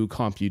do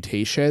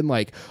computation,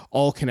 like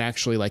all can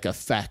actually like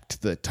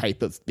affect the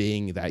type of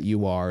being that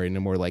you are in a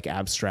more like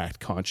abstract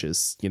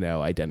conscious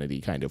identity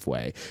kind of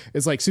way.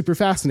 It's like super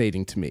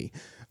fascinating to me.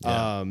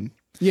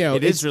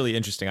 It is really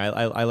interesting.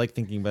 I like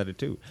thinking about it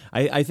too.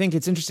 I think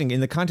it's interesting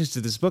in the context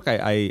of this book.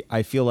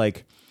 I feel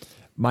like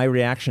my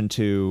reaction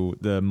to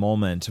the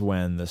moment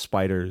when the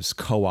spiders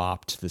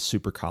co-opt the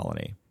super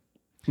colony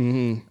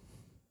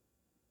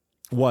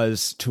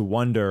was to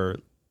wonder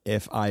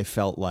if I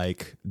felt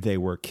like they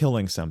were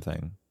killing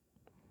something,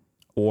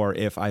 or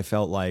if I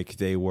felt like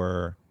they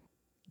were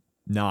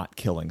not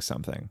killing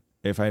something.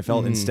 If I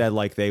felt instead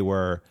like they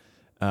were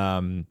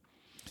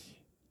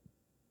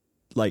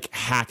like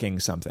hacking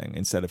something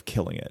instead of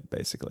killing it,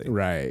 basically.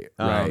 Right.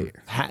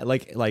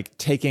 Like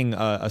taking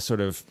a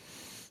sort of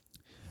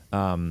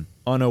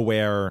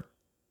unaware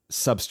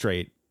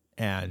substrate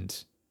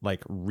and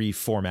like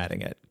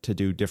reformatting it to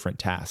do different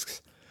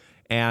tasks.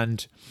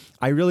 And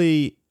I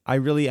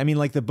mean,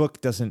 like the book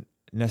doesn't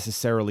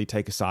necessarily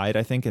take a side,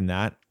 I think, in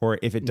that, or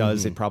if it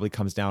does, it probably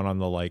comes down on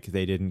the like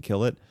they didn't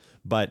kill it,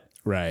 but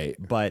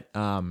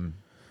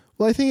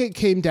well, I think it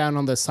came down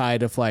on the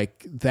side of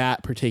like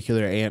that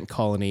particular ant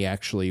colony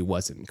actually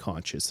wasn't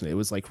conscious, and it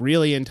was like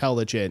really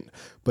intelligent,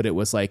 but it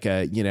was like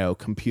a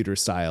computer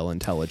style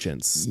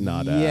intelligence,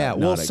 not a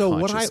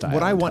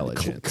what I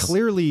want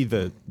clearly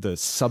the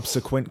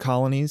subsequent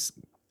colonies.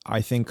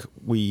 I think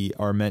we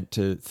are meant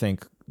to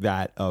think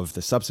that of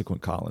the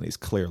subsequent colonies,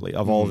 clearly,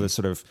 of all the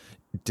sort of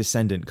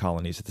descendant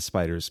colonies that the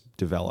spiders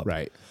develop.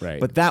 Right.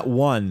 But that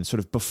one sort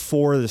of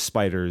before the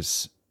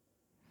spiders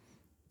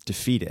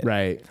defeat it.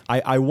 Right.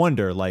 I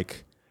wonder,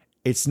 like,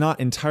 it's not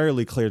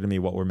entirely clear to me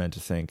what we're meant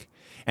to think.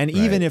 And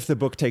even if the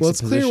book takes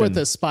it's clear what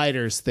the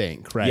spiders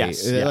think, right?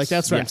 Yes, like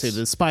that's what I'm saying.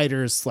 The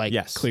spiders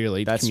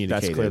clearly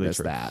communicated clearly as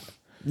true. that.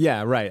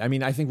 Yeah, right. I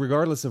mean, I think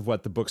regardless of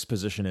what the book's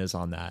position is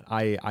on that,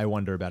 I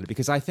wonder about it,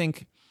 because I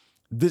think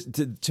this,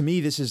 to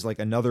me, this is like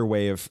another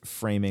way of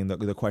framing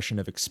the question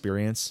of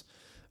experience.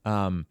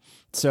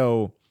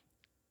 So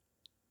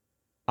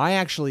I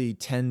actually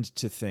tend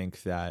to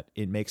think that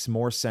it makes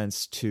more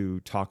sense to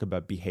talk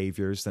about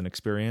behaviors than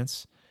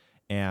experience.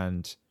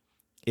 And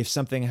if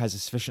something has a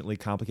sufficiently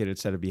complicated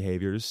set of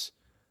behaviors,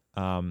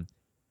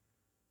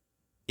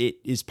 it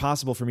is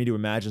possible for me to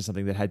imagine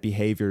something that had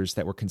behaviors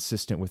that were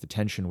consistent with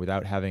attention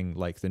without having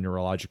like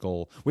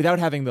without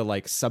having the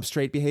like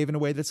substrate behave in a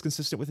way that's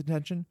consistent with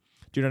attention.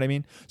 Do you know what I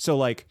mean? So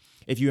like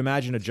if you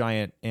imagine a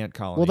giant ant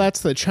colony. Well,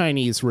 that's the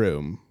Chinese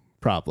room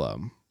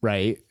problem,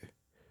 right?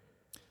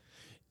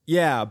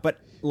 Yeah, but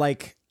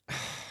like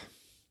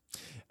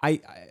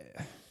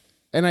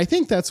And I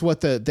think that's what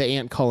the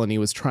ant colony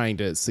was trying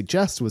to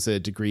suggest, was a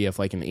degree of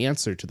like an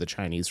answer to the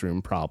Chinese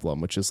room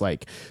problem, which is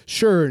like,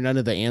 sure, none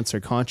of the ants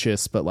are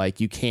conscious, but like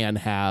you can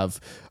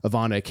have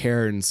Ivana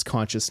Cairn's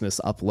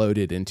consciousness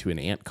uploaded into an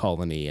ant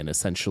colony, and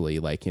essentially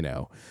like, you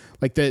know,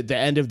 like the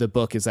end of the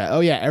book is that, oh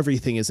yeah,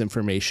 everything is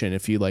information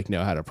if you like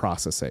know how to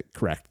process it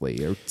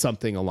correctly, or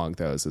something along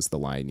those is the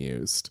line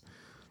used.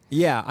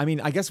 Yeah, I mean,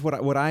 I guess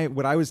what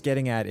I was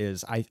getting at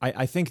is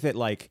I think that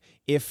like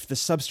if the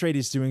substrate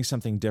is doing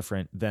something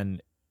different, then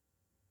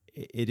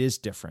it is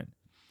different.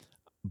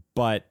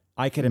 But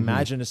I could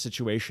imagine a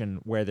situation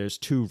where there's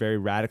two very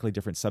radically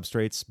different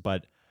substrates,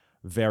 but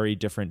very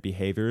different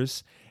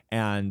behaviors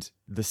and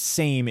the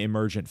same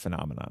emergent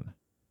phenomenon.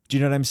 Do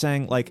you know what I'm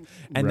saying? Like,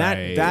 and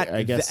right. that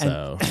I guess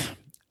so.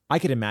 I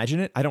could imagine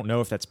it. I don't know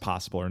if that's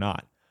possible or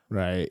not.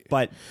 Right.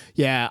 But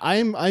yeah,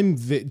 I'm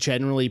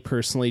generally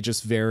personally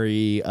just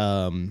very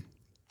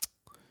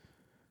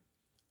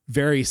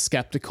very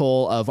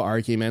skeptical of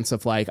arguments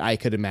of like, I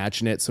could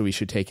imagine it, so we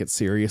should take it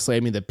seriously. I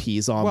mean, the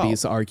pea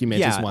zombies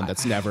argument is one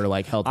that's never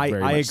like held very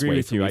much I agree sway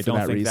with you. I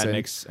don't think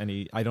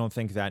reason. I don't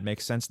think that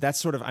makes sense. That's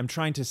sort of, I'm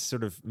trying to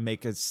sort of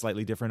make a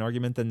slightly different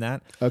argument than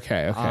that.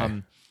 Okay.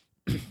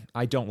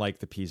 I don't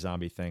like the pea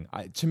zombie thing.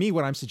 To me,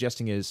 what I'm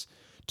suggesting is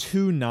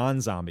two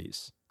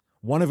non-zombies,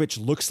 one of which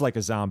looks like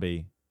a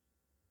zombie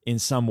in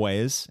some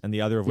ways, and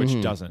the other of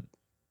which doesn't.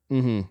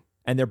 And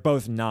they're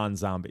both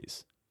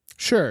non-zombies.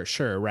 Sure.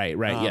 Right.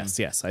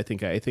 Yes. I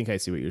think I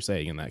see what you're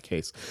saying in that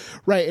case.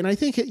 Right. And I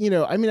think, you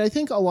know, I mean, I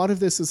think a lot of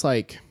this is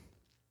like,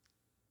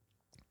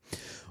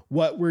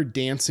 what we're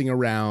dancing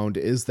around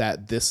is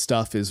that this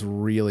stuff is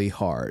really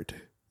hard.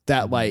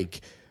 That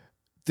like,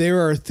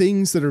 there are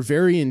things that are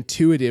very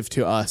intuitive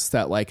to us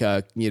that like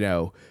you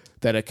know,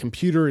 that a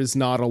computer is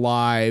not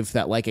alive,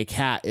 that like a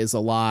cat is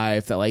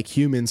alive, that like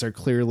humans are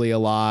clearly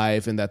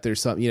alive, and that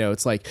there's some, you know,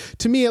 it's like,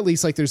 to me at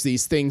least, like there's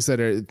these things that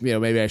are, you know,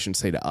 maybe I shouldn't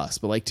say to us,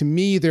 but like to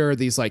me, there are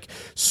these like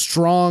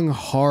strong,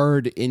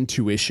 hard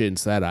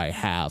intuitions that I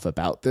have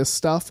about this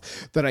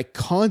stuff that I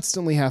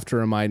constantly have to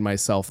remind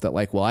myself that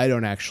like, well, I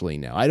don't actually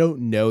know. I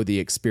don't know the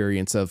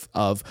experience of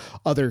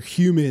other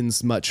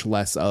humans, much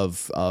less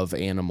of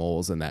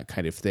animals and that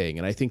kind of thing.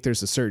 And I think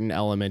there's a certain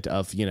element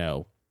of, you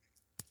know,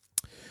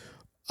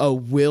 a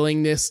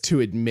willingness to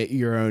admit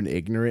your own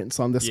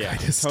ignorance on this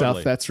kind of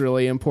stuff that's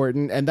really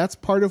important. And that's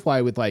part of why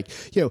with like,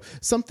 you know,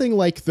 something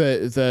like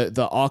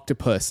the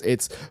octopus,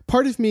 it's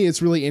part of me is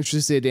really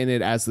interested in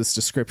it as this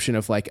description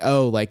of like,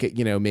 oh, like,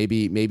 you know,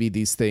 maybe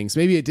these things,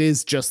 maybe it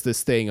is just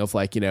this thing of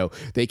like, you know,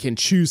 they can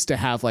choose to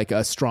have like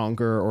a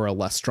stronger or a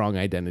less strong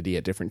identity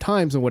at different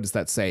times. And what does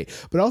that say?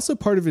 But also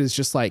part of it is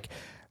just like,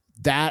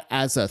 that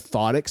as a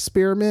thought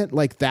experiment,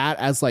 like that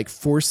as like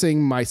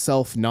forcing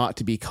myself not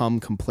to become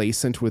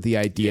complacent with the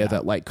idea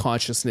that like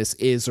consciousness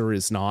is or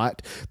is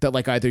not, that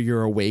like either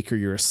you're awake or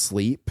you're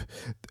asleep,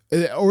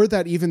 or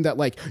that even that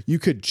like you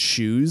could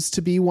choose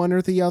to be one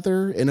or the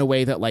other in a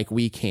way that like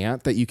we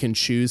can't, that you can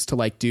choose to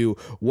like do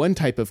one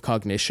type of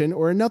cognition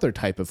or another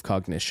type of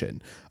cognition.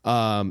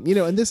 You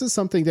know, and this is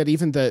something that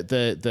even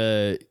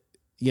the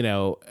you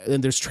know,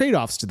 and there's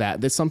trade-offs to that.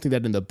 There's something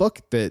that in the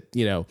book that,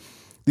 you know,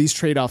 these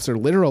trade-offs are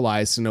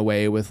literalized in a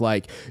way with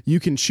like, you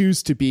can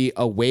choose to be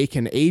awake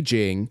and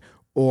aging,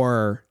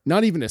 or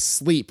not even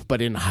asleep,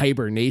 but in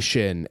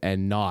hibernation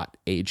and not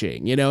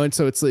aging, you know? And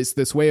so it's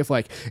this way of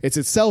like, it's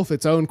itself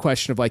its own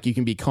question of like, you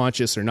can be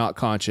conscious or not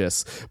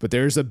conscious, but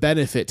there's a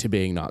benefit to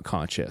being not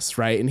conscious,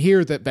 right? And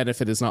here that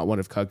benefit is not one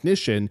of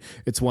cognition.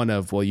 It's one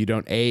of, well, you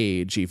don't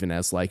age even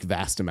as like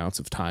vast amounts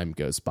of time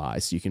goes by.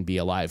 So you can be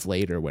alive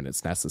later when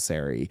it's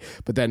necessary.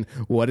 But then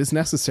what does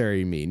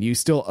necessary mean? You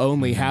still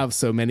only have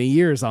so many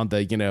years on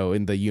the, you know,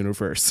 in the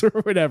universe or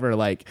whatever,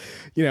 like,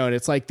 you know, and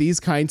it's like these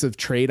kinds of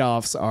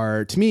trade-offs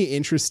are to me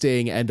interesting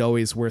and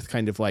always worth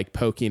kind of like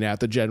poking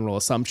at the general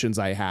assumptions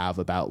I have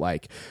about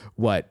like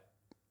what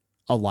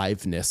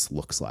aliveness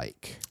looks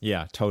like.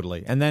 Yeah,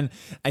 totally. And then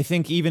I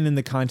think even in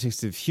the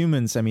context of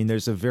humans, I mean,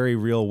 there's a very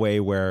real way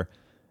where,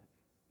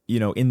 you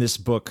know, in this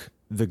book,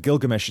 the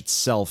Gilgamesh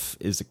itself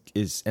is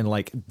and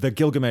like the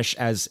Gilgamesh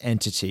as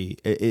entity,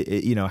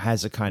 it you know,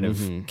 has a kind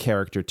of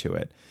character to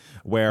it,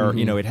 where,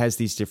 you know, it has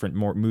these different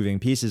more moving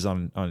pieces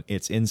on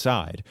its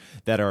inside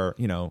that are,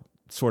 you know,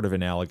 sort of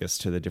analogous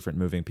to the different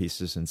moving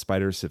pieces in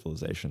Spider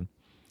Civilization.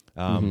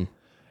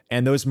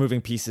 And those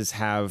moving pieces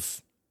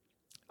have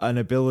an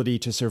ability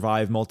to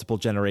survive multiple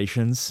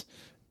generations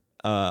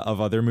of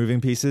other moving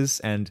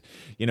pieces. And,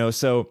 you know,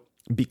 so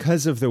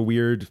because of the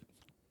weird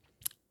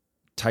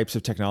types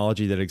of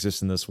technology that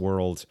exist in this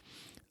world,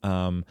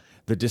 the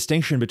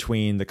distinction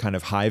between the kind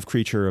of hive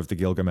creature of the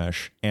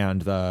Gilgamesh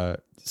and the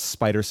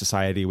spider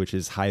society, which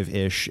is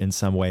hive-ish in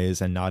some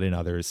ways and not in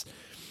others,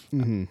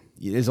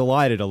 is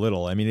elided a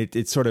little. I mean,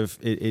 it sort of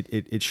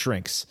it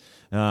shrinks.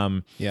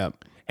 And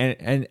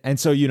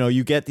so, you know,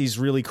 you get these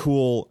really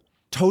cool,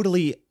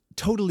 totally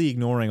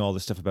ignoring all the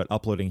stuff about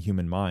uploading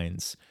human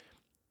minds.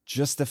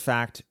 Just the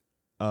fact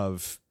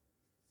of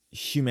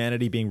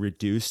humanity being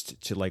reduced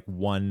to like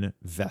one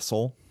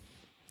vessel.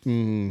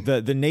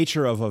 The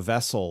nature of a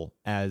vessel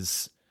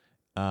as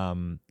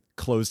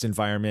closed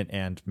environment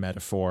and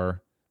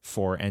metaphor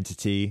for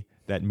entity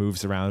that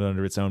moves around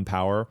under its own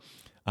power,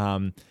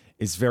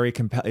 is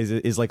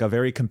like a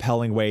very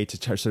compelling way to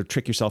sort of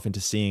trick yourself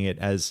into seeing it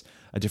as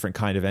a different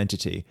kind of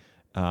entity,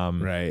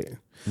 right?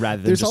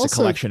 Rather than just a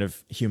collection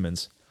of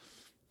humans.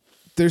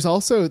 There's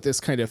also this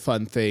kind of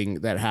fun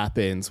thing that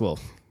happens. Well,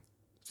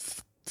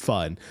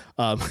 fun.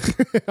 I'll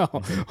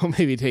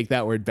maybe take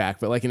that word back,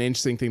 but like an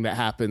interesting thing that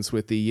happens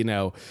with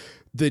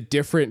the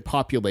different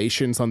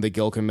populations on the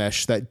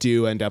Gilgamesh that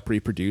do end up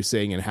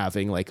reproducing and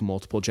having like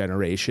multiple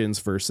generations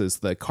versus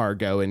the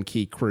cargo and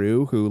key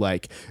crew who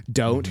like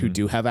don't, who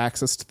do have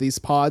access to these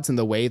pods, and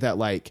the way that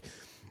like,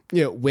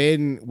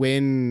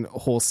 when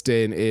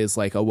Holston is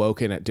like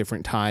awoken at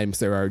different times,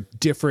 there are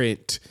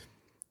different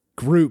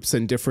groups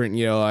and different,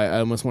 I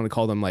almost want to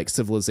call them like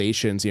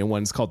civilizations.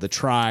 One's called the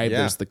tribe.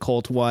 There's the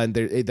cult one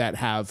that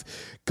have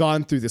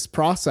gone through this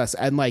process,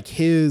 and like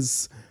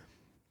his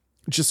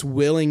just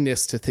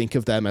willingness to think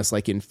of them as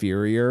like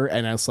inferior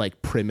and as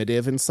like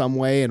primitive in some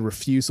way, and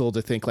refusal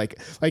to think like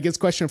it's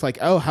question of like,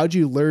 oh, how'd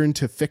you learn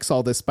to fix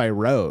all this by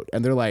rote?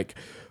 And they're like,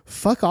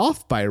 fuck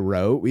off by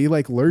rote. We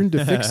like learned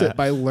to fix it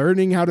by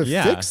learning how to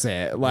fix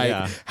it.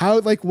 Like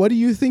how, like, what do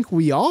you think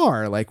we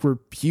are? Like, we're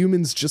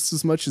humans just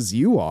as much as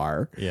you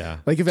are. Yeah.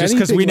 Like if just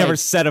because we never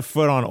set a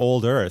foot on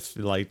old Earth,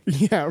 like,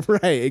 yeah,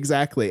 right.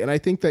 Exactly. And I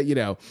think that,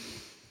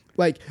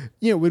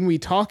 when we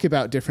talk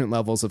about different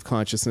levels of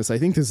consciousness, I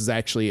think this is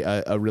actually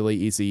a really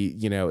easy,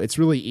 it's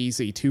really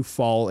easy to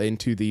fall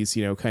into these,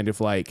 kind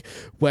of like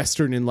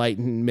Western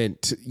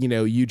Enlightenment,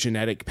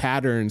 eugenetic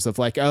patterns of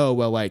like, oh,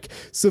 well, like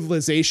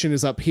civilization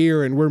is up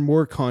here and we're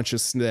more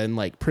conscious than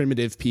like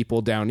primitive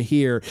people down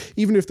here.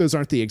 Even if those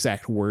aren't the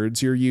exact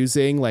words you're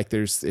using, like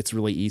it's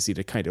really easy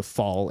to kind of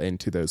fall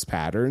into those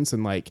patterns.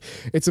 And like,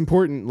 it's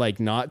important like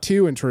not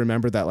to, and to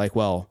remember that like,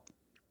 well,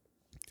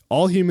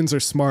 all humans are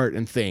smart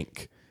and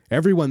think.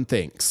 Everyone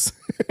thinks,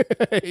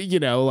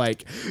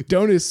 like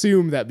don't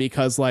assume that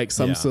because like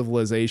some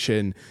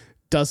civilization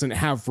doesn't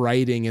have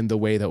writing in the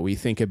way that we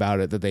think about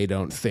it, that they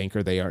don't think,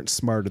 or they aren't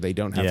smart, or they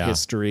don't have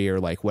history, or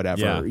like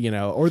whatever,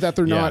 or that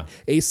they're not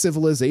a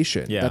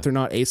civilization, that they're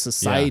not a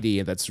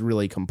society that's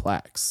really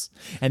complex.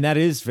 And that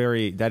is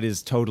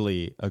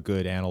totally a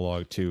good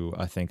analog to,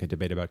 I think, a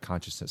debate about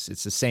consciousness.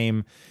 It's the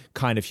same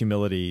kind of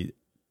humility.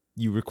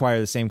 You require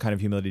the same kind of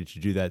humility to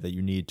do that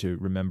you need to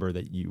remember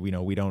that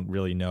we don't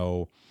really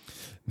know.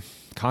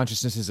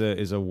 Consciousness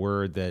is a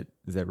word that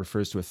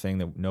refers to a thing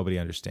that nobody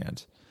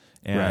understands,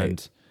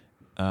 and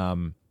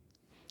and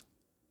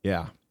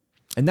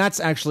that's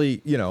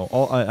actually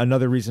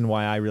another reason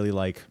why I really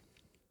like.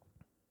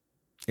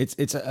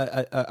 It's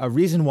a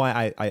reason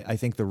why I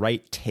think the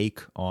right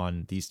take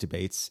on these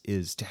debates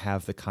is to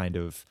have the kind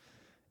of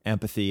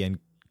empathy and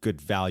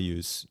good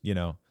values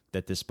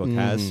that this book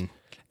has.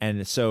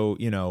 And so,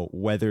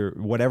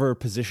 whatever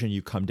position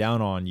you come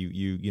down on,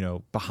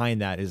 you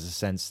behind that is a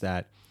sense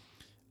that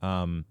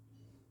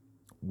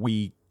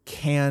we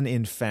can,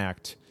 in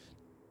fact,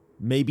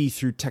 maybe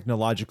through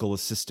technological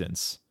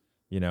assistance,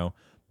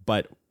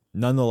 but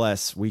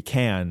nonetheless, we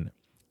can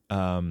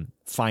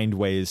find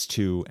ways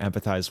to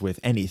empathize with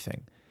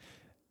anything.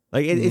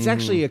 Like it's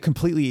actually a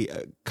completely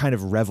kind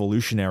of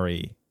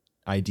revolutionary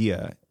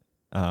idea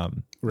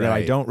that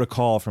I don't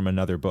recall from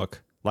another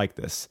book like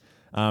this.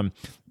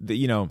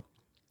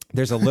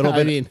 There's a little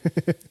bit.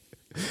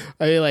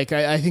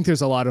 I think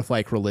there's a lot of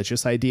like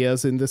religious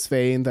ideas in this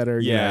vein that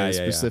are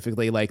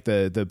specifically like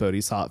the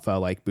bodhisattva,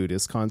 like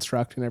Buddhist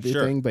construct and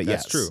everything. Sure, but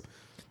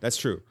that's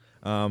true.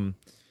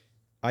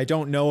 I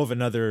don't know of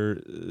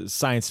another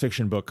science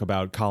fiction book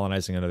about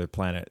colonizing another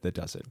planet that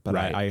does it, but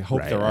I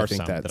hope there are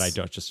some that I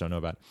just don't know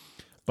about.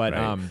 But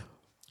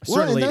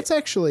certainly, and that's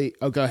actually.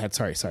 Oh, go ahead.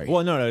 Sorry.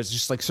 Well, no. It's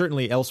just like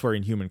certainly elsewhere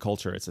in human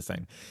culture, it's a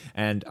thing,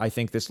 and I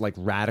think this like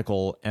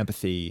radical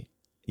empathy,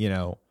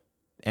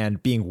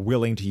 and being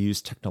willing to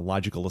use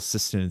technological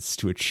assistance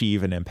to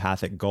achieve an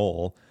empathic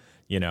goal,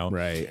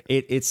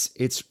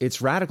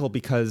 it's radical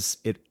because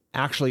it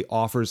actually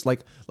offers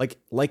like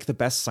the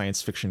best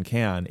science fiction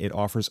can. It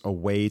offers a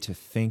way to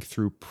think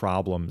through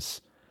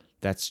problems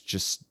that's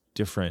just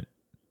different.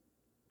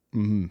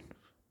 Mm-hmm.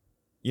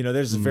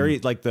 There's very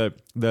like the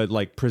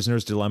like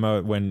prisoner's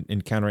dilemma when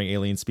encountering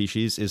alien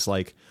species is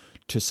like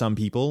to some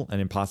people an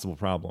impossible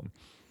problem,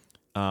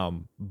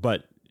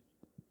 but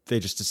they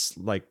just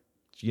like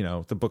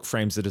the book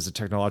frames it as a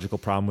technological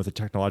problem with a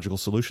technological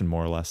solution,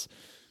 more or less.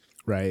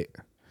 Right.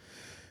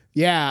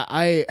 Yeah,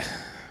 it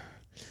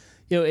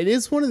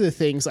is one of the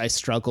things I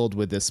struggled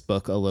with this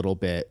book a little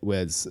bit,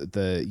 was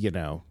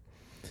the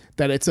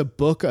that it's a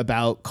book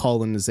about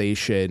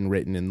colonization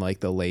written in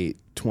like the late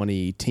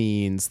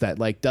 2010s that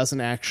like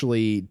doesn't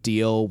actually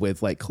deal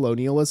with like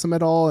colonialism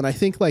at all. And I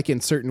think like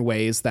in certain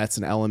ways that's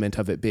an element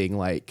of it being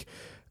like,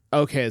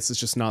 okay, this is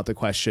just not the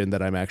question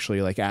that I'm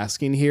actually like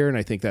asking here. And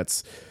I think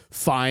that's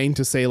fine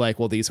to say like,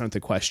 well, these aren't the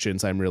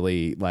questions I'm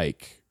really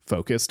like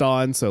focused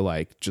on. So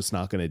like just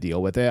not going to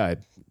deal with it.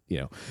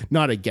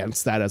 Not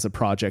against that as a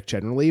project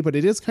generally, but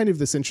it is kind of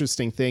this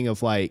interesting thing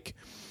of like,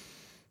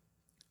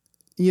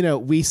 you know,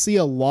 we see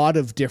a lot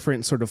of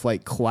different sort of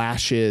like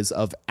clashes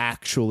of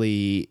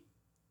actually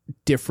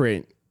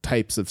different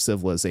types of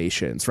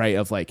civilizations, right?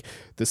 Of like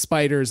the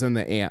spiders and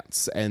the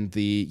ants and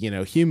the, you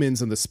know,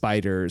 humans and the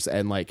spiders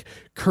and like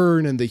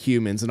Kern and the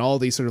humans and all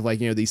these sort of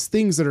like, you know, these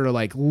things that are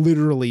like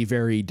literally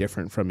very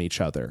different from each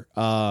other.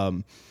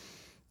 And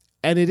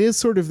it is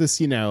sort of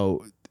this, you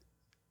know,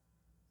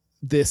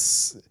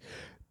 this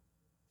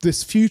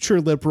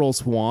future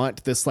liberals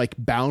want, this like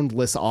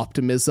boundless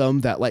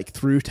optimism that like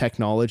through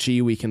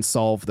technology we can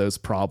solve those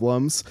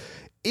problems,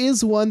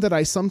 is one that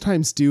I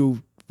sometimes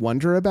do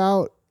wonder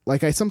about.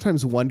 Like, I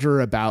sometimes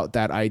wonder about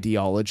that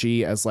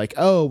ideology as like,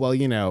 oh, well,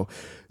 you know,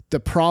 the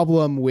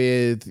problem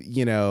with,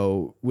 you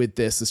know, with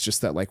this is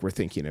just that like we're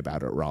thinking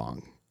about it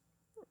wrong.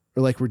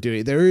 Or like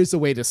there is a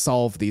way to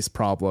solve these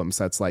problems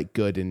that's like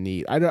good and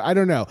neat. I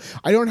don't know.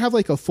 I don't have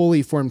like a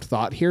fully formed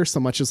thought here so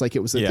much as like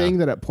it was a thing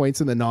that at points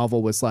in the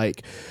novel was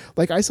like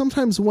I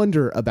sometimes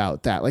wonder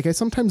about that. Like I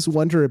sometimes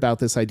wonder about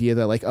this idea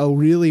that like, oh,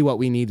 really what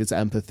we need is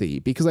empathy,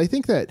 because I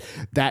think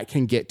that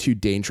can get to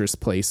dangerous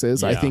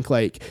places. I think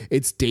like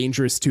it's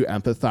dangerous to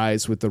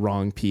empathize with the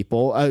wrong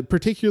people.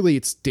 Particularly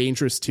it's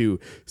dangerous to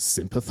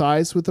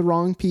sympathize with the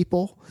wrong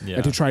people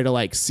and to try to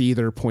like see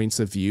their points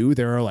of view.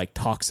 There are like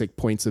toxic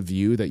points of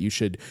view that you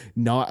should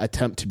not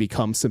attempt to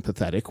become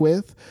sympathetic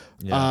with.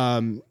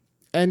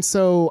 And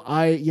so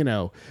you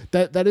know,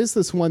 that is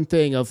this one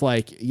thing of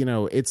like, you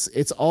know,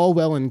 it's all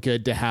well and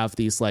good to have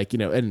these like, you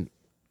know, and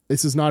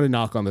this is not a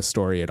knock on the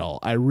story at all.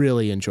 I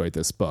really enjoyed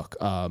this book.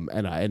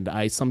 And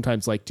I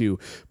sometimes like to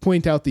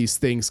point out these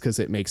things because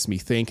it makes me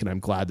think, and I'm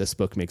glad this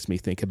book makes me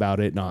think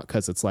about it, not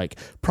because it's like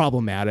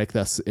problematic,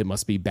 thus it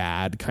must be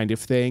bad kind of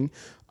thing.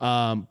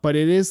 But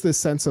it is this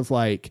sense of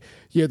like,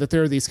 you know, that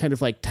there are these kind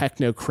of like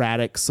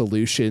technocratic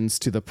solutions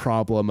to the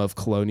problem of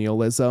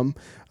colonialism.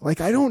 Like,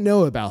 I don't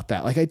know about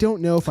that. Like, I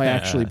don't know if I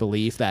actually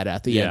believe that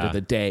at the end of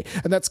the day.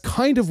 And that's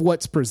kind of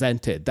what's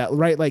presented, that,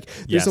 right? Like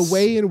there's a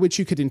way in which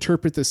you could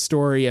interpret this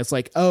story as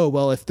like, oh,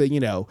 well, if the, you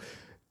know,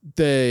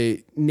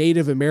 the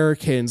Native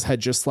Americans had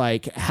just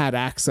like had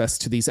access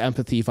to these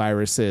empathy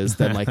viruses,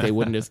 then like they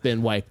wouldn't have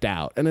been wiped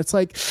out. And it's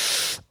like,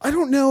 I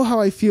don't know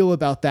how I feel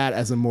about that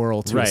as a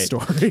moral to a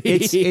story.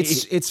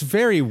 It's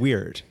very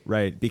weird,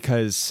 right?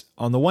 Because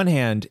on the one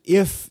hand,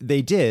 if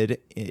they did,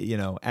 you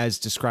know, as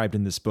described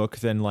in this book,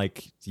 then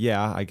like,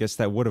 yeah, I guess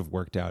that would have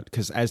worked out.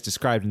 Because as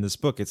described in this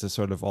book, it's a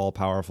sort of all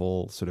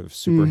powerful, sort of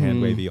super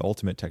hand wavy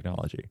ultimate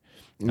technology.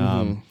 You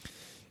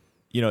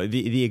know,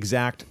 the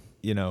exact,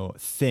 you know,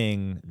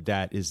 thing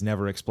that is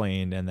never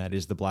explained and that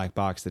is the black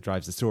box that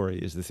drives the story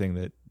is the thing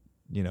that,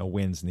 you know,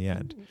 wins in the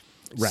end.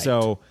 Right.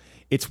 So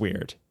it's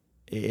weird.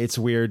 It's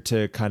weird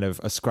to kind of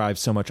ascribe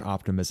so much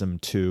optimism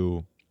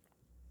to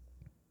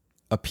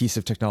a piece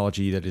of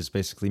technology that is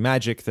basically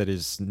magic, that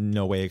is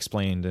no way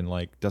explained and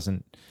like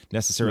doesn't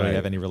necessarily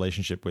have any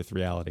relationship with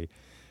reality.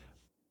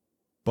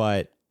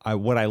 But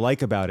what I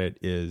like about it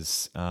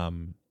is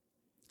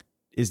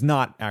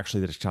not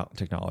actually the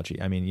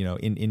technology. I mean, you know,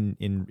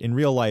 in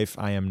real life,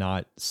 I am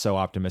not so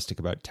optimistic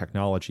about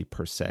technology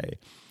per se,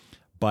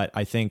 but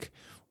I think,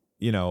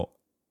 you know,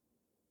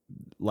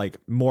 like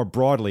more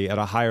broadly at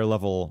a higher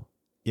level,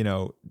 you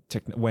know,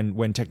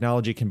 when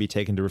technology can be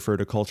taken to refer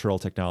to cultural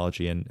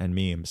technology and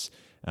memes,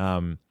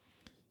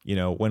 you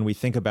know, when we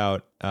think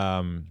about,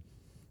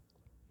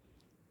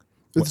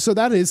 so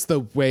that is the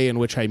way in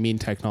which I mean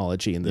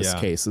technology in this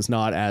case, is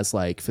not as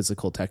like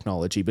physical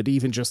technology, but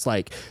even just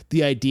like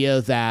the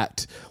idea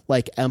that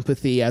like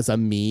empathy as a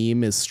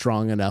meme is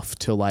strong enough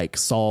to like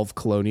solve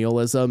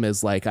colonialism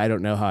is like, I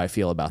don't know how I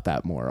feel about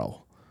that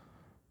moral.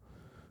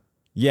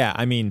 Yeah.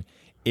 I mean,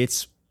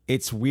 it's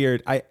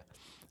weird.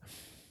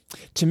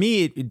 To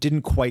me, it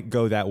didn't quite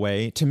go that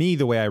way. To me,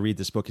 the way I read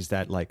this book is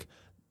that like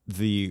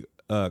the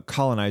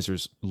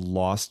colonizers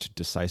lost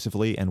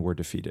decisively and were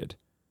defeated.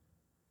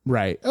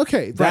 Right.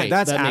 Okay.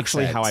 That's that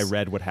actually how I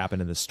read what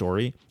happened in the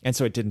story. And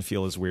so it didn't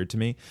feel as weird to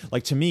me.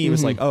 Like to me, it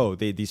was like, oh,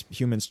 these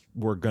humans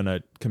were going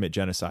to commit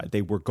genocide.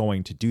 They were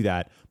going to do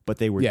that, but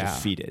they were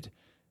defeated.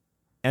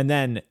 And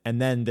then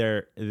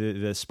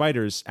the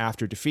spiders,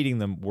 after defeating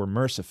them, were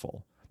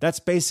merciful. That's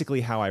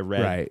basically how I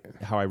read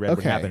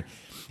what happened.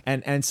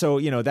 And so,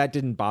 you know, that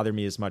didn't bother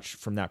me as much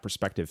from that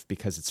perspective,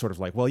 because it's sort of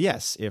like, well,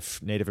 yes, if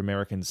Native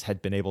Americans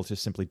had been able to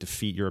simply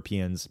defeat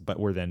Europeans, but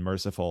were then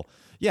merciful.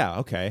 Yeah.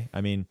 Okay.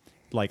 I mean,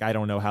 like, I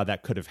don't know how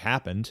that could have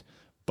happened,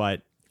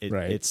 but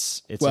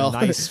it's a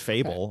nice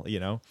fable, you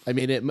know? I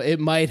mean, it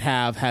might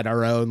have had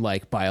our own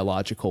like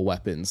biological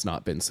weapons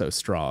not been so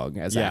strong,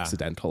 as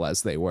accidental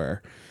as they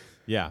were.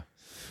 Yeah.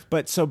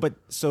 But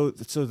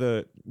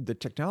the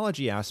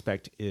technology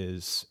aspect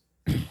is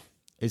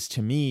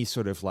to me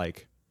sort of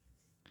like,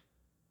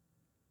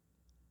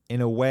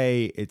 in a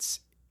way, it's,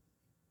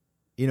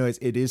 you know,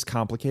 it is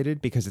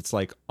complicated, because it's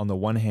like, on the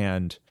one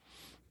hand,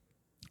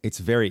 it's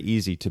very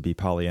easy to be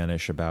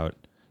Pollyannish about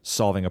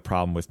solving a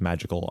problem with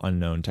magical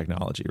unknown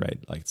technology, right?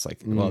 Like it's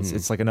like, well,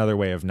 it's like another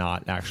way of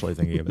not actually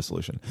thinking of a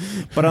solution.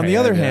 But on the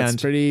other hand,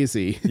 it's pretty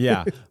easy.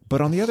 yeah.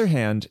 But on the other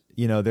hand,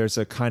 you know, there's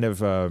a kind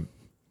of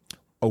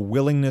a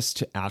willingness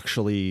to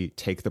actually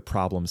take the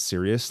problem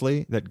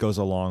seriously that goes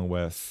along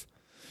with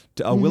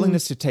a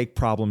willingness to take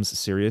problems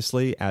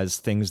seriously as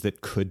things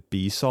that could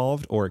be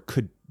solved or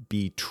could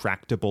be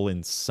tractable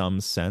in some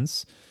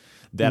sense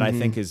that I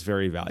think is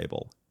very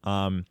valuable.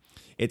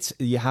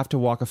 You have to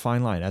walk a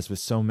fine line, as with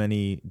so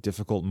many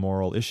difficult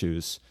moral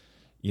issues.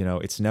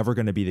 It's never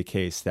going to be the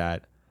case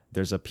that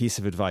there's a piece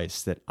of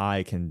advice that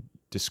I can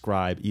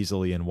describe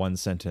easily in one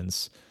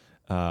sentence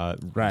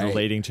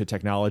relating to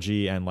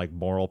technology and like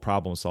moral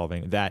problem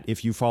solving that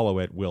if you follow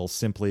it will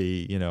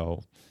simply,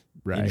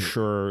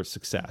 ensure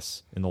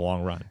success in the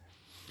long run.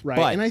 Right.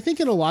 But, and I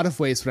think in a lot of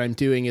ways what I'm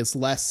doing is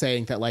less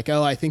saying that like,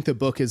 oh, I think the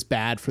book is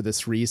bad for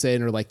this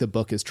reason, or like the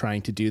book is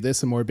trying to do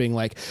this, and more being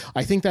like,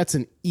 I think that's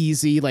an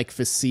easy, like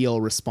facile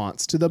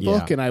response to the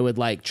book. Yeah. And I would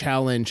like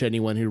challenge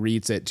anyone who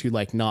reads it to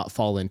like not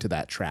fall into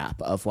that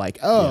trap of like,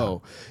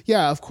 oh,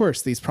 yeah, of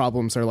course, these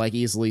problems are like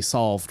easily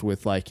solved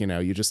with like,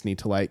 you just need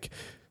to like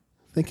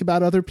think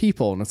about other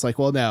people. And it's like,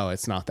 well, no,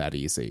 it's not that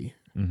easy.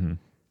 Mm-hmm.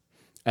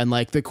 And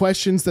like the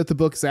questions that the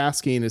book's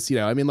asking is,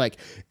 like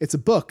it's a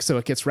book, so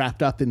it gets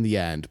wrapped up in the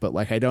end. But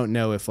like, I don't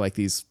know if like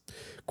these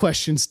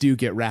questions do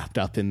get wrapped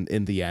up in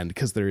the end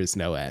because there is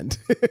no end.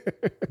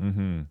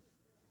 Mm-hmm.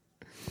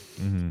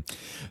 Mm-hmm.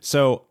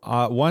 So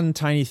one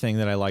tiny thing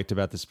that I liked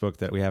about this book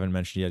that we haven't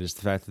mentioned yet is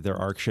the fact that their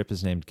arc ship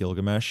is named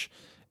Gilgamesh,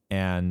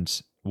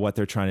 and what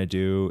they're trying to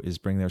do is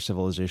bring their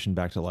civilization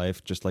back to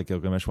life, just like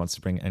Gilgamesh wants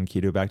to bring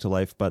Enkidu back to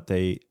life, but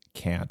they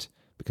can't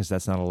because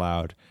that's not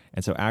allowed.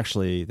 And so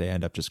actually they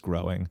end up just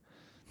growing,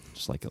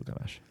 just like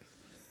Gilgamesh.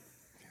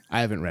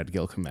 I haven't read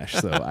Gilgamesh,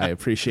 so I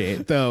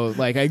appreciate, though,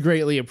 like I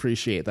greatly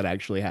appreciate that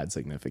actually had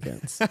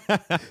significance.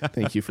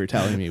 Thank you for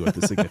telling me what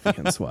the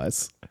significance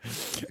was.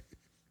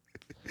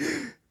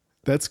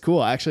 That's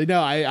cool. Actually,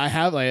 no, I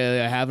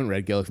haven't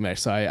read Gilgamesh,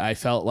 so I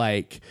felt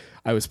like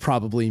I was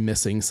probably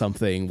missing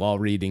something while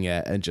reading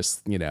it and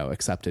just,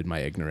 accepted my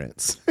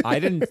ignorance. I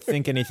didn't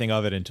think anything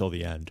of it until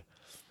the end.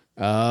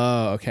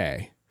 Oh,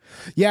 okay.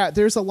 Yeah,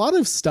 there's a lot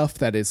of stuff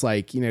that is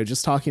like,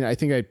 just talking, I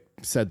think I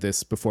said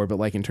this before, but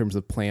like in terms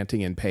of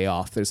planting and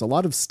payoff, there's a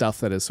lot of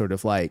stuff that is sort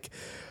of like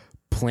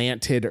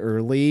planted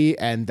early,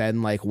 and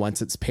then like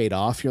once it's paid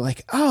off, you're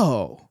like,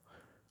 oh,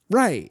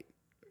 right.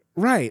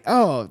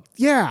 Oh,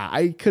 yeah,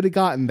 I could have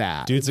gotten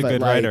that. Dude's a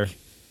good writer.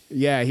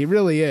 Yeah, he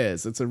really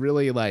is. It's a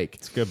really like,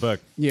 it's a good book.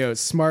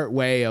 Smart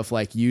way of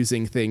like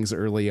using things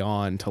early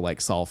on to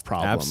like solve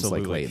problems.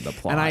 Absolutely. Like late in the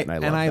plot.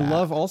 And I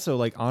love also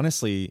like,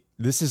 honestly,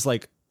 this is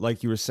like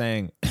you were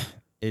saying,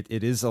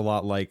 it is a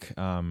lot like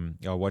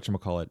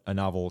whatchamacallit, a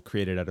novel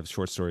created out of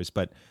short stories,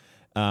 but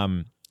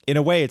in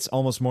a way it's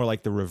almost more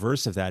like the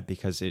reverse of that,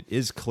 because it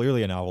is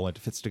clearly a novel and it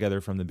fits together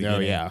from the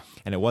beginning. Oh, yeah.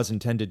 And it was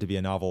intended to be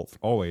a novel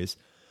always,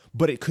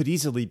 but it could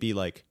easily be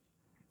like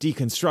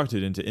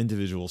deconstructed into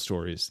individual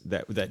stories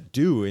that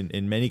do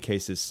in many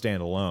cases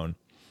stand alone.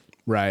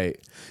 Right.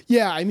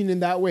 Yeah. I mean,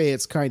 in that way,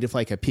 it's kind of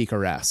like a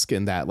picaresque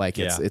in that, like,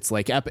 it's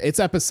like it's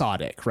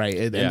episodic, right?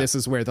 And this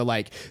is where the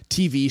like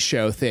TV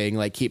show thing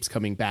like keeps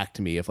coming back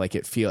to me of like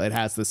it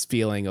has this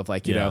feeling of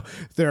like,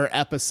 there are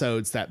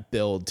episodes that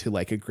build to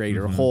like a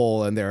greater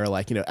whole, and there are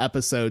like,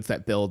 episodes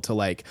that build to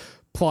like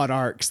plot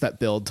arcs that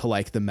build to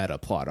like the meta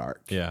plot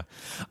arc. Yeah.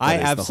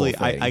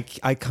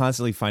 I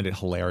constantly find it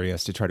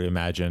hilarious to try to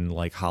imagine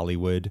like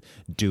Hollywood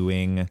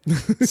doing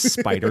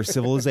spider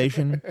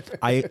civilization.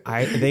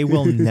 They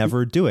will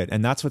never do it.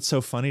 And that's what's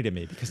so funny to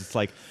me, because it's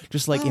like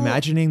just like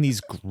imagining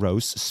these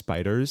gross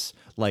spiders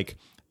like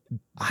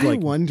I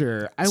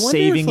wonder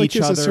saving if, like, each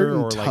there's a other certain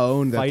or like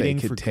tone fighting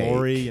that they for could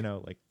glory,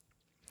 take. like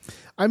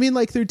I mean,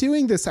 like they're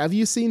doing this. Have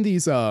you seen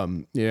these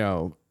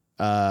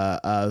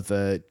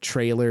the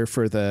trailer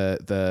for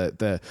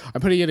the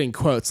I'm putting it in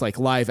quotes, like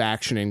live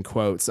action in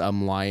quotes,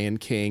 Lion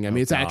King. I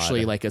mean, it's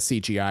actually like a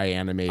CGI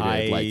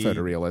animated, like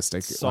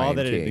photorealistic saw Lion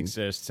that King. it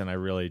exists, and I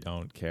really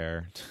don't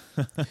care.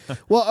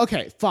 Well,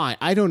 okay, fine.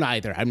 I don't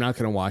either. I'm not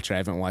going to watch it. I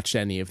haven't watched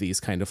any of these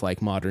kind of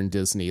like modern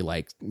Disney,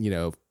 like,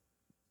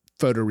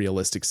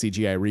 photorealistic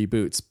CGI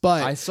reboots,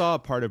 but I saw a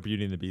part of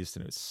Beauty and the Beast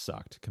and it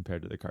sucked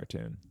compared to the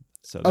cartoon.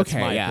 So that's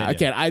my opinion.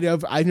 Again,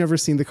 I've never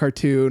seen the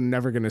cartoon,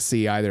 never going to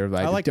see either of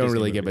them. I like don't Disney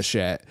really movies. Give a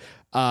shit.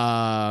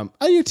 I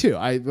do too.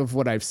 Of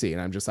what I've seen,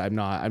 I'm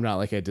not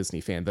like a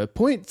Disney fan. The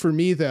point for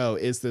me though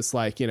is this,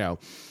 like,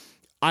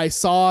 I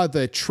saw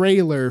the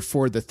trailer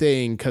for the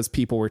thing because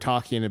people were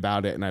talking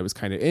about it and I was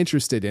kind of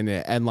interested in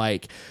it. And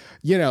like,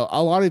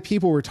 a lot of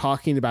people were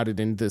talking about it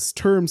in this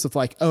terms of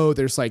like, oh,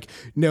 there's like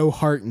no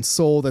heart and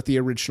soul that the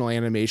original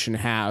animation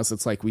has.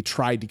 It's like we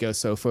tried to go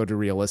so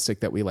photorealistic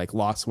that we like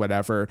lost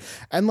whatever.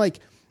 And like,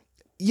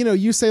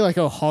 you say like,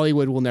 oh,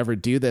 Hollywood will never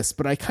do this.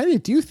 But I kind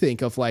of do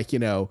think of like,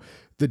 The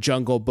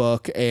Jungle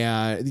Book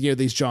and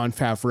these Jon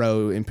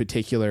Favreau in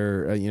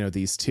particular,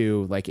 these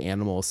two like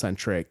animal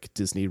centric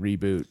Disney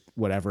reboot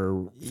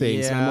whatever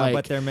things. Yeah, and I'm like,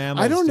 but they're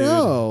mammals. I don't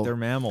know. They're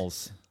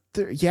mammals.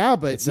 But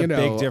it's a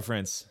big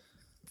difference.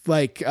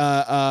 like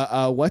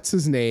what's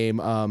his name?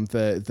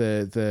 The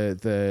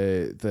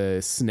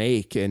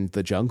snake in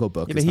the Jungle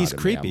Book. Yeah, is but he's not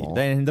a creepy. mammal.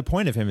 And the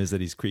point of him is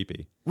that he's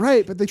creepy.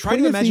 Right, but the Try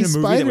point to of imagine these a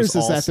movie that was spiders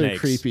is all that they're snakes.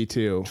 creepy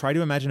too. Try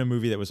to imagine a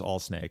movie that was all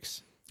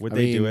snakes. Would I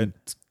they do mean,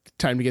 it?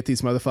 Time to get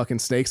these motherfucking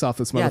snakes off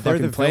this Yeah, they're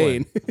the motherfucking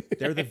plane.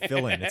 They're the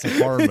villain. It's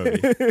a horror movie.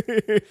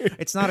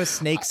 It's not a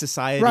snake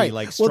society Right.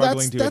 like Well,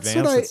 struggling to that's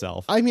advance what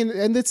itself. I mean,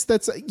 and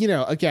that's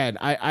again,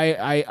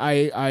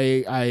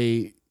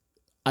 I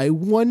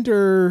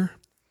wonder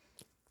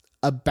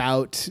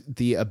about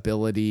the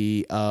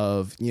ability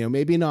of,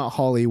 maybe not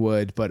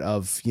Hollywood, but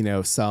of,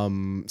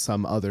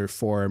 some other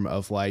form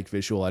of like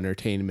visual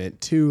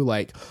entertainment to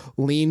like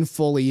lean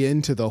fully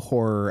into the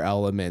horror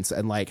elements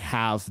and like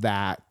have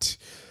that,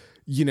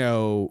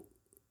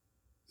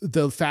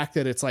 the fact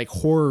that it's like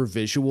horror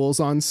visuals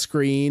on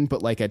screen,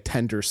 but like a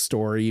tender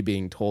story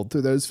being told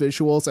through those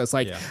visuals as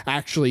like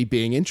actually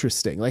being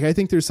interesting. Like, I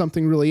think there's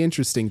something really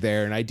interesting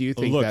there. And I do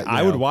think Look, that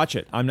I would watch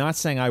it. I'm not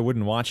saying I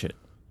wouldn't watch it.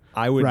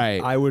 I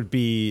would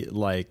be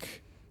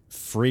like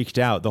freaked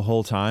out the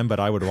whole time, but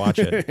I would watch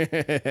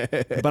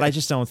it. But I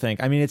just don't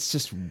think, I mean, it's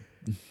just,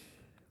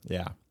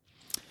 yeah.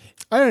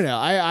 I don't know.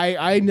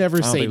 I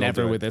never say think they'll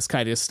never do it. with this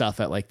kind of stuff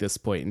at like this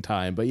point in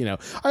time, but I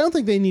don't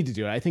think they need to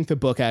do it. I think the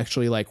book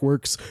actually like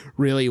works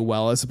really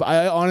well.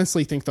 I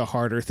honestly think the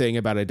harder thing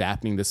about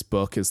adapting this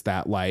book is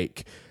that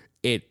like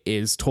it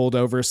is told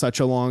over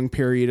such a long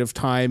period of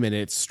time and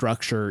its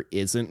structure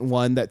isn't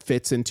one that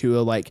fits into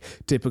a like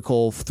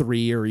typical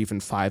 3 or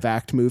even 5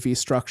 act movie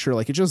structure.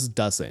 Like, it just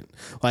doesn't.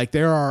 Like,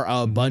 there are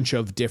a bunch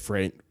of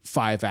different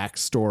 5 act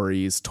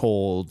stories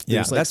told. Yeah,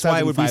 There's, like, that's why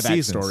it would be 5-act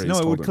seasons. stories No,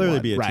 it told would in clearly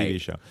one. be a TV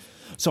show.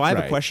 So I have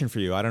a question for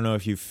you. I don't know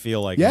if you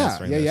feel like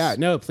answering this. Yeah.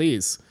 No,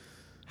 please.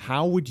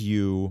 How would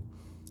you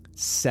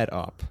set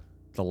up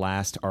the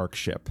last arc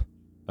ship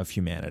of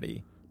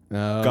humanity,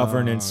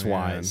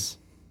 governance-wise?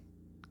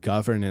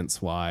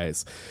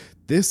 Governance-wise,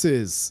 this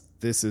is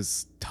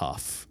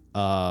tough.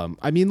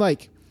 I mean,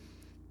 like,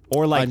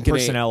 or like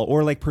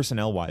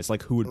personnel-wise,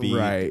 like who would be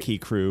the key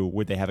crew?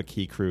 Would they have a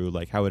key crew?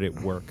 Like, how would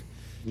it work?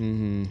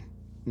 Yeah,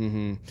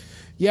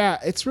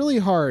 it's really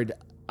hard.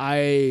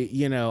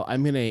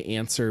 I'm going to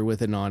answer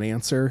with a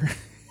non-answer.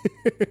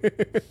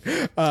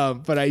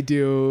 But I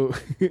do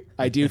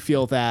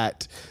feel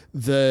that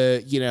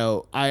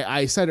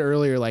I said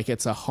earlier, like,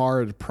 it's a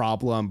hard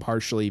problem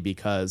partially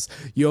because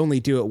you only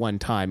do it one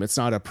time. It's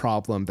not a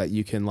problem that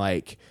you can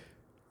like,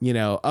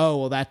 oh,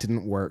 well, that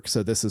didn't work,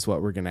 so this is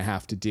what we're going to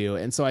have to do.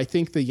 And so I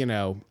think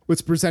that,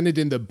 what's presented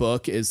in the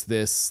book is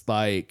this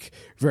like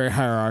very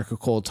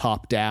hierarchical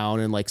top down,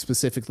 and like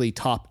specifically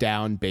top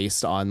down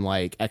based on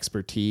like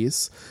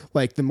expertise.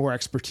 Like, the more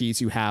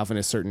expertise you have in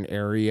a certain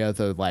area,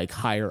 the like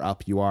higher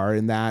up you are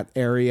in that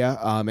area.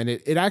 And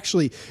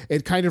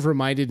it kind of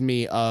reminded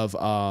me of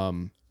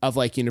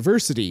like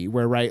university,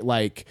 where, right,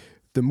 like,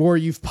 the more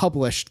you've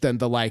published, then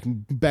the like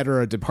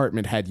better a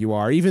department head you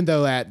are, even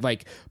though at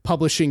like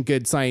publishing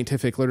good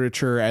scientific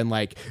literature and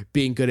like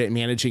being good at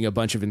managing a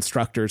bunch of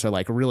instructors are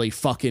like really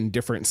fucking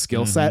different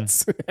skill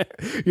sets.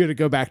 You're going to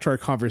go back to our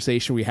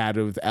conversation we had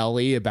with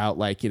Ellie about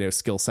like,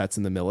 skill sets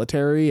in the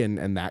military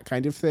and that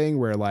kind of thing,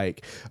 where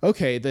like,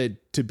 okay,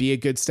 to be a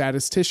good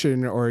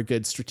statistician or a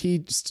good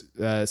strategist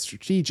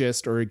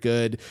or a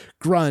good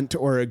grunt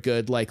or a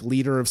good like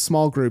leader of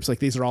small groups, like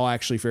these are all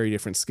actually very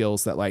different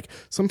skills that like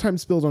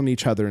sometimes build on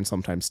each other and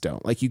sometimes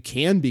don't. Like, you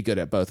can be good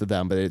at both of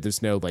them, but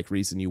there's no like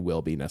reason you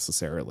will be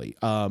necessarily.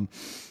 So,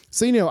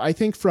 I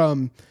think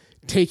from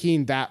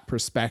taking that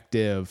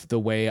perspective, the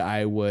way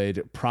I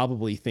would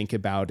probably think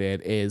about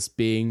it is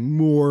being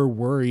more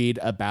worried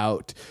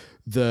about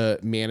the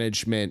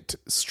management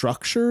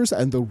structures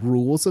and the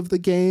rules of the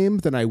game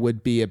than I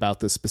would be about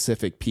the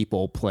specific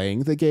people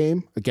playing the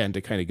game. Again, to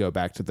kind of go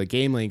back to the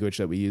game language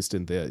that we used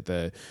in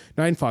the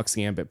Nine Fox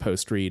Gambit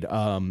post read,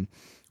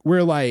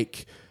 where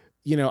like,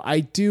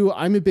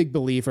 I'm a big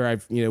believer.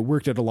 I've,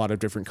 worked at a lot of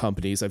different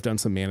companies. I've done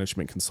some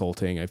management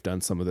consulting. I've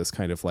done some of this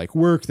kind of like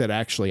work that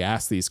actually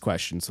asks these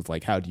questions of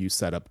like, how do you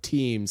set up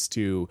teams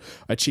to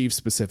achieve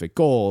specific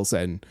goals?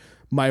 And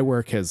my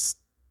work has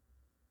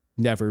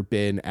never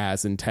been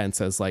as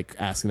intense as like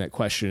asking that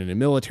question in a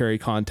military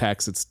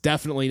context. It's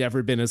definitely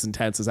never been as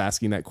intense as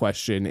asking that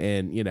question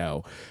in,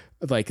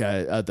 like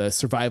the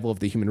survival of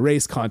the human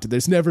race content.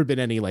 There's never been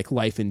any like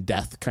life and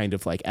death kind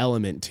of like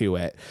element to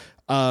it.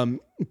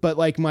 But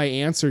like my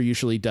answer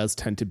usually does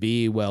tend to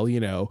be, well,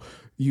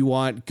 you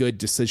want good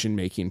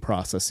decision-making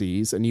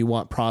processes, and you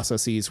want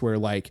processes where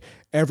like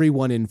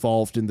everyone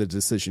involved in the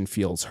decision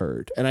feels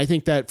heard. And I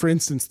think that, for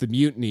instance, the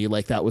mutiny,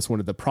 like that was one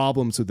of the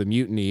problems with the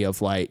mutiny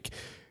of like,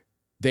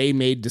 they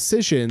made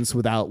decisions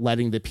without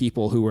letting the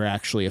people who were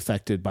actually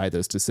affected by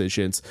those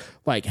decisions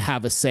like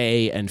have a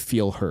say and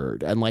feel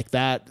heard. And like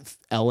that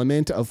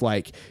element of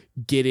like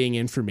getting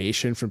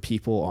information from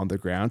people on the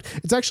ground,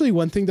 it's actually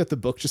one thing that the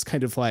book just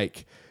kind of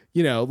like,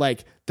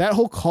 like that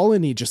whole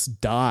colony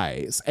just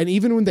dies. And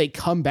even when they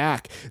come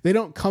back, they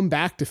don't come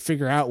back to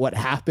figure out what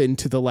happened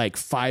to the like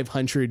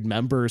 500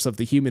 members of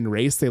the human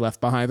race they left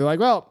behind. They're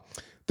like, well,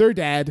 they're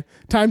dead.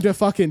 Time to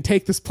fucking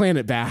take this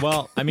planet back.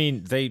 Well, I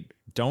mean, they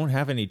don't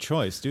have any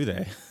choice, do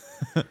they?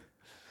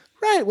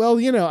 Right. Well,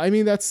 I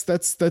mean, that's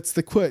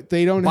the quote.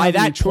 They don't By have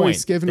any that point,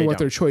 choice given they what don't.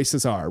 their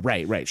choices are.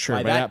 Right. Sure.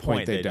 By that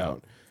point, they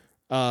don't.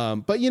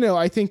 But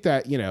I think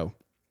that,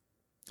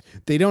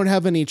 they don't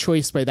have any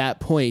choice by that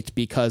point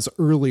because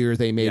earlier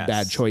they made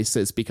bad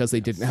choices because they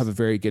didn't have a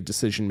very good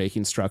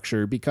decision-making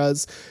structure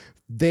because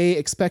they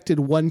expected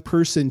one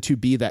person to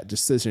be that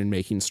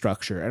decision-making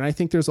structure. And I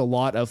think there's a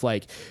lot of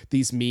like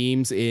these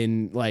memes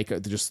in like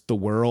just the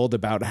world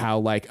about how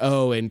like,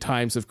 oh, in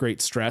times of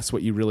great stress,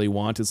 what you really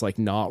want is like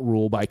not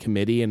rule by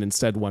committee and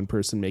instead one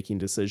person making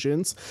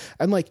decisions.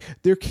 And like,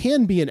 there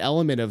can be an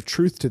element of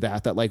truth to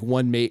that like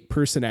one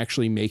person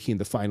actually making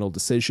the final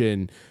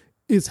decision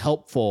is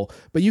helpful,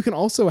 but you can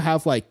also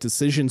have like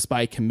decisions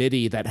by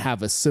committee that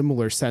have a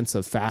similar sense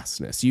of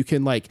fastness. You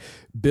can like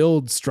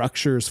build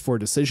structures for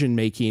decision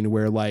making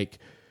where like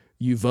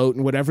you vote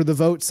and whatever the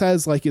vote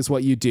says like is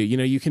what you do.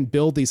 You can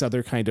build these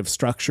other kind of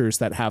structures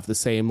that have the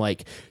same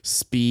like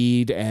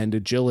speed and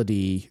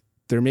agility.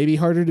 They're maybe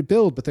harder to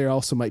build, but they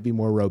also might be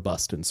more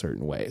robust in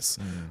certain ways.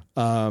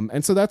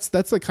 And so that's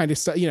the kind of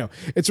stuff,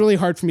 it's really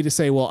hard for me to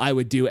say, well, I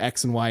would do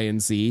X and Y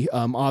and Z.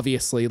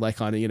 Obviously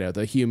like on,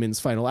 the Humans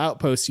Final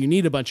Outpost, you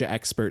need a bunch of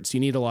experts. You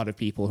need a lot of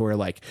people who are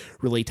like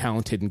really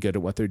talented and good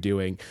at what they're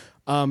doing.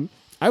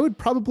 I would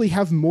probably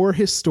have more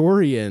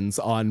historians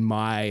on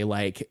my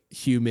like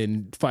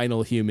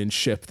final human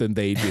ship than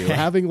they do.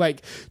 Having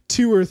like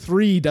 2 or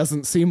 3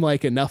 doesn't seem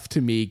like enough to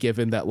me,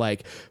 given that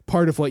like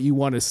part of what you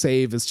want to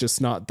save is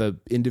just not the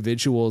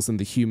individuals and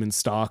the human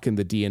stock and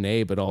the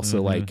DNA, but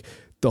also like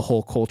the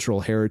whole cultural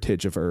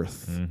heritage of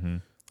Earth.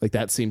 Like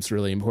that seems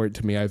really important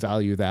to me. I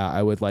value that.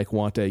 I would like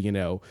want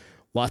to,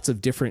 lots of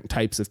different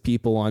types of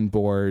people on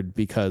board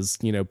because,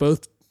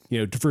 both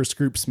diverse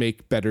groups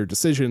make better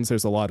decisions.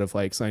 There's a lot of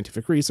like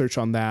scientific research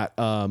on that.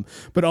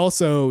 But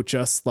also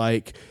just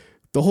like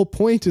the whole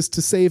point is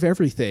to save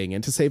everything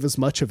and to save as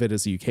much of it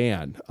as you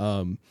can.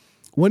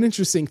 One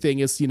interesting thing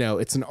is,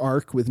 it's an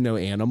arc with no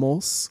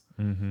animals.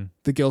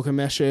 The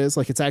Gilgamesh is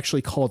like, it's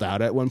actually called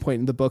out at one point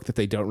in the book that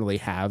they don't really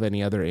have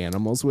any other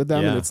animals with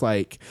them. And it's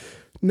like,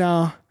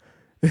 nah,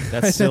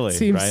 that's silly,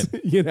 seems,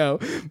 right?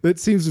 That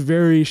seems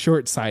very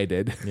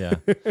short-sighted. Yeah.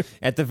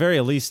 At the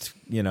very least,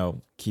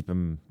 keep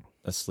them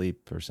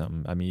asleep or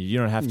something. I mean, you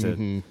don't have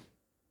to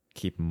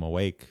keep them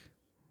awake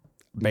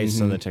based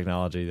on the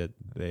technology that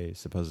they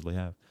supposedly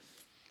have.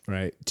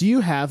 Right. Do you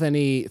have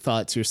any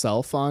thoughts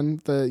yourself on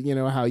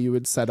the, how you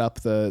would set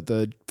up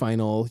the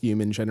final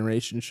human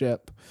generation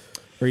ship?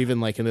 Or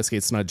even like in this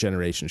case, it's not a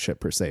generation ship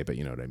per se, but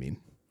you know what I mean?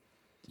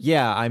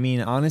 Yeah. I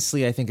mean,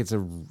 honestly, I think this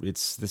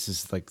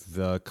is like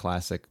the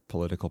classic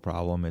political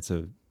problem. It's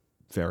a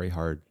very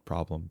hard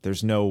problem.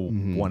 There's no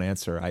one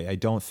answer. I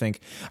don't think,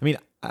 I mean,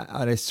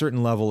 at a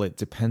certain level, it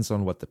depends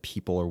on what the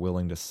people are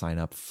willing to sign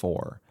up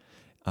for.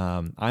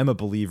 I'm a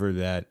believer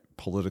that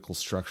political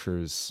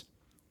structures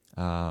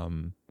are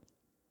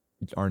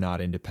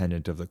not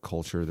independent of the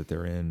culture that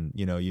they're in.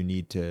 You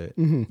need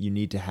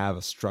to have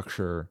a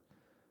structure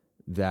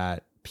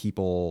that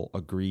people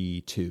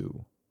agree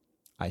to.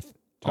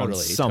 On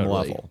some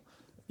level,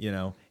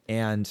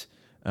 and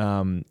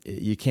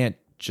you can't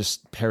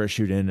just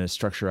parachute in a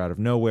structure out of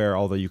nowhere,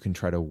 although you can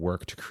try to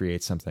work to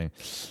create something.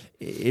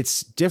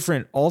 It's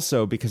different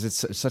also because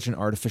it's such an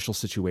artificial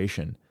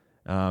situation.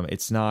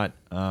 It's not,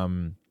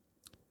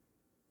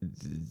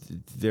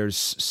 there's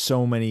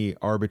so many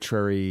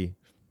arbitrary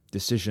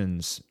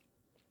decisions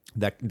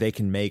that they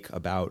can make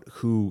about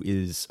who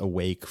is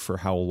awake for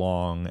how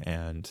long.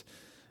 And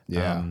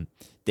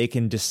they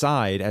can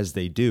decide, as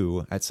they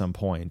do at some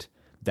point,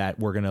 that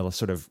we're going to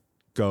sort of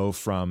go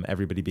from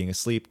everybody being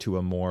asleep to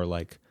a more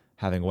like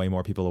having way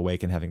more people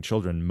awake and having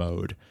children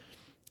mode.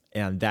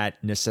 And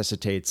that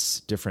necessitates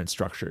different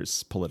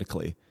structures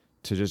politically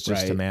to just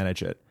to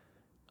manage it.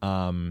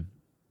 I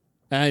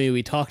mean,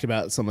 we talked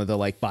about some of the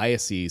like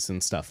biases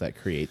and stuff that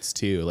creates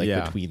too, like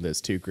between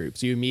those two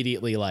groups. You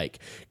immediately like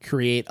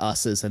create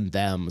us's and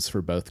them's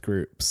for both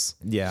groups.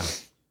 Yeah.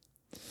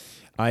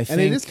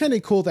 And it is kind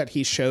of cool that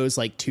he shows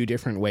like 2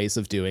 different ways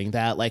of doing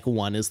that. Like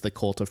one is the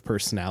cult of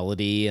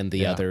personality and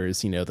the other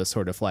is, the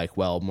sort of like,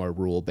 more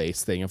rule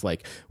based thing of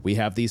like, we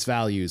have these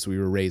values. We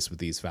were raised with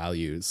these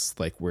values.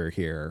 Like we're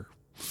here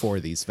for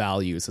these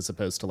values as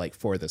opposed to like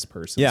for this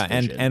person's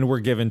vision. And we're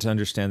given to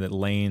understand that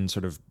Lane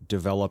sort of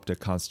developed a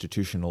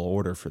constitutional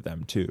order for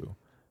them too.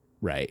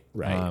 Right.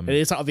 And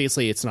it's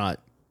obviously it's not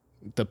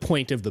the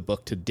point of the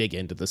book to dig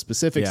into the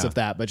specifics of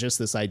that, but just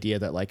this idea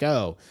that like,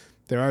 oh,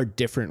 there are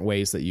different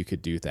ways that you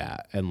could do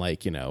that. And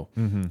like,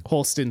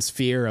 Holston's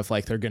fear of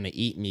like, they're going to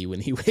eat me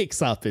when he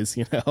wakes up is,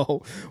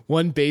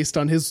 one based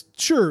on his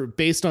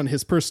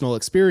personal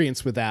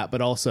experience with that, but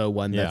also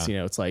one that's,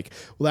 it's like,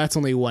 well, that's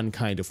only one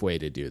kind of way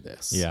to do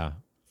this. Yeah.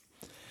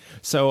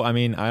 So, I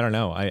mean, I don't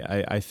know.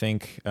 I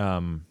think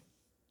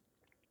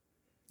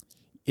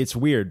it's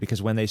weird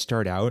because when they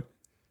start out,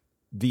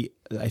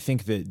 I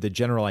think the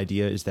general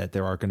idea is that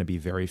there are going to be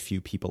very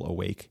few people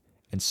awake.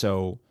 And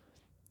so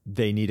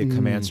they need a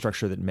command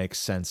structure that makes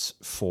sense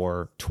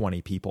for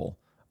 20 people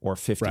or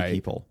 50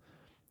 people.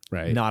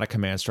 Right. Not a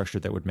command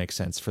structure that would make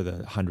sense for the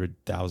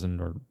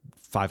 100,000 or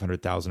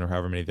 500,000 or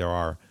however many there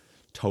are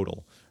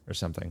total or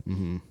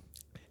something.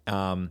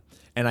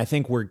 And I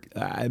think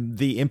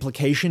the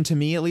implication to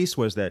me, at least,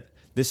 was that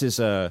this is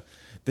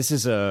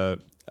an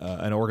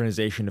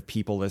organization of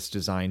people that's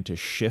designed to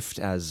shift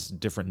as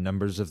different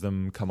numbers of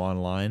them come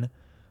online.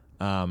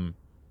 And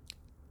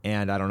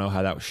I don't know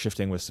how that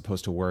shifting was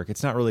supposed to work.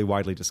 It's not really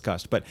widely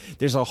discussed, but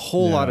there's a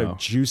whole lot of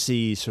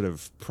juicy sort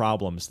of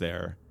problems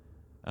there.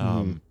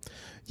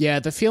 Yeah,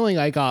 the feeling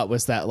I got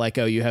was that, like,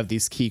 oh, you have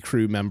these key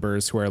crew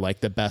members who are, like,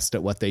 the best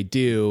at what they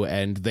do,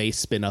 and they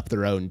spin up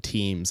their own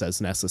teams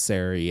as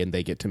necessary, and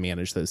they get to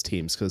manage those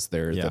teams because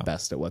they're the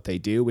best at what they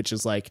do, which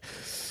is like,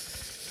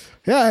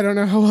 yeah, I don't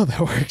know how well that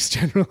works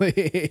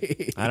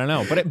generally. I don't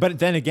know. But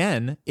then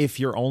again, if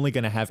you're only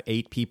going to have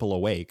 8 people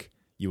awake,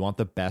 you want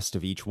the best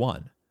of each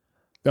one.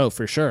 Oh,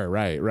 for sure.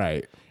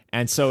 Right.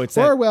 And so it's...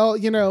 well,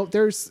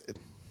 there's...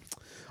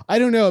 I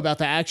don't know about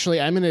that.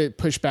 Actually, I'm going to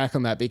push back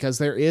on that because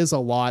there is a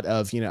lot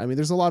of,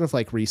 there's a lot of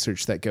like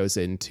research that goes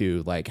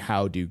into like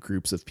how do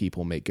groups of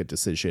people make good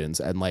decisions.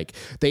 And like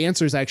the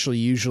answer is actually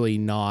usually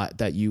not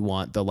that you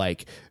want the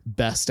like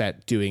best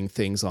at doing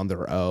things on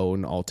their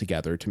own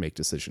altogether to make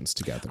decisions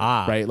together.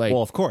 Right. Like,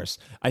 well, of course,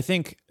 I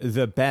think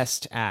the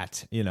best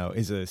at,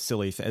 is a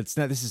silly thing.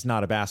 This is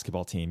not a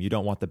basketball team. You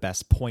don't want the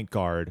best point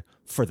guard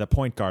for the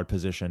point guard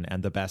position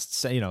and the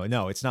best,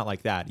 no, it's not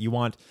like that. You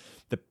want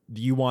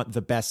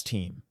the best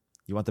team.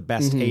 You want the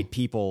best 8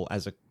 people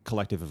as a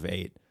collective of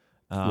 8.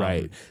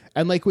 Right.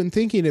 And like when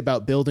thinking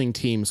about building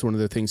teams, one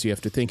of the things you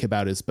have to think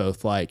about is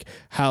both like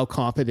how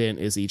competent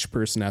is each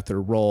person at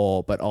their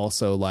role, but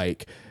also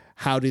like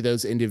how do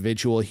those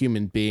individual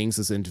human beings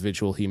as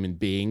individual human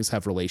beings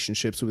have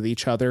relationships with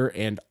each other?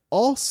 And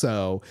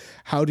also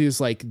how does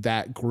like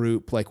that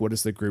group, like what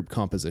does the group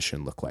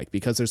composition look like?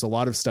 Because there's a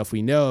lot of stuff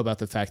we know about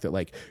the fact that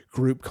like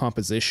group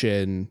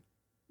composition,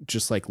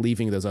 just like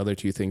leaving those other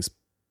two things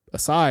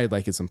aside,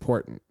 like, is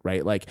important,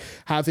 right? Like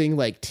having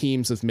like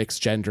teams of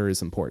mixed gender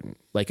is important.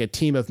 Like a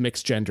team of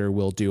mixed gender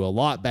will do a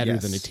lot better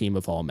than a team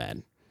of all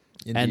men.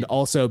 Indeed. And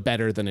also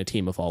better than a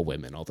team of all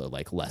women, although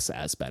like less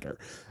as better.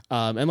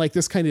 And like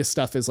this kind of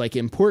stuff is like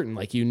important.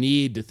 Like you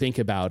need to think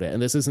about it.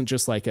 And this isn't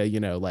just like a,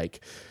 like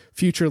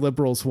future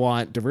liberals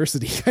want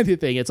diversity kind of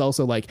thing. It's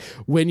also like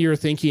when you're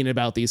thinking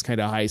about these kind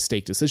of high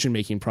stake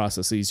decision-making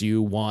processes,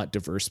 you want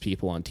diverse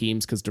people on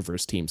teams because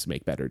diverse teams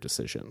make better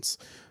decisions.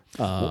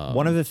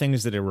 One of the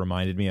things that it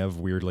reminded me of,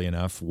 weirdly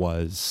enough,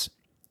 was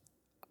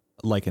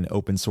like an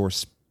open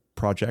source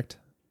project.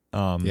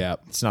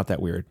 It's not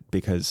that weird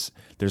because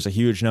there's a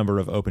huge number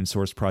of open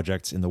source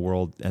projects in the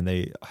world and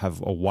they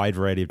have a wide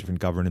variety of different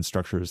governance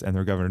structures and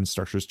their governance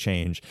structures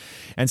change.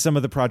 And some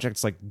of the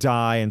projects like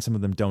die and some of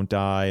them don't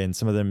die. And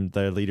some of them,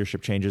 the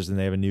leadership changes and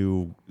they have a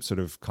new sort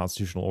of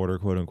constitutional order,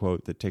 quote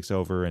unquote, that takes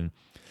over. And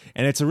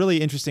it's a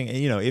really interesting,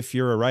 if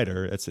you're a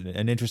writer, it's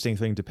an interesting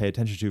thing to pay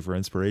attention to for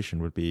inspiration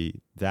would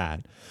be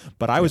that.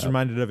 But I was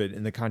reminded of it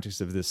in the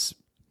context of this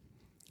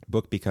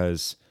book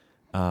because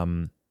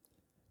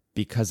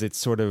it's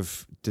sort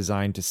of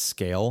designed to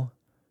scale.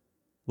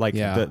 Like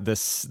the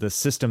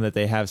system that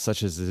they have,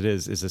 such as it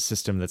is a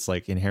system that's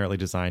like inherently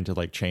designed to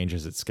like change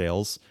as it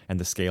scales, and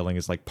the scaling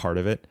is like part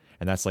of it,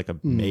 and that's like a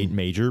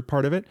major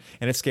part of it,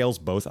 and it scales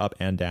both up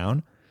and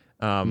down.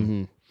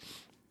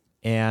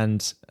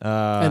 And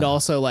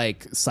also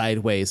like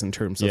sideways in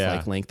terms of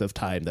like length of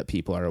time that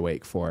people are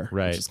awake for,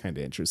 right? Which is kind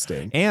of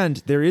interesting. And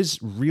there is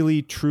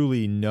really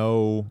truly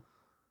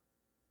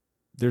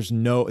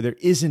there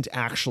isn't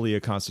actually a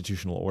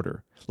constitutional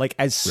order. Like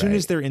as soon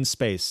as they're in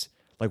space,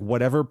 like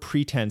whatever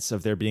pretense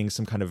of there being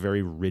some kind of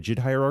very rigid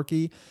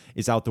hierarchy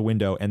is out the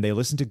window, and they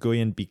listen to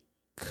Guion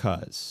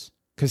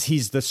because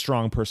he's the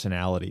strong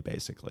personality,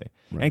 basically,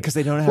 and because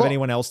they don't have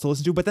anyone else to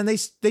listen to. But then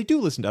they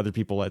do listen to other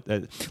people.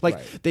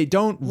 They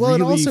don't. Well, really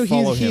and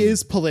also he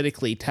is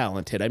politically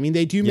talented. I mean,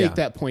 they do make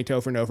that point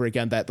over and over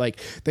again that like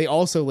they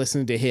also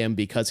listen to him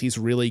because he's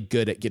really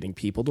good at getting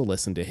people to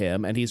listen to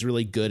him, and he's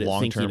really good at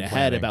thinking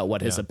ahead about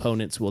what his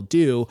opponents will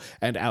do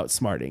and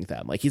outsmarting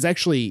them. Like he's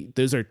actually,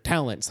 those are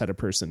talents that a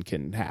person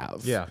can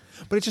have. Yeah,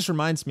 but it just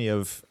reminds me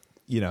of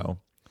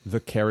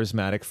the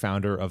charismatic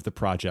founder of the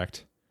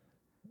project.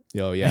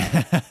 Oh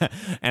yeah,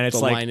 and it's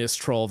the like Linus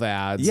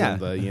Trollvads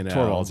and the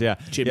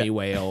Torvalds, Jimmy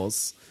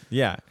Wales.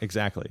 Yeah,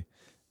 exactly.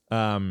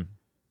 I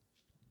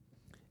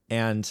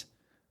mean,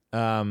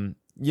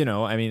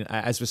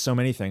 as with so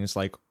many things,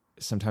 like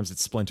sometimes it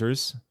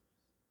splinters,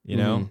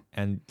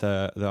 and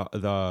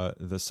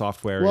the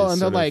software. Well,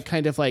 and the like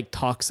kind of like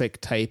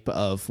toxic type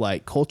of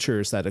like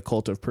cultures that a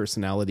cult of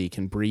personality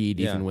can breed,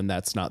 even when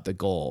that's not the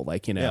goal.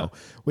 Like,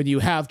 when you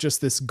have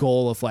just this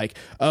goal of like,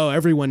 oh,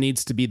 everyone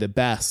needs to be the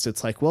best.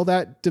 It's like, well,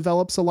 that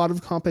develops a lot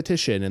of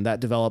competition and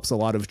that develops a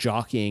lot of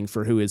jockeying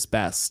for who is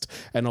best.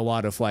 And a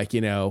lot of like,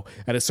 at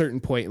a certain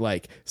point,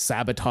 like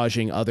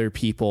sabotaging other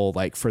people,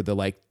 like for the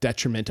like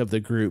detriment of the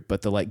group,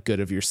 but the like good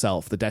of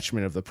yourself, the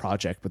detriment of the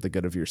project, but the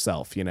good of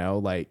yourself,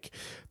 like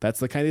that's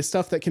the kind of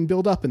stuff that can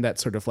build up in that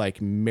sort of like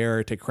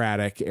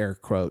meritocratic air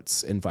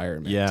quotes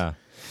environment. Yeah.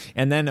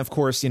 And then, of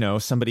course,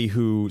 somebody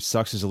who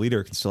sucks as a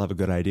leader can still have a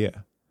good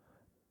idea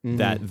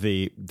that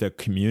the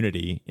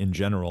community in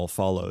general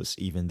follows,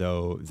 even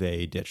though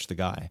they ditch the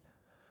guy,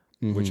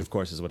 which, of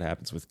course, is what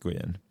happens with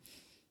Gwion.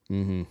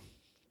 Mm-hmm.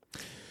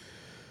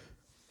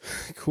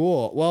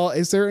 Cool. Well,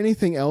 is there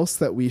anything else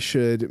that we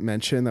should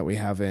mention that we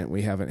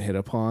haven't hit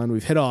upon?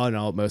 We've hit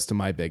on most of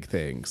my big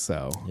things,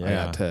 so I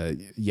got to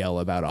yell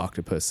about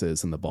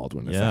octopuses and the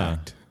Baldwin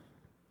effect.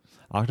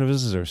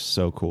 Octopuses are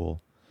so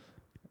cool.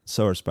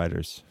 So are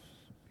spiders.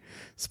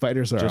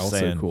 Spiders are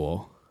also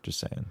cool. Just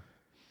saying.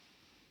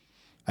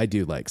 I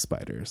do like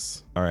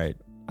spiders. All right.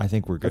 I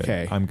think we're good.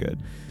 Okay. I'm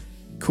good.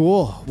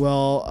 Cool.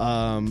 Well,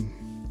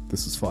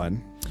 this was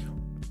fun.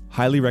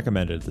 Highly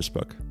recommended, this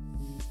book.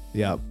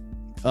 Yep.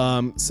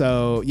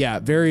 So yeah,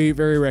 very,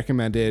 very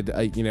recommended.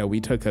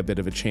 We took a bit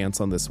of a chance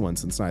on this one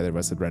since neither of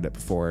us had read it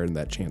before, and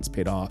that chance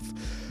paid off.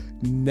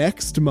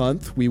 Next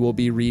month, we will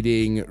be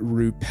reading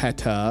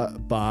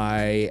Rupetta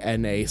by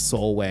N.A.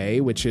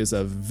 Solway, which is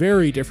a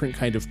very different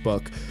kind of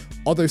book.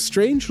 Although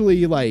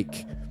strangely,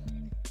 like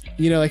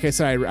I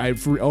said,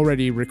 I've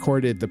already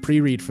recorded the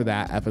pre-read for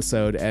that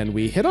episode, and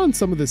we hit on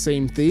some of the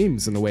same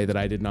themes in a way that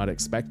I did not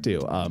expect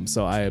to.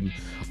 So I'm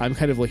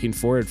kind of looking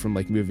forward from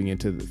like moving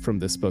from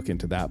this book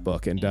into that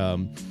book. And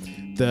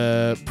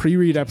the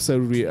pre-read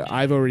episode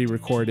I've already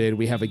recorded.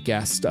 We have a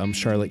guest,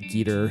 Charlotte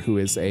Geeter, who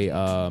is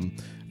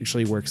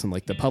actually works in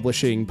like the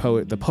poetry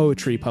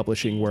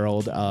publishing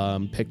world,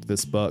 picked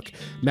this book.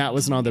 Matt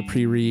wasn't on the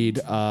pre-read.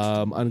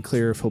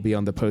 Unclear if he'll be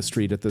on the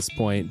post-read at this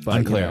point, but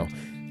Unclear.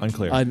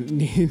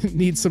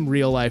 Need some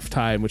real life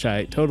time, which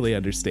I totally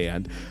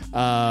understand.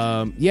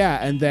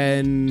 And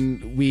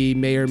then we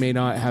may or may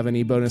not have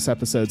any bonus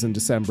episodes in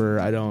December.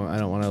 I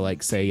don't want to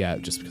like say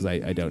yet, just because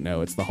I don't know.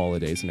 It's the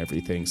holidays and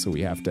everything, so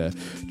we have to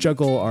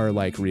juggle our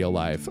like real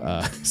life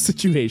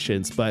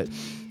situations. But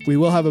we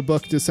will have a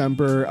book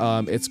December.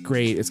 It's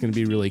great. It's going to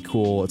be really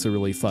cool. It's a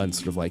really fun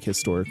sort of like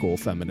historical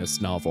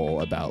feminist novel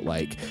about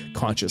like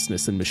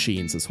consciousness and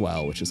machines as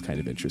well, which is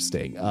kind of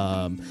interesting.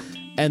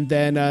 And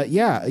then,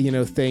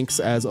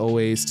 thanks as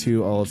always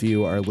to all of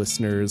you, our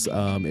listeners.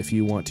 If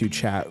you want to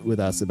chat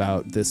with us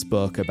about this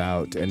book,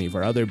 about any of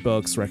our other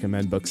books,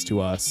 recommend books to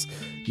us,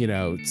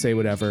 say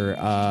whatever.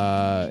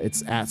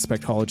 It's at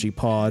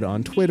SpectologyPod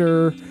on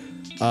Twitter.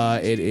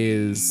 It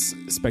is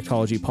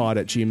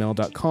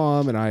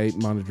spectologypod@gmail.com, and I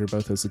monitor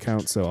both those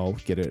accounts, so I'll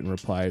get it and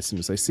reply as soon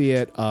as I see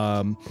it.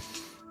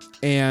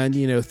 And,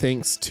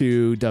 thanks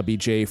to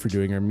WJ for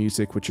doing our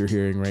music, which you're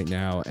hearing right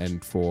now,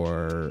 and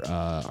for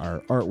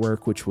our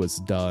artwork, which was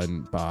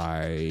done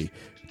by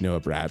Noah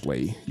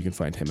Bradley. You can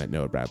find him at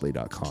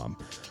noahbradley.com.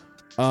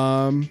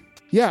 I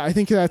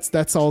think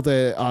that's all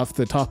off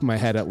the top of my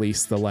head, at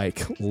least, the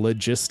like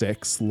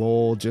logistics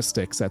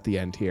at the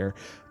end here.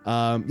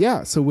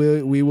 So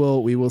we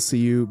will see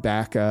you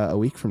back a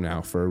week from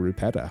now for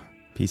Rupetta.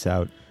 Peace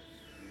out.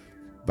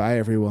 Bye,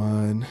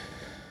 everyone.